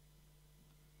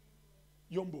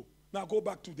 Yombo. Now go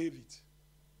back to David.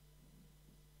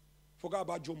 Forget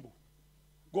about Jumbo.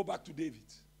 Go back to David.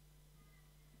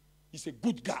 He's a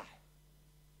good guy.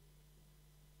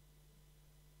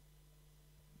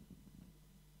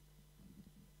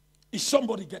 Is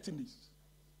somebody getting this?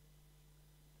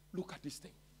 Look at this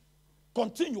thing.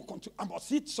 Continue. I must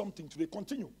hit something today.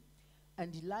 Continue.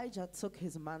 And Elijah took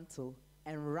his mantle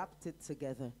and wrapped it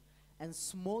together and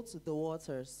smote the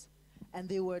waters. And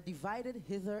they were divided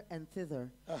hither and thither,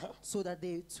 so that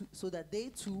they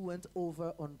too went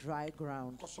over on dry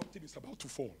ground. Because something is about to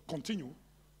fall. Continue.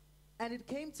 And it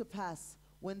came to pass,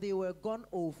 When they were gone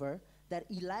over, that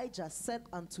Elijah said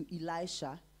unto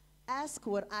Elisha, ask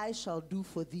what I shall do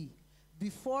for thee,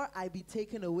 before I be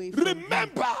taken away from thee.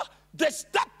 Remember, they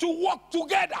start to work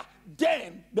together.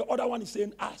 Then the other one is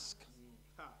saying, ask.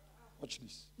 Watch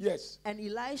this. Yes. And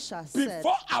Elisha said,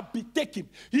 before I be taken,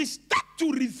 he start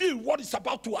to reveal what is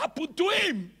about to happen to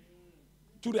him,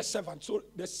 to the servant. So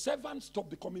the servant stopped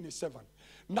becoming a servant.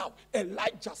 Now,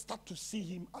 Elijah start to see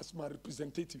him as my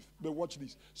representative. But watch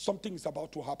this. Something is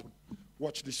about to happen.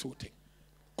 Watch this whole thing.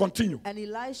 Continue. And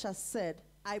Elisha said,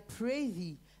 I pray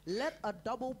thee, let a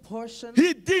double portion.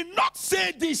 He did not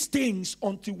say these things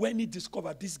until when he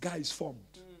discovered this guy is formed.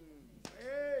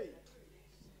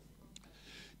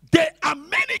 There are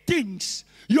many things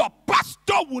your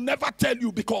pastor will never tell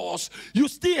you because you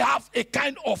still have a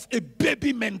kind of a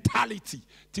baby mentality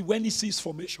till when he sees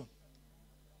formation.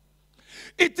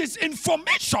 It is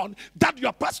information that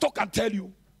your pastor can tell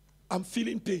you, I'm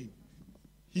feeling pain.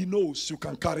 He knows you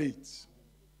can carry it.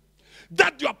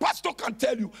 That your pastor can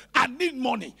tell you, I need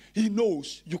money. He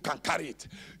knows you can carry it.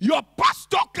 Your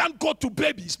pastor can't go to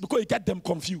babies because he get them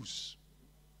confused.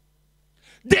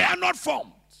 They are not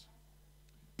formed.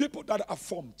 People that are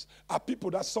formed are people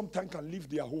that sometimes can leave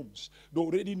their homes. They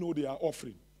already know they are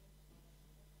offering.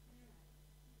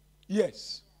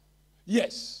 Yes.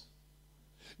 Yes.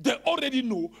 They already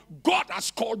know God has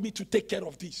called me to take care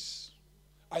of this.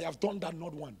 I have done that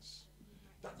not once.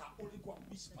 That I only go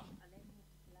and whisper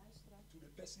to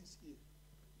the person's ear.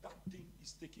 That thing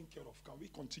is taken care of. Can we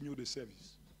continue the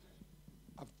service?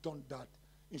 I've done that.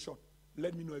 In short,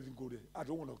 let me not even go there. I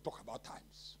don't want to talk about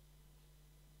times.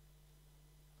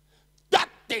 That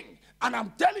thing, and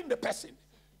I'm telling the person,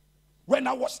 when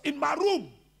I was in my room,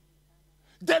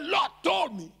 the Lord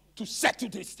told me to settle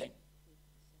this thing.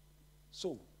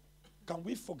 So, can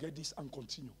we forget this and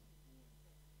continue?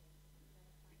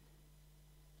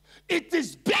 It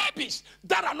is babies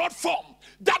that are not formed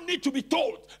that need to be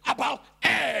told about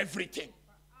everything.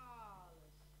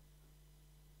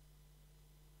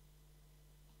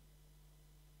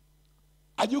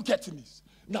 Are you getting this?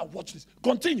 Now watch this.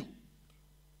 Continue.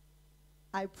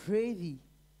 I pray thee.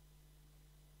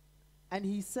 And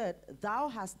he said, thou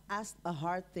hast asked a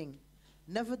hard thing.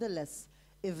 Nevertheless,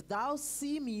 if thou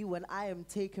see me when I am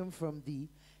taken from thee,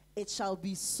 it shall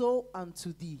be so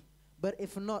unto thee. But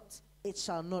if not, it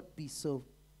shall not be so.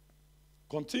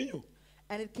 Continue.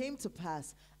 And it came to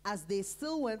pass, as they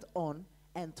still went on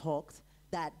and talked,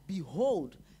 that,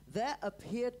 behold, there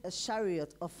appeared a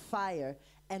chariot of fire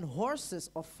and horses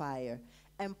of fire,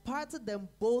 and parted them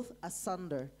both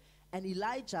asunder. And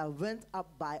Elijah went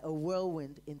up by a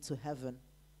whirlwind into heaven.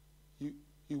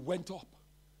 He went up.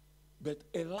 But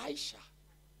Elisha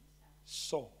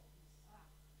saw.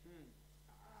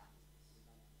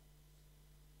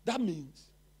 That means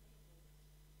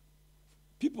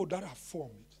people that are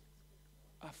formed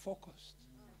are focused.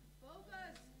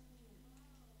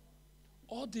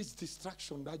 All this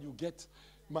distraction that you get,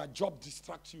 my job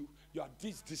distracts you,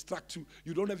 this distracts you,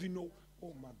 you don't even know.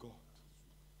 Oh my God.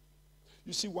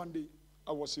 You see, one day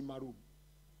I was in my room.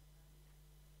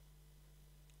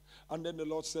 And then the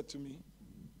Lord said to me,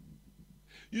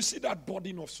 you see that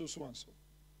burden of so and so?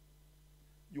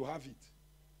 You have it.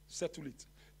 Settle it.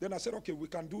 Then I said, okay, we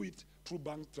can do it through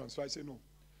bank transfer. I said, no.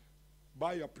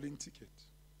 Buy your plane ticket.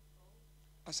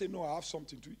 I said, no, I have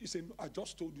something to. He said, no, I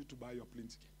just told you to buy your plane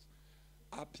ticket.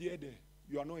 I appear there.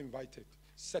 You are not invited.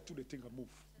 Settle the thing and move.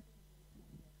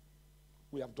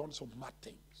 We have done some mad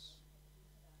things.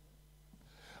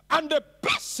 And the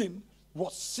person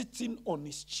was sitting on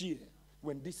his chair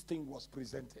when this thing was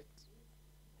presented.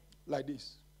 Like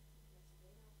this.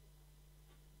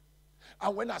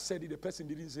 And when I said it, the person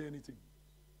didn't say anything.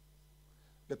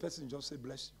 The person just said,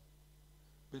 bless you.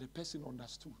 But the person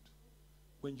understood.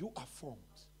 When you are formed,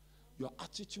 your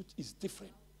attitude is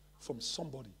different from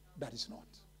somebody that is not.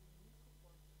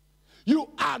 You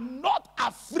are not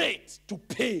afraid to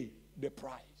pay the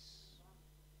price.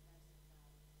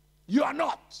 You are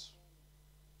not.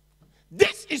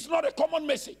 This is not a common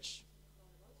message.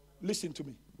 Listen to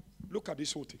me. Look at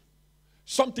this whole thing.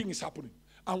 Something is happening.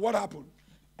 And what happened?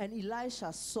 And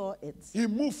Elisha saw it. He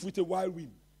moved with a wild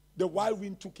wind. The wild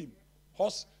wind took him.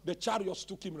 The chariots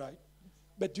took him, right?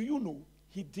 But do you know,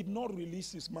 he did not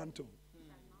release his mantle.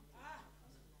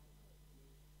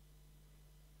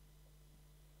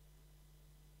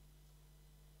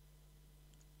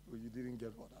 Well, you didn't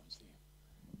get what I'm saying.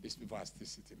 These people are still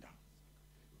sitting down.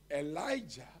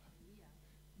 Elijah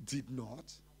did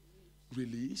not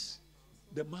release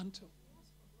the mantle.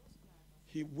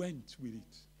 He went with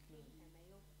it.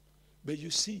 But you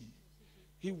see,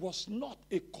 he was not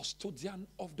a custodian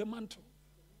of the mantle.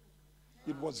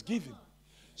 It was given.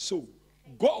 So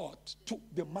God took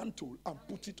the mantle and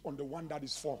put it on the one that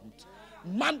is formed.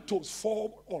 Mantles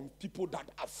fall on people that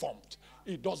are formed.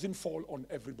 It doesn't fall on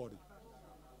everybody.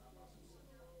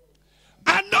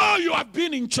 I know you have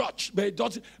been in church, but it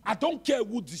doesn't. I don't care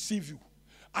who deceive you.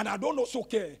 And I don't also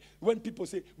care when people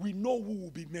say, we know who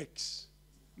will be next.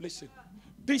 Listen,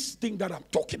 this thing that I'm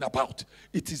talking about,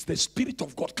 it is the Spirit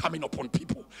of God coming upon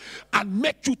people and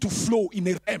make you to flow in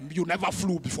a realm you never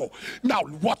flew before. Now,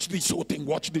 watch this whole thing,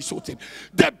 watch this whole thing.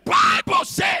 The Bible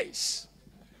says,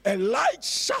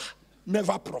 Elisha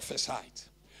never prophesied.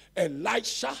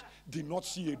 Elisha did not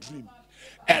see a dream.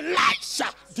 Elisha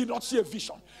did not see a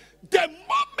vision. The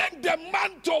moment the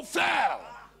mantle fell,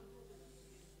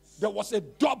 there was a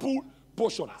double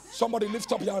portion. Somebody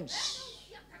lift up your hands.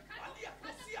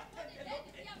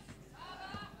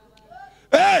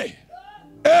 Hey,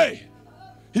 hey,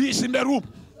 he is in the room.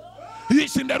 He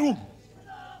is in the room.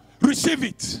 Receive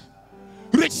it.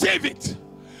 Receive it.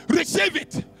 Receive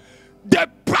it. The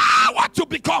power to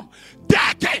become.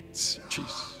 Take it.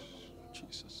 Jesus.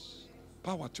 Jesus.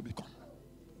 Power to become.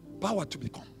 Power to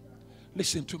become.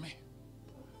 Listen to me.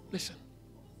 Listen.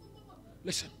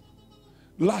 Listen.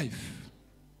 Life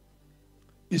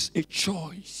is a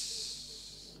choice.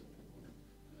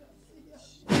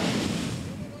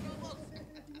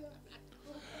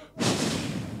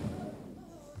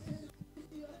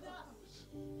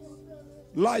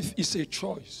 Life is a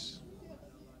choice.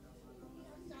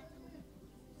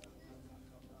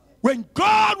 When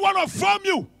God wants to form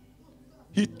you,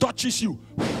 He touches you.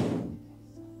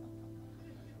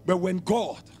 But when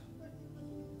God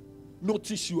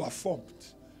notices you are formed,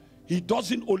 He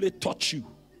doesn't only touch you,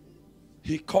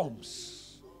 He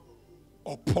comes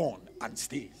upon and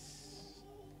stays.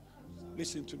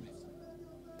 Listen to me.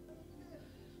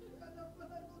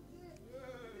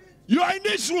 You are in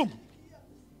this room.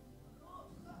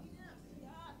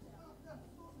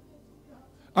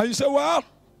 And you say, well,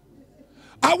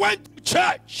 I went to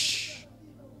church.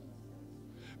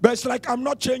 But it's like I'm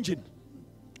not changing.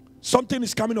 Something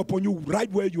is coming upon you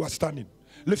right where you are standing.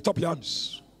 Lift up your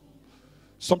hands.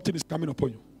 Something is coming upon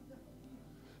you.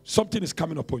 Something is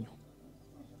coming upon you.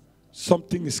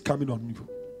 Something is coming on you.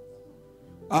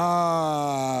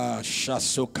 Ah,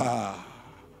 Shasoka.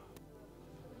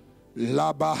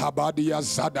 Laba Habadia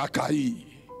Zadakai.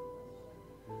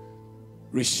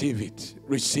 Receive it.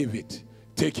 Receive it.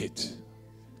 Take it.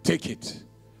 Take it.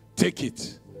 Take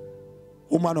it.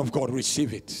 Woman of God,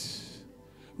 receive it.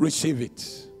 Receive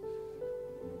it.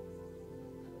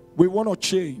 We want to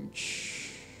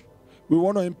change. We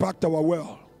want to impact our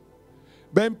world.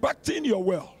 But impacting your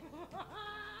world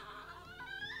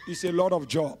is a lot of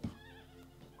job.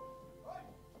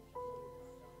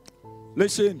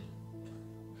 Listen.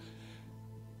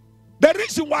 The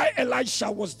reason why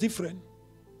Elisha was different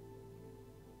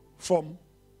from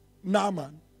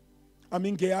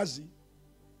Gehazi,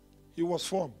 he was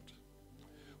formed.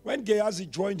 When Gehazi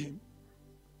joined him,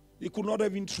 he could not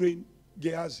even train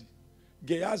Gehazi.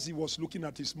 Gehazi was looking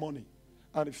at his money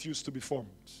and refused to be formed.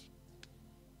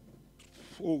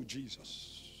 Oh,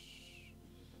 Jesus.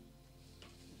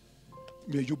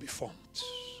 May you be formed.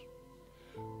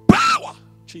 Power,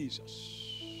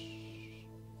 Jesus.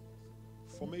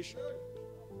 Formation.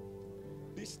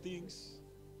 These things,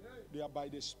 they are by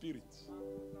the Spirit.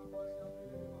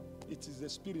 It is the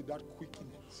Spirit that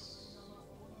quickens.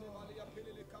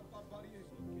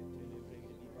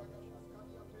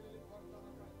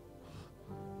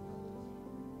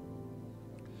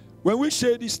 When we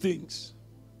say these things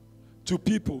to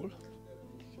people,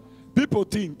 people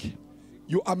think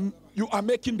you are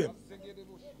making them.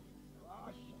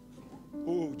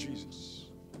 Oh, Jesus.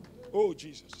 Oh,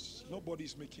 Jesus. Nobody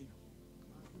is making you.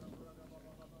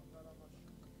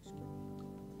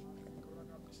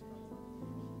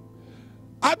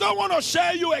 I don't want to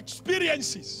share you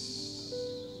experiences.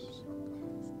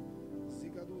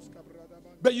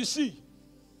 But you see,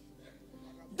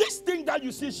 this thing that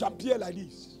you see Jean-Pierre like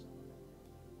this,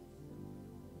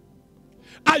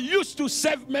 I used to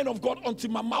serve men of God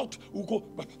until my mouth will go.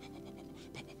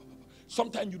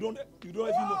 Sometimes you don't even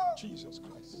know. Jesus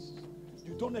Christ.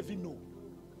 You don't even know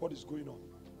what is going on.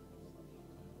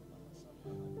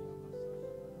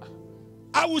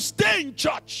 I will stay in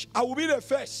church. I will be the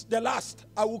first, the last.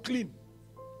 I will clean.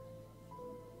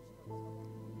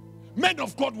 Men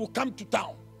of God will come to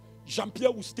town.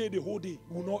 Jean-Pierre will stay the whole day.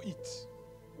 He will not eat.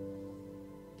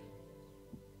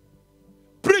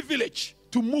 Privilege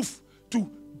to move,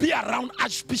 to be around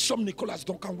Archbishop Nicholas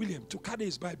Duncan William, to carry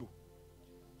his Bible.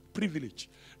 Privilege.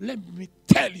 Let me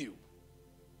tell you,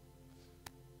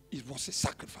 it was a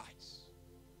sacrifice.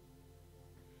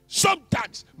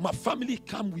 Sometimes my family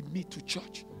come with me to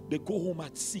church. They go home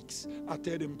at 6. I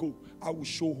tell them, go. I will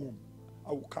show home.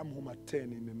 I will come home at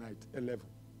 10 in the night, 11.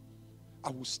 I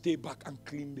will stay back and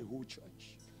clean the whole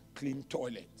church. Clean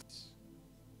toilets.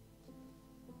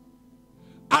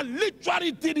 I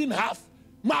literally didn't have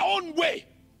my own way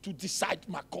to decide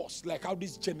my course, like how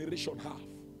this generation have.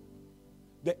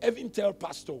 They even tell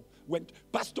pastor, when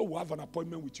pastor will have an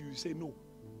appointment with you, you say, no,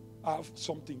 I have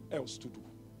something else to do.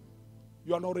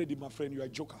 You are not ready, my friend. You are a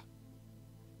joker.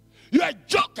 You are a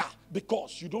joker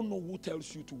because you don't know who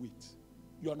tells you to wait.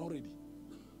 You are not ready.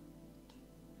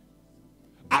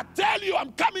 I tell you,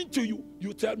 I'm coming to you.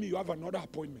 You tell me you have another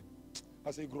appointment.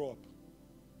 I say, grow up.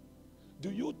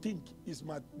 Do you think it's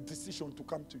my decision to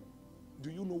come to you? Do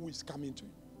you know who is coming to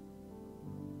you?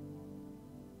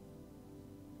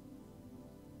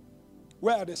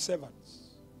 Where are the servants?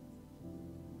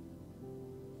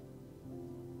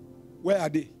 Where are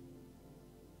they?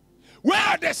 Where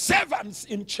are the servants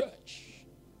in church?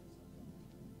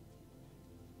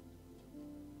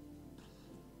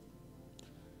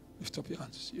 Lift up your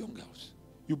hands, young girls.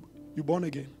 You born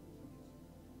again?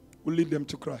 We'll lead them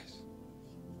to Christ.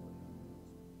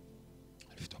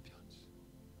 Lift up your hands.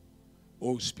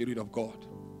 Oh, Spirit of God,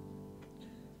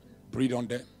 breathe on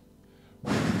them.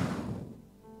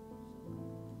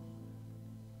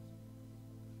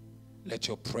 Let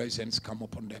your presence come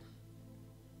upon them.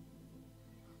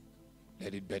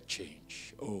 Let it be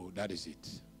change. Oh, that is it.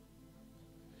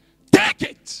 Take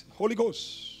it, Holy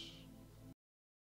Ghost.